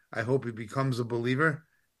 I hope he becomes a believer,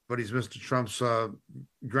 but he's Mr. Trump's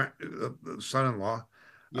son-in-law.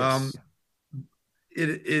 Yes.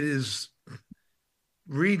 It is,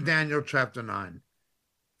 read Daniel chapter 9.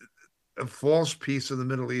 A false peace in the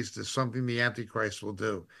Middle East is something the Antichrist will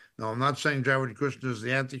do. Now, I'm not saying Jared Kushner is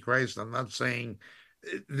the Antichrist. I'm not saying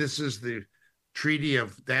this is the treaty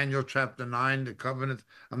of Daniel chapter 9, the covenant.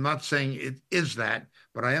 I'm not saying it is that,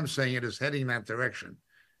 but I am saying it is heading that direction.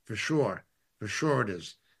 For sure. For sure it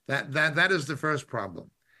is. That is the first problem.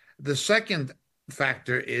 The second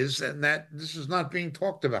factor is, and that this is not being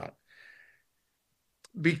talked about,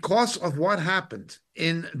 because of what happened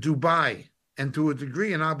in Dubai and to a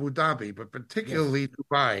degree in Abu Dhabi, but particularly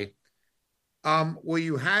Dubai, where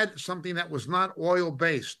you had something that was not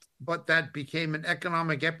oil-based, but that became an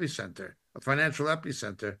economic epicenter, a financial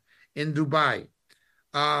epicenter in Dubai,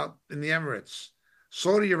 in the Emirates.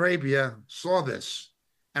 Saudi Arabia saw this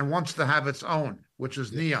and wants to have its own, which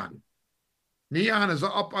is Neom. Neom is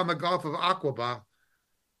up on the Gulf of Aqaba,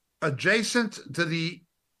 adjacent to the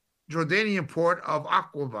Jordanian port of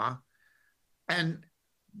Aqaba, and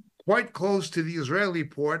quite close to the Israeli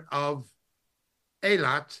port of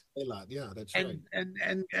Eilat. Eilat, yeah, that's right.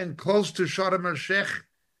 And close to Sharm el-Sheikh,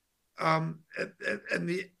 and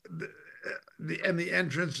the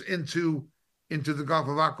entrance into the Gulf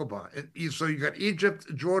of Aqaba. So you got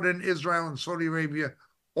Egypt, Jordan, Israel, and Saudi Arabia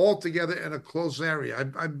all together in a close area.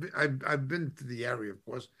 I've been to the area, of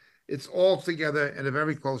course. It's all together in a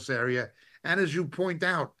very close area. And as you point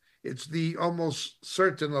out, it's the almost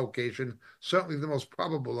certain location, certainly the most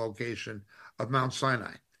probable location of Mount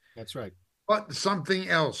Sinai. That's right. But something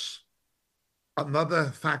else, another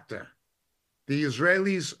factor. The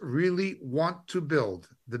Israelis really want to build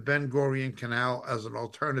the Ben Gurion Canal as an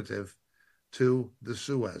alternative to the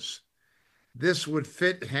Suez. This would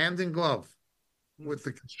fit hand in glove with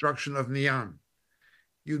the construction of Neom.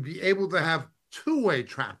 You'd be able to have two-way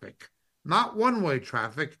traffic, not one-way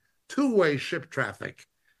traffic, two-way ship traffic,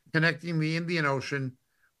 connecting the Indian Ocean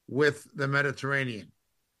with the Mediterranean.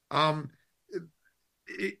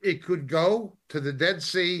 It could go to the Dead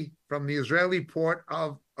Sea from the Israeli port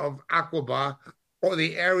of Aqaba, or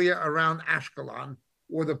the area around Ashkelon,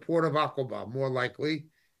 or the port of Aqaba, more likely,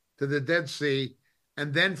 to the Dead Sea,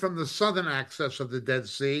 and then from the southern access of the Dead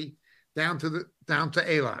Sea down to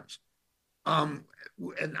Eilat. And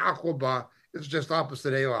Aqaba is just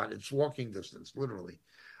opposite Eilat. It's walking distance, literally.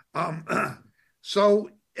 So,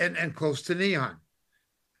 and close to Neom.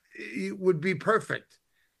 It would be perfect.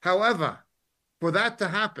 However, for that to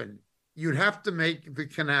happen, you'd have to make the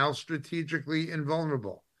canal strategically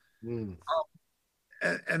invulnerable. Mm.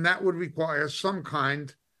 And that would require some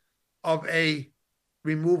kind of a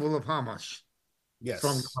removal of Hamas from Yes.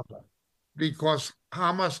 Gaza, because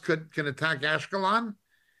Hamas can attack Ashkelon.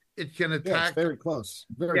 It can Yes, attack, very close.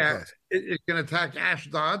 Very yeah, close. it can attack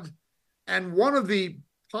Ashdod. And one of the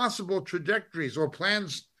possible trajectories or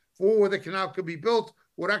plans for where the canal could be built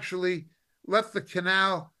would actually let the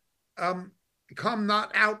canal come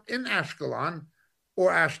not out in Ashkelon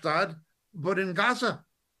or Ashdod, but in Gaza.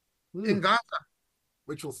 In Gaza.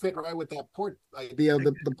 Which will fit right with that port idea of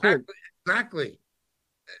the port. Exactly.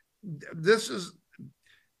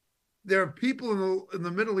 There are people in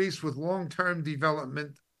the Middle East with long-term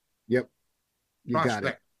development. Yep. You got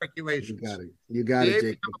it. Speculations. You got it,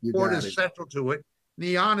 Jacob. The port is central to it.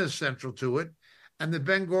 Neon is central to it. And the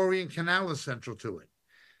Ben Gurion Canal is central to it.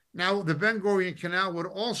 Now, the Ben Gurion Canal would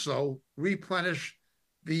also replenish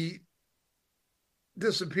the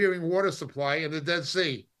disappearing water supply in the Dead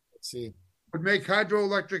Sea. Let's see. Would make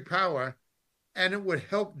hydroelectric power, and it would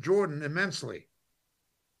help Jordan immensely.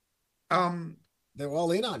 They're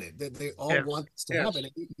all in on it. They all want this to happen.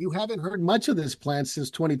 You haven't heard much of this plan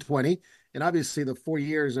since 2020. And obviously the 4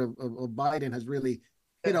 years of Biden has really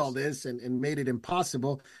hit all this and made it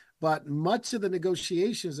impossible. But much of the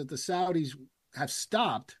negotiations that the Saudis have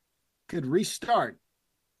stopped could restart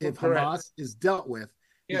if Hamas is dealt with.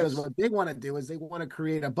 Because what they want to do is they want to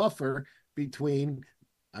create a buffer between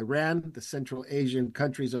Iran, the Central Asian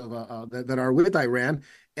countries of that are with Iran,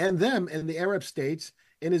 and them and the Arab states.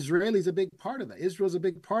 And Israel is a big part of that. Israel's a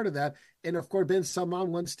big part of that. And of course, bin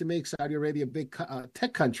Salman wants to make Saudi Arabia a big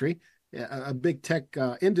tech country, a big tech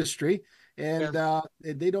industry. And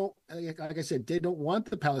they don't, like I said, they don't want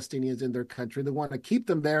the Palestinians in their country. They want to keep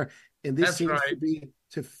them there. And this seems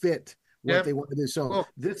to fit what they want to do. So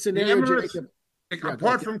this scenario,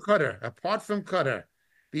 apart from Qatar,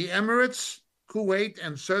 the Emirates, Kuwait,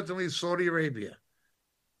 and certainly Saudi Arabia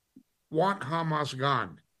want Hamas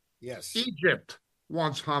gone. Yes. Egypt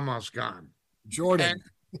wants Hamas gone. Jordan.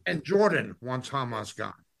 And Jordan wants Hamas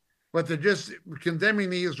gone. But they're just condemning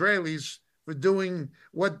the Israelis for doing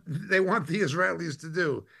what they want the Israelis to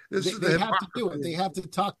do. They have to do it. They have to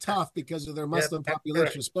talk tough because of their Muslim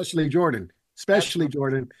population, especially Jordan.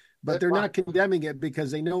 But they're not condemning it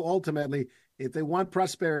because they know ultimately if they want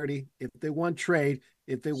prosperity, if they want trade,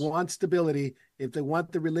 if they want stability, if they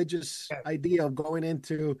want the religious idea of going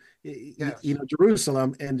into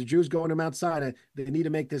Jerusalem and the Jews going to Mount Sinai, they need to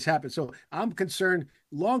make this happen. So I'm concerned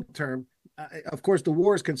long term. Of course, the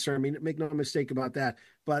war is concerned me. Make no mistake about that.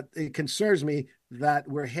 But it concerns me that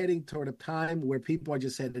we're heading toward a time where people are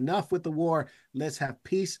just saying enough with the war. Let's have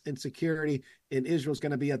peace and security. And Israel's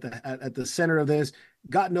going to be at the center of this.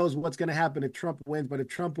 God knows what's going to happen if Trump wins. But if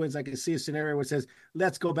Trump wins, I can see a scenario where it says,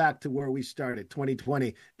 let's go back to where we started,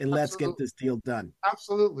 2020, and let's get this deal done.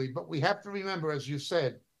 Absolutely. But we have to remember, as you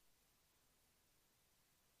said,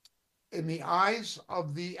 in the eyes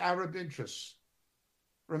of the Arab interests,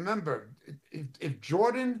 remember, if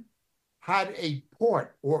Jordan had a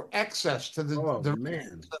port or access to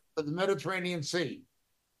the Mediterranean Sea,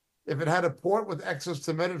 if it had a port with access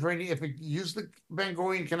to the Mediterranean, if it used the Ben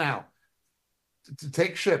Gurion Canal to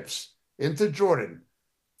take ships into Jordan,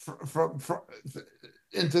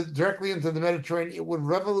 directly into the Mediterranean, it would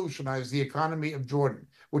revolutionize the economy of Jordan,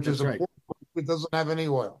 which is a port that doesn't have any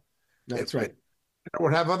oil. That's right. It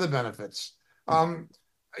would have other benefits.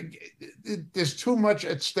 There's too much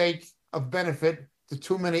at stake of benefit to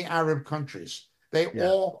too many Arab countries. They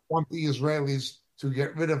all want the Israelis to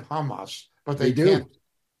get rid of Hamas, but they can't.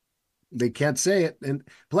 They can't say it, and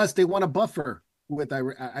plus they want a buffer with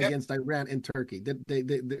against Iran and Turkey.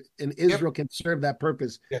 And Israel can serve that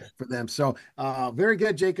purpose for them. So very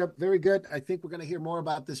good, Jacob. Very good. I think we're going to hear more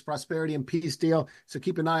about this prosperity and peace deal. So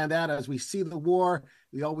keep an eye on that. As we see the war,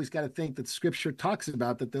 we always got to think that Scripture talks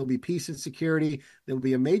about that there'll be peace and security. There'll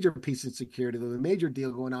be a major peace and security. There'll be a major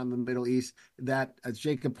deal going on in the Middle East that, as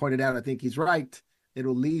Jacob pointed out, I think he's right.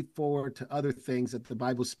 It'll lead forward to other things that the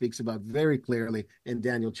Bible speaks about very clearly in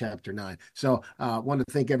Daniel chapter 9. So I want to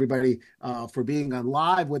thank everybody for being on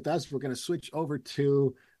live with us. We're going to switch over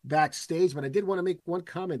to backstage, but I did want to make one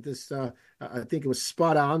comment. I think it was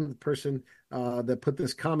spot on, the person that put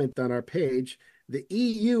this comment on our page. The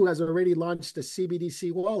EU has already launched a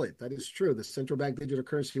CBDC wallet. That is true, the central bank digital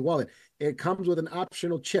currency wallet. It comes with an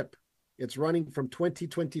optional chip. It's running from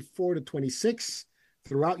 2024 to 26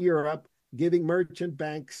 throughout Europe, giving merchant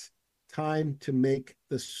banks time to make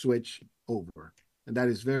the switch over. And that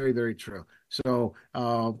is very, very true. So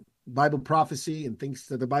Bible prophecy and things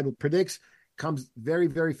that the Bible predicts comes very,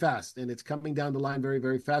 very fast, and it's coming down the line very,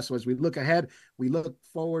 very fast. So as we look ahead, we look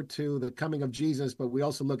forward to the coming of Jesus, but we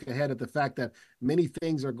also look ahead at the fact that many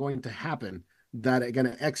things are going to happen that are going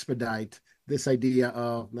to expedite this idea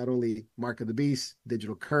of not only Mark of the Beast,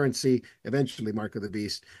 digital currency, eventually Mark of the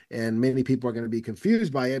Beast. And many people are going to be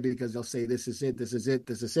confused by it because they'll say, this is it, this is it,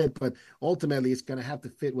 this is it. But ultimately, it's going to have to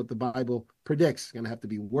fit what the Bible predicts. It's going to have to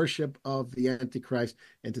be worship of the Antichrist,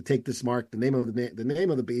 and to take this mark, the name of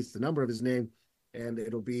the beast, the number of his name, and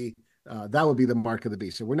it'll be that will be the Mark of the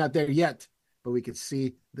Beast. So we're not there yet, but we could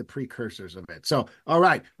see the precursors of it. So, all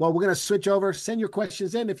right. Well, we're going to switch over. Send your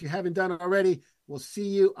questions in if you haven't done it already. We'll see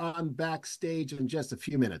you on Backstage in just a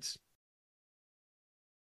few minutes.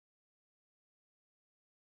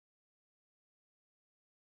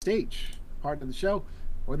 Stage part of the show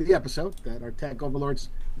or the episode that our tech overlords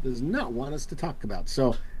does not want us to talk about.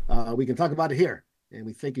 So we can talk about it here. And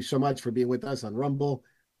we thank you so much for being with us on Rumble,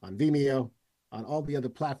 on Vimeo, on all the other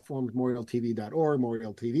platforms, MorialTV.org,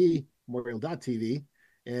 Morial TV, Morial.tv.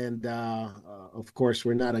 And of course,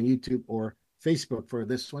 we're not on YouTube or Facebook for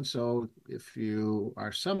this one. So if you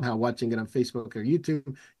are somehow watching it on Facebook or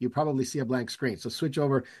YouTube, you probably see a blank screen. So switch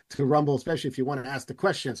over to Rumble, especially if you want to ask the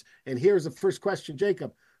questions. And here's the first question,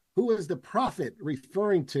 Jacob. Who is the prophet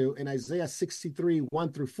referring to in Isaiah 63,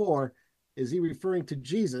 1 through 4? Is he referring to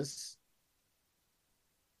Jesus?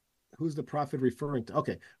 Who's the prophet referring to?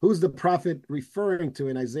 Okay. Who's the prophet referring to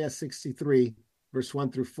in Isaiah 63, verse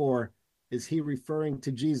 1 through 4? Is he referring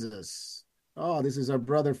to Jesus? Oh, this is our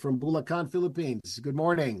brother from Bulacan, Philippines. Good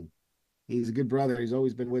morning. He's a good brother. He's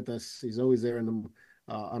always been with us. He's always there in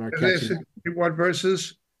the on our catching. What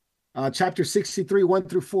verses? Chapter 63, 1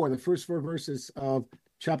 through 4, the first 4 verses of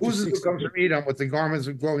chapter 63. Who's comes to meet him with the garments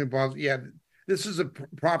of glowing balls? Yeah, this is a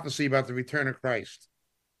prophecy about the return of Christ.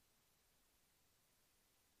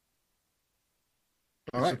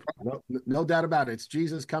 All right. No doubt about it. It's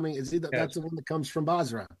Jesus coming. Is he that's Yes. the one that comes from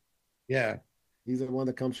Basra? Yeah. He's the one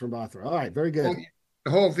that comes from Basra. All right, very good. The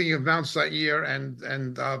whole thing of Mount Seir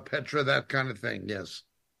and Petra, that kind of thing. Yes.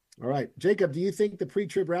 All right, Jacob, do you think the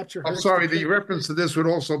pre-trib rapture? I'm sorry. The reference to this would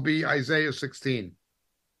also be Isaiah 16.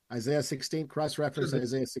 Isaiah 16, cross-reference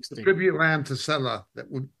Isaiah 16. Tribute land to Selah. That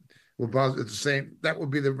would it's the same. That would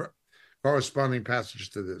be the corresponding passage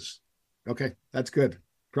to this. Okay, that's good.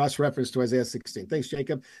 Cross-reference to Isaiah 16. Thanks,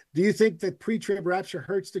 Jacob. Do you think that pre-trib rapture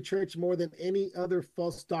hurts the church more than any other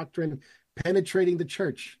false doctrine penetrating the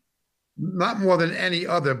church? Not more than any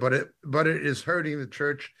other, but it is hurting the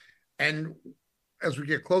church. And as we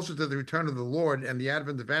get closer to the return of the Lord and the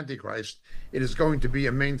advent of Antichrist, it is going to be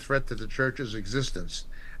a main threat to the church's existence.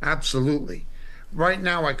 Absolutely. Right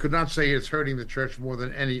now, I could not say it's hurting the church more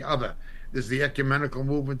than any other. There's the ecumenical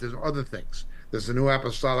movement. There's other things. There's the New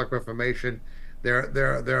Apostolic Reformation. There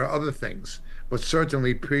are other things. But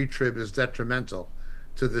certainly pre-trib is detrimental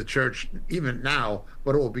to the church even now,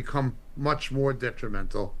 but it will become much more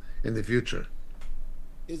detrimental in the future.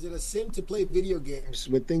 Is it a sin to play video games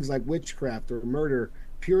with things like witchcraft or murder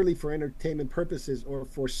purely for entertainment purposes, or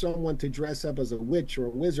for someone to dress up as a witch or a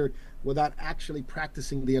wizard without actually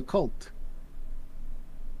practicing the occult?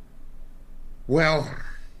 Well,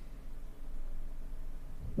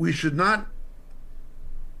 we should not.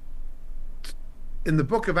 In the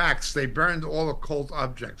book of Acts, they burned all occult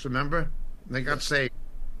objects, remember? They got saved.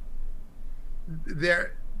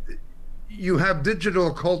 You have digital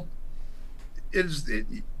occult.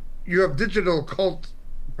 You have digital occult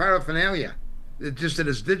paraphernalia. It's just that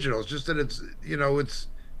it's digital. It's just that it's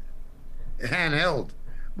handheld.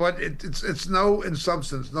 But it's no, in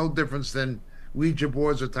substance, no difference than Ouija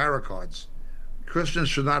boards or tarot cards. Christians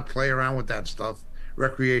should not play around with that stuff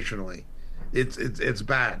recreationally. It's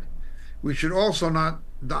bad. We should also not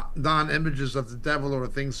don images of the devil or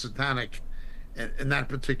things satanic in that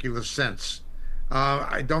particular sense.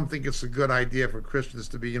 I don't think it's a good idea for Christians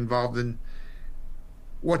to be involved in.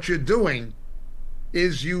 What you're doing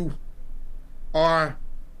is you are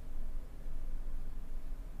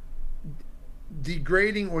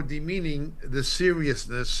degrading or demeaning the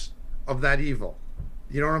seriousness of that evil.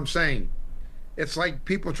 You know what I'm saying? It's like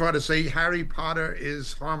people try to say Harry Potter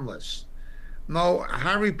is harmless. No,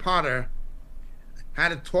 Harry Potter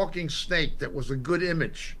had a talking snake that was a good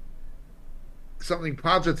image, something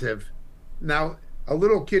positive. Now, a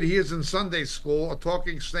little kid hears in Sunday school a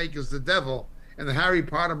talking snake is the devil, and the Harry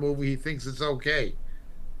Potter movie, he thinks it's okay.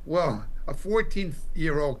 Well, a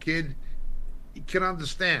 14-year-old kid can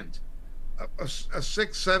understand. A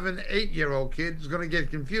 6, 7, 8-year-old kid is going to get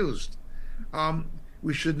confused.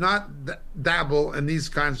 We should not dabble in these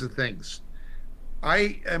kinds of things.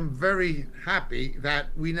 I am very happy that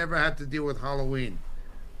we never had to deal with Halloween.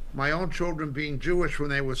 My own children being Jewish when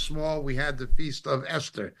they were small, we had the Feast of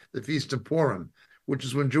Esther, the Feast of Purim, which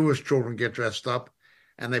is when Jewish children get dressed up,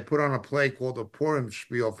 and they put on a play called the Purim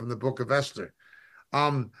Spiel from the Book of Esther.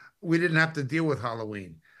 We didn't have to deal with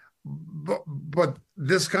Halloween. But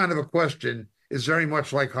this kind of a question is very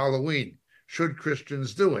much like Halloween. Should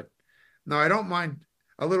Christians do it? Now, I don't mind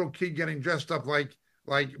a little kid getting dressed up like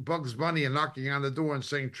Bugs Bunny and knocking on the door and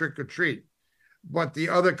saying trick or treat. But the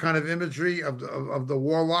other kind of imagery of the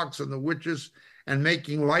warlocks and the witches and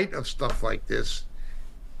making light of stuff like this,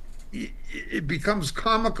 it becomes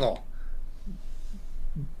comical.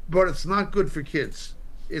 But it's not good for kids.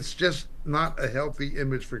 It's just not a healthy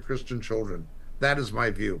image for Christian children. That is my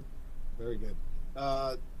view. Very good.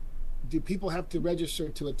 Do people have to register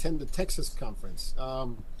to attend the Texas conference?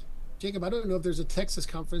 Jacob, I don't know if there's a Texas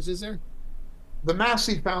conference, is there? The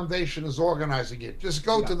Massey Foundation is organizing it. Just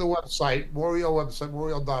go to the website,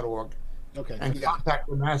 Morial.org, and contact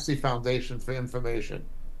the Massey Foundation for information.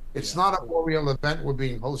 It's not a Morial event we're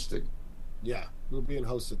being hosted. Yeah, we're being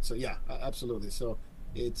hosted. So, yeah, absolutely. So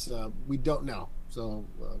it's we don't know. So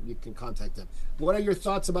you can contact them. What are your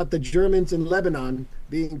thoughts about the Germans in Lebanon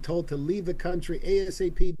being told to leave the country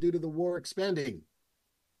ASAP due to the war expanding?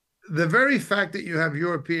 The very fact that you have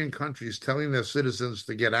European countries telling their citizens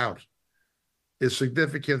to get out is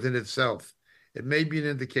significant in itself. It may be an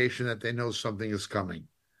indication that they know something is coming.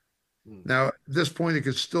 Now, at this point, it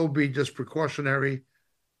could still be just precautionary,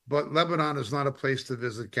 but Lebanon is not a place to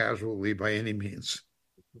visit casually by any means.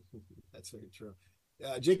 That's very true.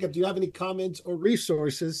 Jacob, do you have any comments or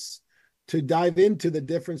resources to dive into the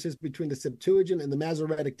differences between the Septuagint and the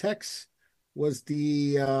Masoretic text? Was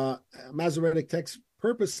the Masoretic text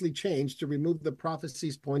purposely changed to remove the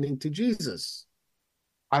prophecies pointing to Jesus?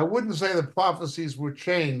 I wouldn't say the prophecies were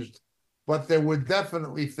changed, but there were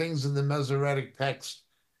definitely things in the Masoretic text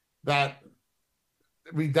that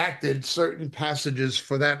redacted certain passages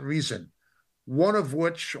for that reason. One of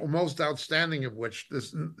which, or most outstanding of which,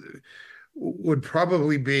 this would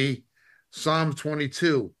probably be Psalm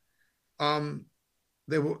 22.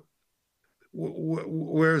 They were,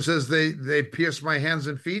 where it says they pierced my hands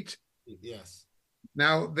and feet. Yes.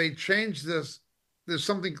 Now they changed this. There's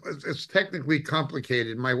something, it's technically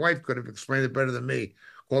complicated. My wife could have explained it better than me,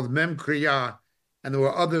 called Mem Kriya. And there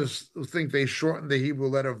were others who think they shortened the Hebrew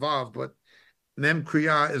letter Vav, but Mem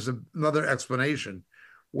Kriya is another explanation,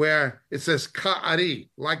 where it says Ka'ari,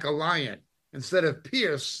 like a lion. Instead of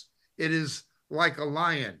pierce, it is like a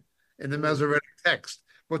lion in the Masoretic text.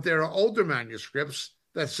 But there are older manuscripts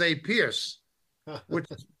that say pierce, which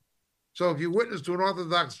so if you witness to an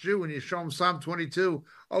Orthodox Jew and you show him Psalm 22,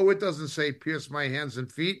 it doesn't say pierce my hands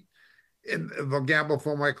and feet in the gamble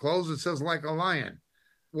for my clothes. It says like a lion.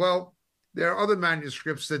 Well, there are other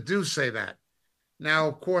manuscripts that do say that. Now,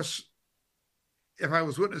 of course, if I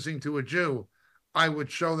was witnessing to a Jew, I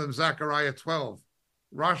would show them Zechariah 12.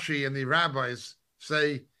 Rashi and the rabbis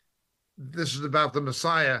say this is about the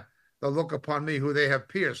Messiah. They'll look upon me who they have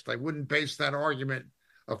pierced. I wouldn't base that argument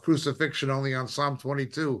of crucifixion only on Psalm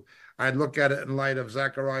 22. I'd look at it in light of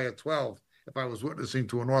Zechariah 12 if I was witnessing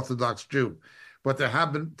to an Orthodox Jew. But there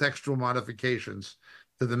have been textual modifications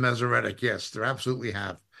to the Masoretic. Yes, there absolutely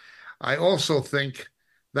have. I also think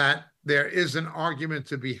that there is an argument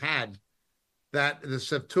to be had that the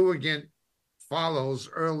Septuagint follows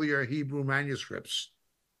earlier Hebrew manuscripts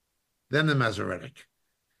than the Masoretic.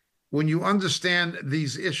 When you understand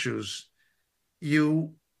these issues,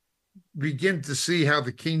 you begin to see how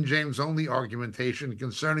the King James only argumentation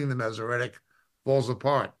concerning the Masoretic falls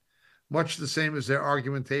apart. Much the same as their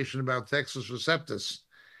argumentation about Textus Receptus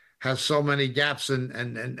has so many gaps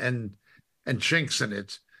and chinks in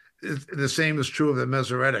it. The same is true of the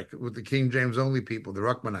Masoretic with the King James only people, the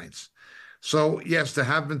Ruckmanites. So yes, there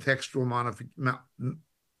have been textual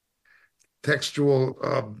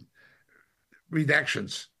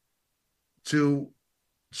redactions to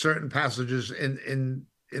certain passages in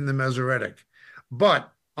the Masoretic.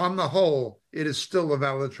 But on the whole, it is still a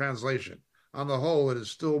valid translation. On the whole, it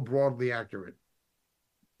is still broadly accurate.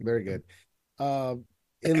 Very good.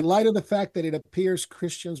 In light of the fact that it appears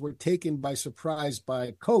Christians were taken by surprise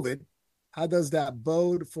by COVID, how does that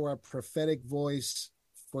bode for a prophetic voice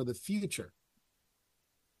for the future?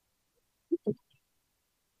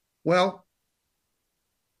 Well,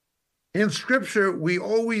 in Scripture, we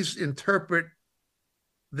always interpret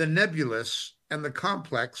the nebulous and the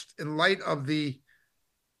complex in light of the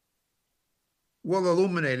well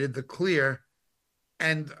illuminated, the clear,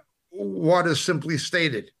 and what is simply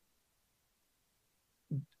stated.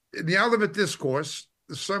 In the Olivet Discourse,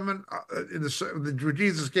 the sermon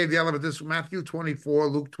Jesus gave the Olivet Discourse, Matthew 24,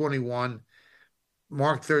 Luke 21,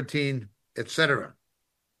 Mark 13, etc.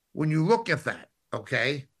 when you look at that,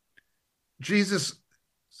 okay, Jesus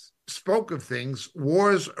spoke of things,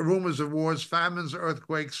 wars, rumors of wars, famines,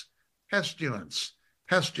 earthquakes, pestilence,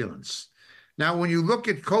 pestilence. Now, when you look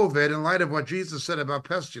at COVID, in light of what Jesus said about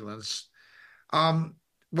pestilence,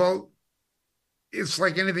 well, it's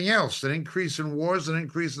like anything else, an increase in wars, an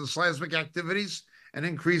increase in seismic activities, an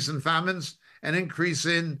increase in famines, an increase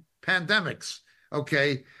in pandemics.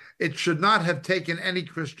 Okay, it should not have taken any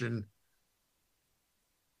Christian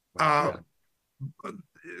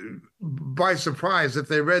by surprise if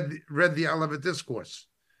they read the Olivet Discourse.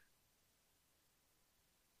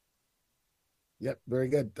 Yep, very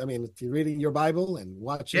good. I mean, if you're reading your Bible and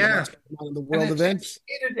watching Yeah. what's going on in the world events,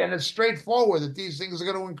 And it's straightforward that these things are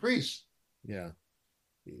going to increase. yeah,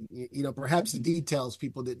 perhaps the details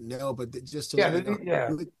people didn't know, but just to let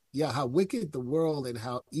you know, how wicked the world and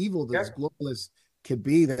how evil those globalists could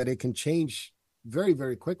be, that it can change very,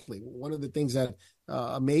 very quickly. One of the things that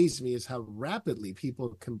amazed me is how rapidly people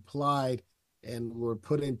complied and were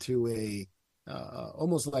put into a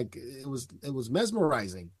almost like it was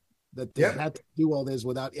mesmerizing that they had to do all this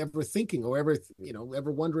without ever thinking or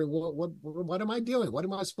ever wondering what am I doing? What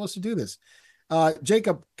am I supposed to do this?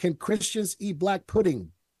 Jacob, can Christians eat black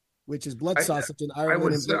pudding, which is blood sausage in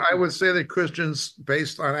Ireland? I would say that Christians,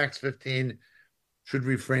 based on Acts 15, should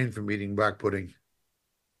refrain from eating black pudding.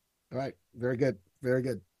 All right. Very good. Very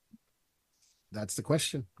good. That's the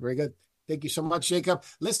question. Very good. Thank you so much, Jacob.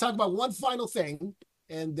 Let's talk about one final thing.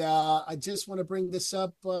 And I just want to bring this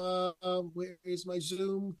up. Where is my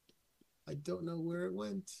Zoom? I don't know where it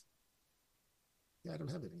went. Yeah, I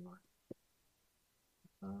don't have it anymore.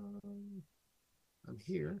 I'm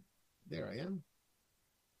here. There I am.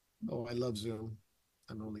 Oh, I love Zoom.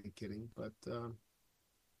 I'm only kidding, but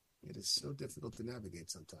it is so difficult to navigate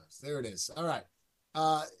sometimes. There it is. All right.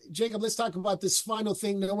 Jacob, let's talk about this final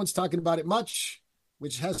thing. No one's talking about it much,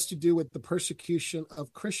 which has to do with the persecution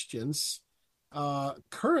of Christians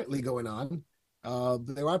currently going on.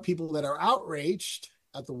 There are people that are outraged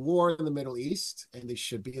at the war in the Middle East, and they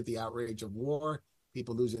should be at the outrage of war,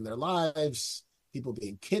 people losing their lives, people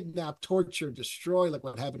being kidnapped, tortured, destroyed, like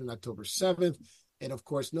what happened on October 7th. And of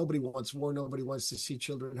course, nobody wants war. Nobody wants to see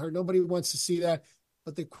children hurt. Nobody wants to see that.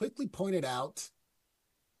 But they quickly pointed out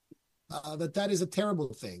that is a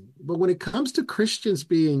terrible thing. But when it comes to Christians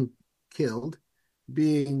being killed,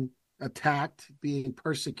 being attacked, being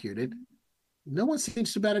persecuted, no one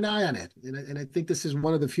seems to bat an eye on it. And I think this is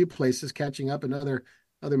one of the few places, catching up, and other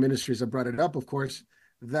ministries have brought it up, of course,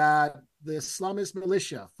 that the Islamist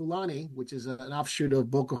militia, Fulani, which is an offshoot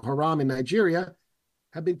of Boko Haram in Nigeria,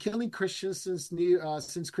 have been killing Christians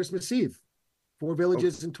since Christmas Eve. 4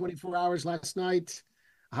 villages in 24 hours last night,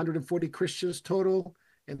 140 Christians total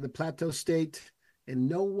in the Plateau State, and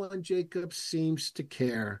no one, Jacob, seems to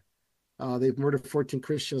care. They've murdered 14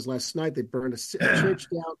 Christians last night. They burned a church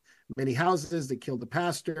down, many houses. They killed the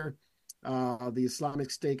pastor. The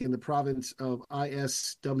Islamic State in the province of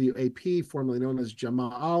ISWAP, formerly known as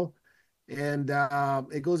Jama'al. And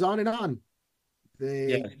it goes on and on.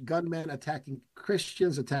 The gunmen attacking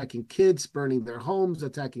Christians, attacking kids, burning their homes,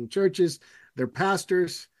 attacking churches, their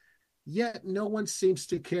pastors. Yet no one seems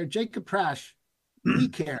to care. Jacob Prasch, we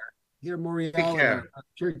care. Here, Moriel,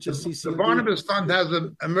 Church of CCOD. The Barnabas Fund has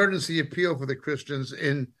an emergency appeal for the Christians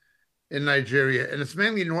in Nigeria, and it's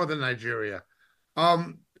mainly northern Nigeria.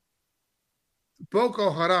 Boko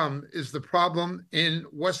Haram is the problem in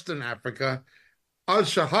Western Africa.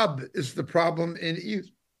 Al-Shabaab is the problem in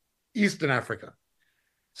Eastern Africa.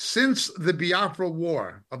 Since the Biafra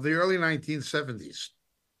War of the early 1970s,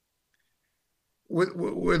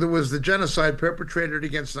 where there was the genocide perpetrated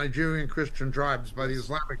against Nigerian Christian tribes by the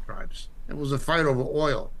Islamic tribes, it was a fight over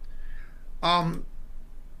oil.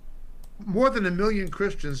 More than 1 million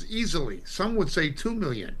Christians, easily, some would say 2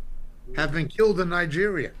 million, have been killed in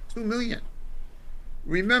Nigeria. 2 million.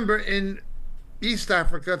 Remember, in East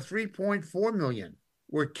Africa, 3.4 million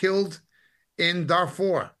were killed in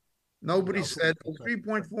Darfur. Nobody said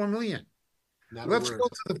 3.4 million. Let's go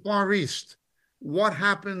to the Far East. What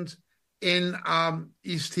happened in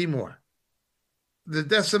East Timor? The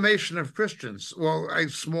decimation of Christians, well,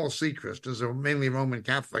 small c Christians, are mainly Roman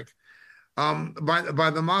Catholic,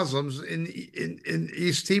 by the Muslims in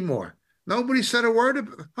East Timor. Nobody said a word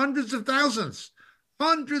about hundreds of thousands.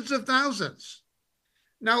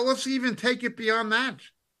 Now, let's even take it beyond that.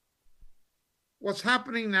 What's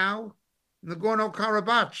happening now in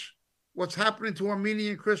Nagorno-Karabakh? What's happening to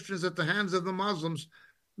Armenian Christians at the hands of the Muslims?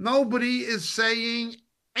 Nobody is saying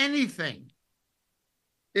anything.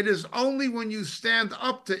 It is only when you stand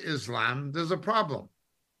up to Islam there's a problem.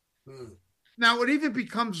 Now, it even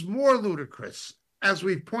becomes more ludicrous, as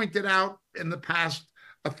we've pointed out in the past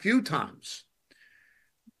a few times.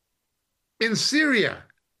 In Syria,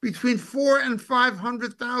 between 400,000 and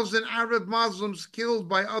 500,000 Arab Muslims killed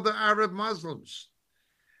by other Arab Muslims.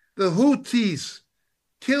 The Houthis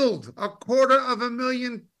killed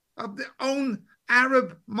 250,000 of their own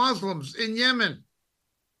Arab Muslims in Yemen.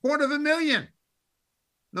 250,000.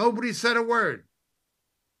 Nobody said a word.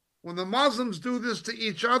 When the Muslims do this to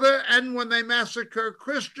each other and when they massacre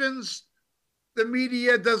Christians, the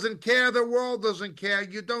media doesn't care. The world doesn't care.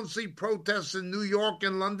 You don't see protests in New York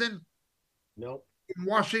and London. Nope. In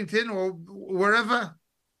Washington or wherever.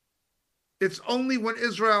 It's only when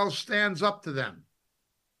Israel stands up to them,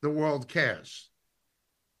 the world cares.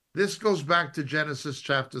 This goes back to Genesis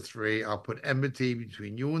chapter 3. I'll put enmity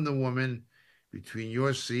between you and the woman, between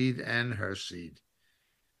your seed and her seed.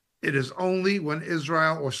 It is only when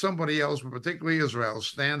Israel or somebody else, but particularly Israel,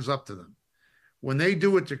 stands up to them. When they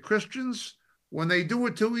do it to Christians, when they do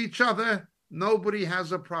it to each other, nobody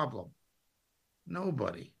has a problem.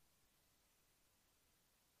 Nobody.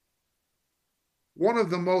 One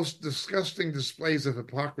of the most disgusting displays of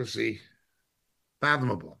hypocrisy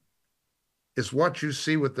fathomable is what you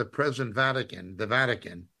see with the present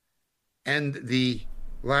Vatican, and the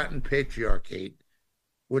Latin Patriarchate,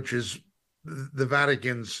 which is the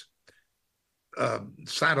Vatican's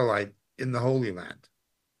satellite in the Holy Land.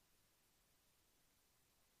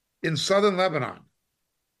 In southern Lebanon,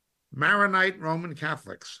 Maronite Roman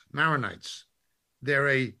Catholics, Maronites, they're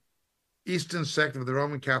a eastern sect of the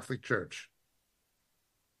Roman Catholic Church,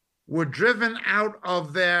 were driven out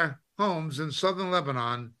of their homes in southern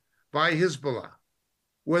Lebanon by Hezbollah,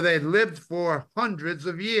 where they lived for hundreds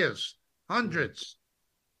of years. Hundreds.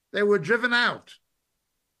 They were driven out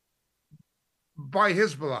by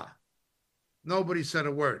Hezbollah. Nobody said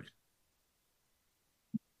a word.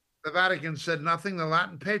 The Vatican said nothing. The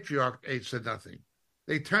Latin Patriarchate said nothing.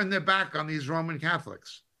 They turned their back on these Roman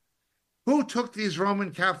Catholics. Who took these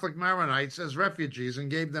Roman Catholic Maronites as refugees and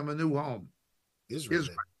gave them a new home? Israel.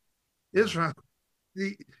 Israel.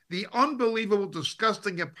 The unbelievable,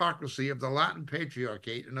 disgusting hypocrisy of the Latin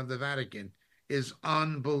Patriarchate and of the Vatican is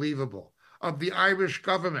unbelievable. Of the Irish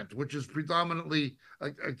government, which is predominantly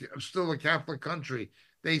still a Catholic country,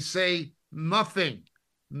 they say nothing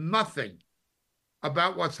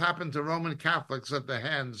about what's happened to Roman Catholics at the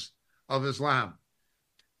hands of Islam.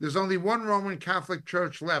 There's only one Roman Catholic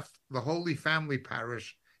church left, the Holy Family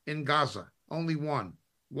Parish in Gaza. Only one.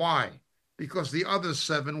 Why? Because the other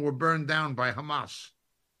 7 were burned down by Hamas.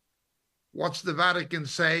 What's the Vatican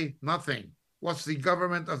say? Nothing. What's the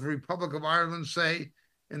government of the Republic of Ireland say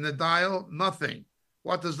in the dial? Nothing.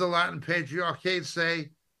 What does the Latin Patriarchate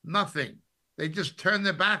say? Nothing. They just turn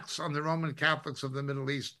their backs on the Roman Catholics of the Middle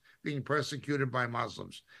East being persecuted by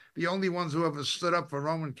Muslims. The only ones who ever stood up for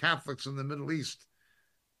Roman Catholics in the Middle East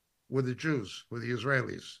were the Jews, were the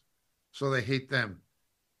Israelis. So they hate them.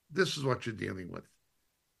 This is what you're dealing with.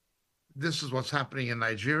 This is what's happening in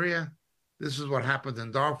Nigeria. This is what happened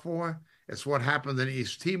in Darfur. It's what happened in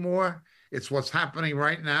East Timor. It's what's happening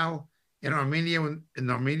right now in Armenia,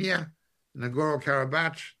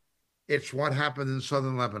 Nagorno-Karabakh. It's what happened in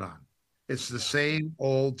southern Lebanon. It's the same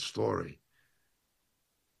old story.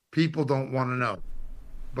 People don't want to know,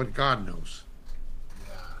 but God knows.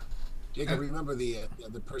 Yeah. Jacob, remember the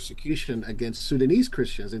persecution against Sudanese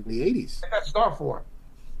Christians in the 80s? That's Darfur.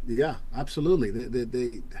 Yeah, absolutely.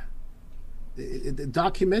 The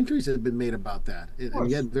documentaries have been made about that,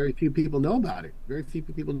 and yet very few people know about it. Very few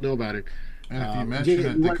people know about it. And if you mention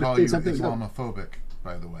it, they call you Islamophobic,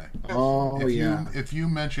 by the way. Oh, If you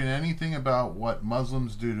mention anything about what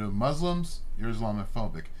Muslims do to Muslims, you're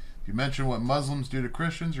Islamophobic. If you mention what Muslims do to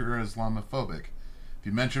Christians, you're Islamophobic. If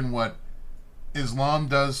you mention what Islam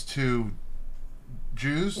does to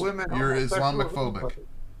Jews, you're Islamophobic.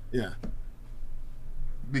 Yeah.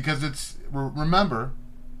 Because it's, remember,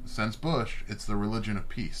 since Bush, it's the religion of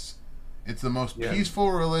peace. It's the most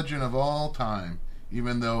peaceful religion of all time,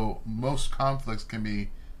 even though most conflicts can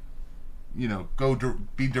be,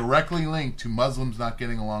 be directly linked to Muslims not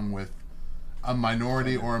getting along with a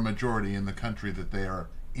minority or a majority in the country that they are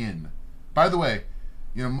in. By the way,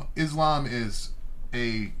 Islam is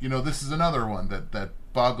this is another one that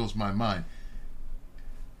boggles my mind.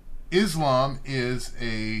 Islam is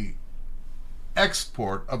a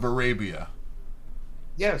export of Arabia.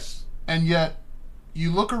 Yes. And yet,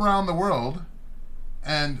 you look around the world,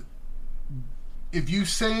 and if you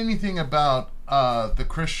say anything about the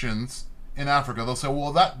Christians in Africa, they'll say,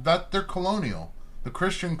 well, that they're colonial. The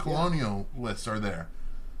Christian colonialists are there.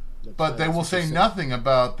 But they will say nothing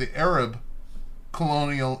about the Arab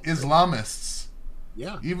colonial Islamists.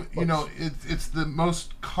 Yeah. Even it's the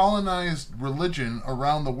most colonized religion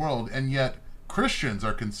around the world, and yet Christians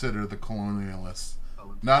are considered the colonialists,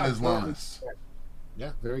 not Islamists.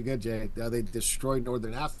 Yeah, very good, Jay. They destroyed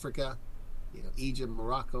northern Africa, Egypt,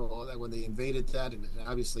 Morocco, all that when they invaded that, and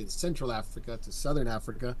obviously Central Africa to southern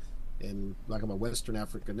Africa, and like about Western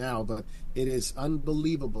Africa now. But it is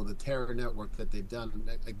unbelievable the terror network that they've done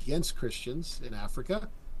against Christians in Africa.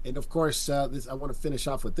 And of course, I want to finish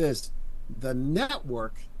off with this: the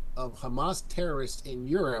network of Hamas terrorists in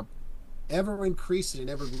Europe, ever increasing and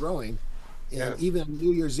ever growing, and even on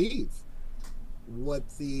New Year's Eve. What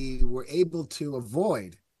they were able to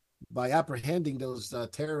avoid by apprehending those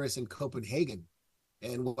terrorists in Copenhagen,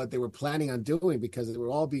 and what they were planning on doing, because they were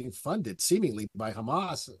all being funded seemingly by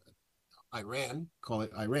Hamas, Iran, call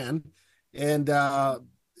it Iran, and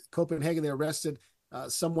Copenhagen, they arrested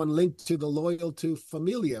someone linked to the Loyal to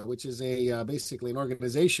Familia, which is a basically an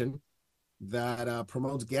organization that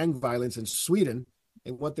promotes gang violence in Sweden.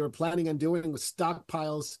 And what they were planning on doing was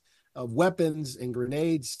stockpiles of weapons and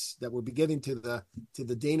grenades that would be given to the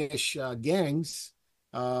Danish gangs,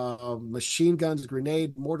 machine guns,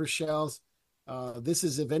 mortar shells. This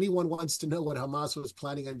is, if anyone wants to know what Hamas was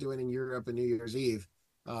planning on doing in Europe on New Year's Eve,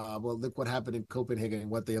 well, look what happened in Copenhagen and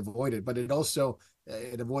what they avoided. But it also,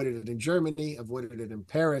 it avoided it in Germany, avoided it in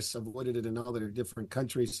Paris, avoided it in other different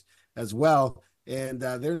countries as well. And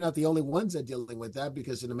they're not the only ones that are dealing with that,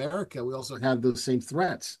 because in America, we also have those same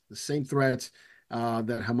threats,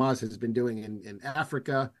 that Hamas has been doing in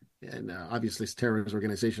Africa, and obviously it's terrorist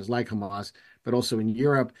organizations like Hamas, but also in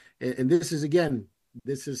Europe. And this is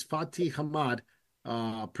Fatih Hamad,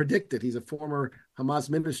 predicted. He's a former Hamas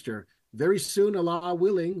minister. Very soon, Allah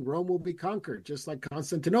willing, Rome will be conquered, just like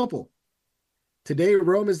Constantinople. Today,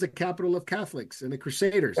 Rome is the capital of Catholics and the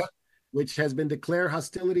Crusaders, which has been declared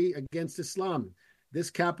hostility against Islam. This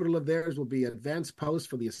capital of theirs will be an advanced post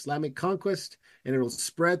for the Islamic conquest, and it'll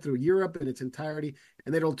spread through Europe in its entirety,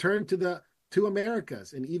 and it'll turn to the two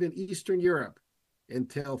Americas and even Eastern Europe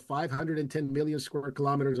until 510 million square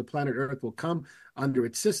kilometers of planet Earth will come under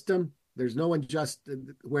its system. There's no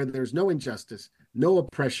where there's no injustice, no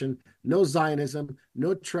oppression, no Zionism,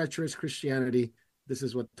 no treacherous Christianity. This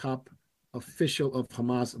is what top official of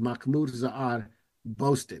Hamas, Mahmoud Zahar,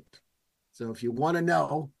 boasted. So if you want to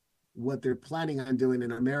know what they're planning on doing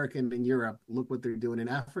in America and in Europe, look what they're doing in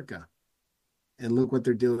Africa, and look what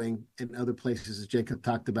they're doing in other places, as Jacob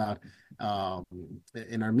talked about,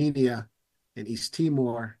 in Armenia, in East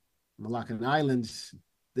Timor, Moluccan Islands.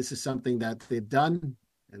 This is something that they've done,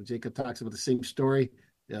 and Jacob talks about the same story,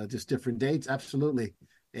 just different dates. Absolutely.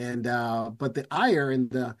 And but the ire and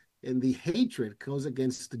the hatred goes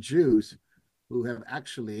against the Jews, who have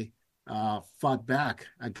fought back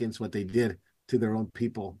against what they did to their own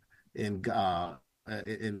people in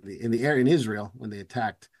Israel when they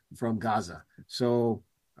attacked from Gaza. So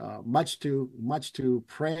much to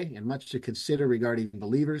pray and much to consider regarding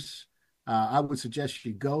believers. I would suggest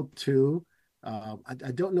you go to. I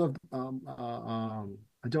don't know if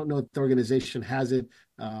the organization has it,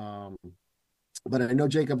 but I know,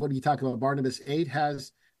 Jacob, what are you talking about? Barnabas Aid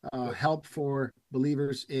has help for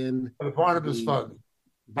believers in the Barnabas Fund.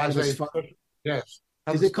 Barnabas Fund. Yes.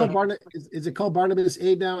 Is it called Barnabas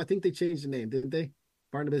Aid now? I think they changed the name, didn't they?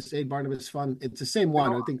 Barnabas Aid, Barnabas Fund. It's the same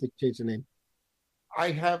one. I think they changed the name. I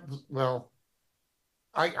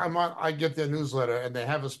get their newsletter, and they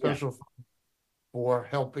have a special fund for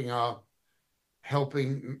helping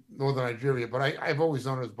Northern Nigeria, but I've always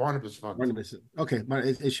known it as Barnabas Fund. Barnabas. Okay, but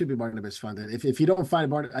it should be Barnabas Fund. If you don't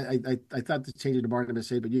find I thought to change it to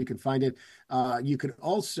Barnabas Aid, but you can find it. You could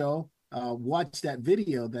also watch that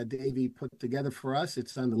video that Davey put together for us.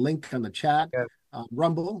 It's on the link on the chat. Yes.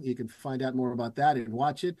 Rumble. You can find out more about that and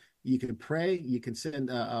watch it. You can pray. You can send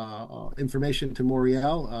information to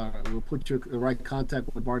Moriel. We'll put you in the right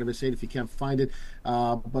contact with Barnabas Aid if you can't find it.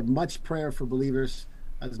 But much prayer for believers,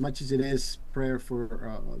 as much as it is prayer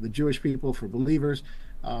for the Jewish people, for believers.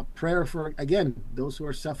 Prayer for, again, those who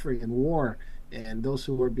are suffering in war and those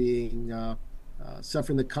who are being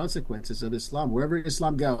suffering the consequences of Islam. Wherever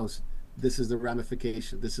Islam goes, this is the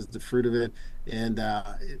ramification. This is the fruit of it. And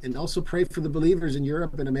also pray for the believers in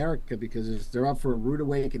Europe and America, because they're up for a rude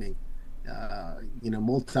awakening.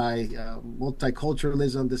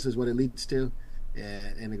 Multiculturalism, this is what it leads to.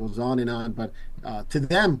 And it goes on and on. But to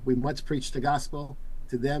them, we must preach the gospel.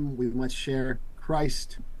 To them, we must share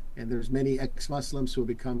Christ. And there's many ex-Muslims who have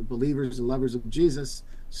become believers and lovers of Jesus.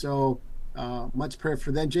 So much prayer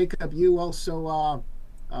for them. Jacob, you also...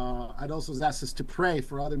 I'd also ask us to pray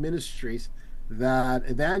for other ministries that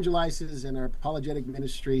evangelizes and are apologetic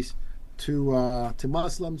ministries to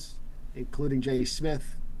Muslims, including Jay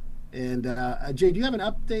Smith. And Jay, do you have an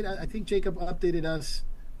update? I think Jacob updated us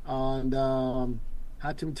on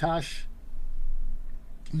Hatim Tash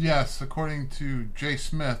Yes, according to Jay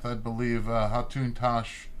Smith, I believe Hatun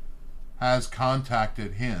Tash has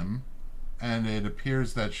contacted him, and it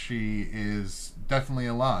appears that she is definitely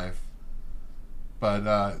alive.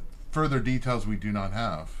 But further details we do not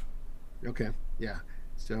have. Okay, yeah.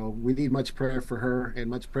 So we need much prayer for her and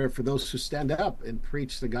much prayer for those who stand up and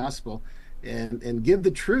preach the gospel and give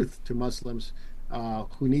the truth to Muslims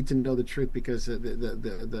who need to know the truth, because the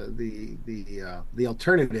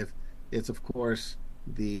alternative is, of course,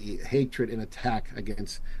 the hatred and attack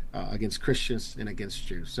against Christians and against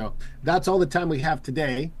Jews. So that's all the time we have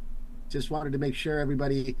today. Just wanted to make sure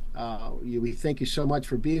everybody, we thank you so much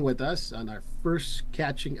for being with us on our first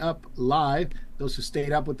Catching Up Live. Those who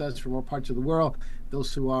stayed up with us from all parts of the world,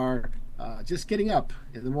 those who are just getting up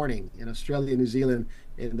in the morning in Australia, New Zealand,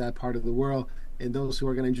 in that part of the world, and those who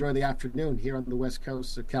are going to enjoy the afternoon here on the west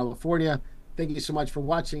coast of California. Thank you so much for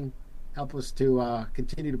watching. Help us to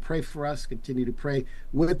continue to pray for us, continue to pray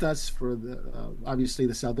with us for obviously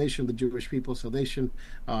the salvation of the Jewish people, salvation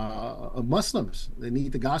of Muslims. They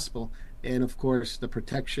need the gospel, and of course the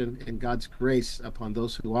protection and God's grace upon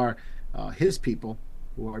those who are his people,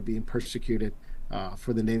 who are being persecuted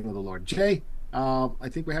for the name of the Lord. Jay, I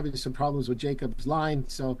think we're having some problems with Jacob's line,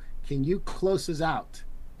 so can you close us out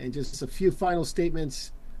and just a few final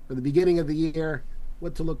statements for the beginning of the year,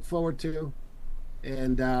 what to look forward to,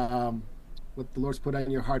 and what the Lord's put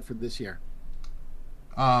on your heart for this year?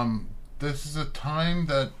 This is a time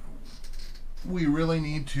that we really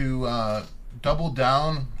need to double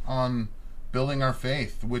down on building our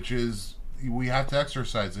faith, which is we have to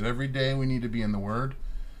exercise it. Every day we need to be in the Word.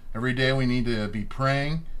 Every day we need to be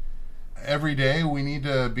praying. Every day we need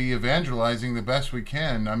to be evangelizing the best we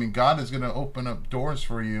can. I mean, God is going to open up doors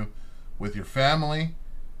for you with your family,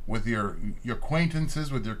 with your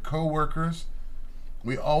acquaintances, with your co-workers.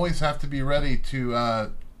 We always have to be ready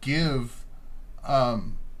to give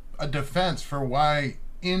a defense for why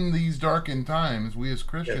in these darkened times we as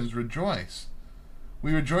Christians rejoice.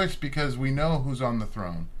 We rejoice because we know who's on the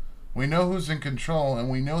throne. We know who's in control, and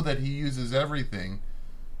we know that he uses everything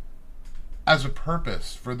as a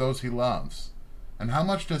purpose for those he loves. And how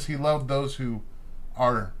much does he love those who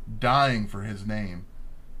are dying for his name?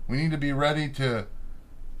 We need to be ready to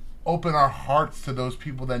open our hearts to those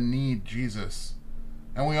people that need Jesus.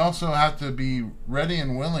 And we also have to be ready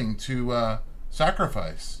and willing to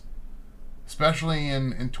sacrifice, especially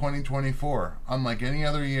in 2024, unlike any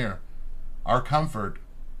other year, our comfort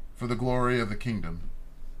for the glory of the kingdom.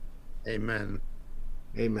 Amen.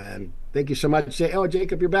 Amen. Thank you so much. Oh,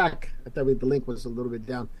 Jacob, you're back. I thought the link was a little bit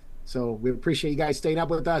down. So we appreciate you guys staying up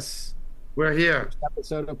with us. We're here. First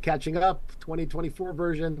episode of Catching Up, 2024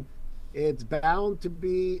 version. It's bound to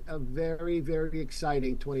be a very, very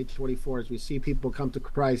exciting 2024 as we see people come to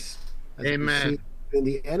Christ. Amen. And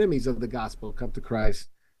the enemies of the gospel come to Christ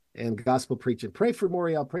and gospel preaching. Pray for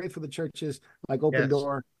Moriel. Pray for the churches like Open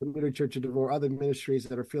Door, Community Church of Devore, other ministries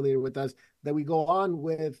that are affiliated with us, that we go on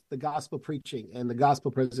with the gospel preaching and the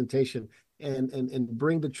gospel presentation and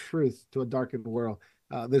bring the truth to a darkened world.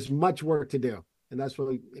 There's much work to do, and that's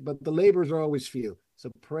what but the laborers are always few.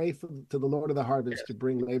 So pray to the Lord of the harvest to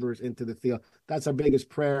bring laborers into the field. That's our biggest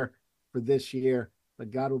prayer for this year, that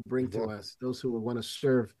God will bring to us those who will want to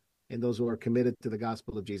serve and those who are committed to the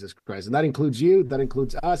gospel of Jesus Christ. And that includes you, that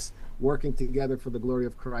includes us, working together for the glory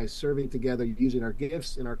of Christ, serving together, using our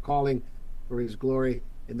gifts and our calling for his glory.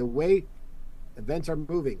 And the way events are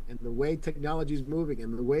moving, and the way technology is moving,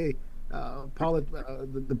 and the way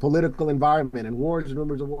the political environment and wars and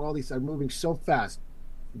rumors of war, all these are moving so fast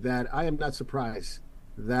that I am not surprised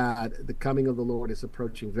that the coming of the Lord is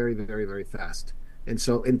approaching very, very, very fast. And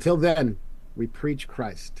so until then, we preach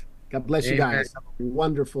Christ. God bless you guys. Have a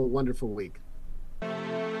wonderful, wonderful week.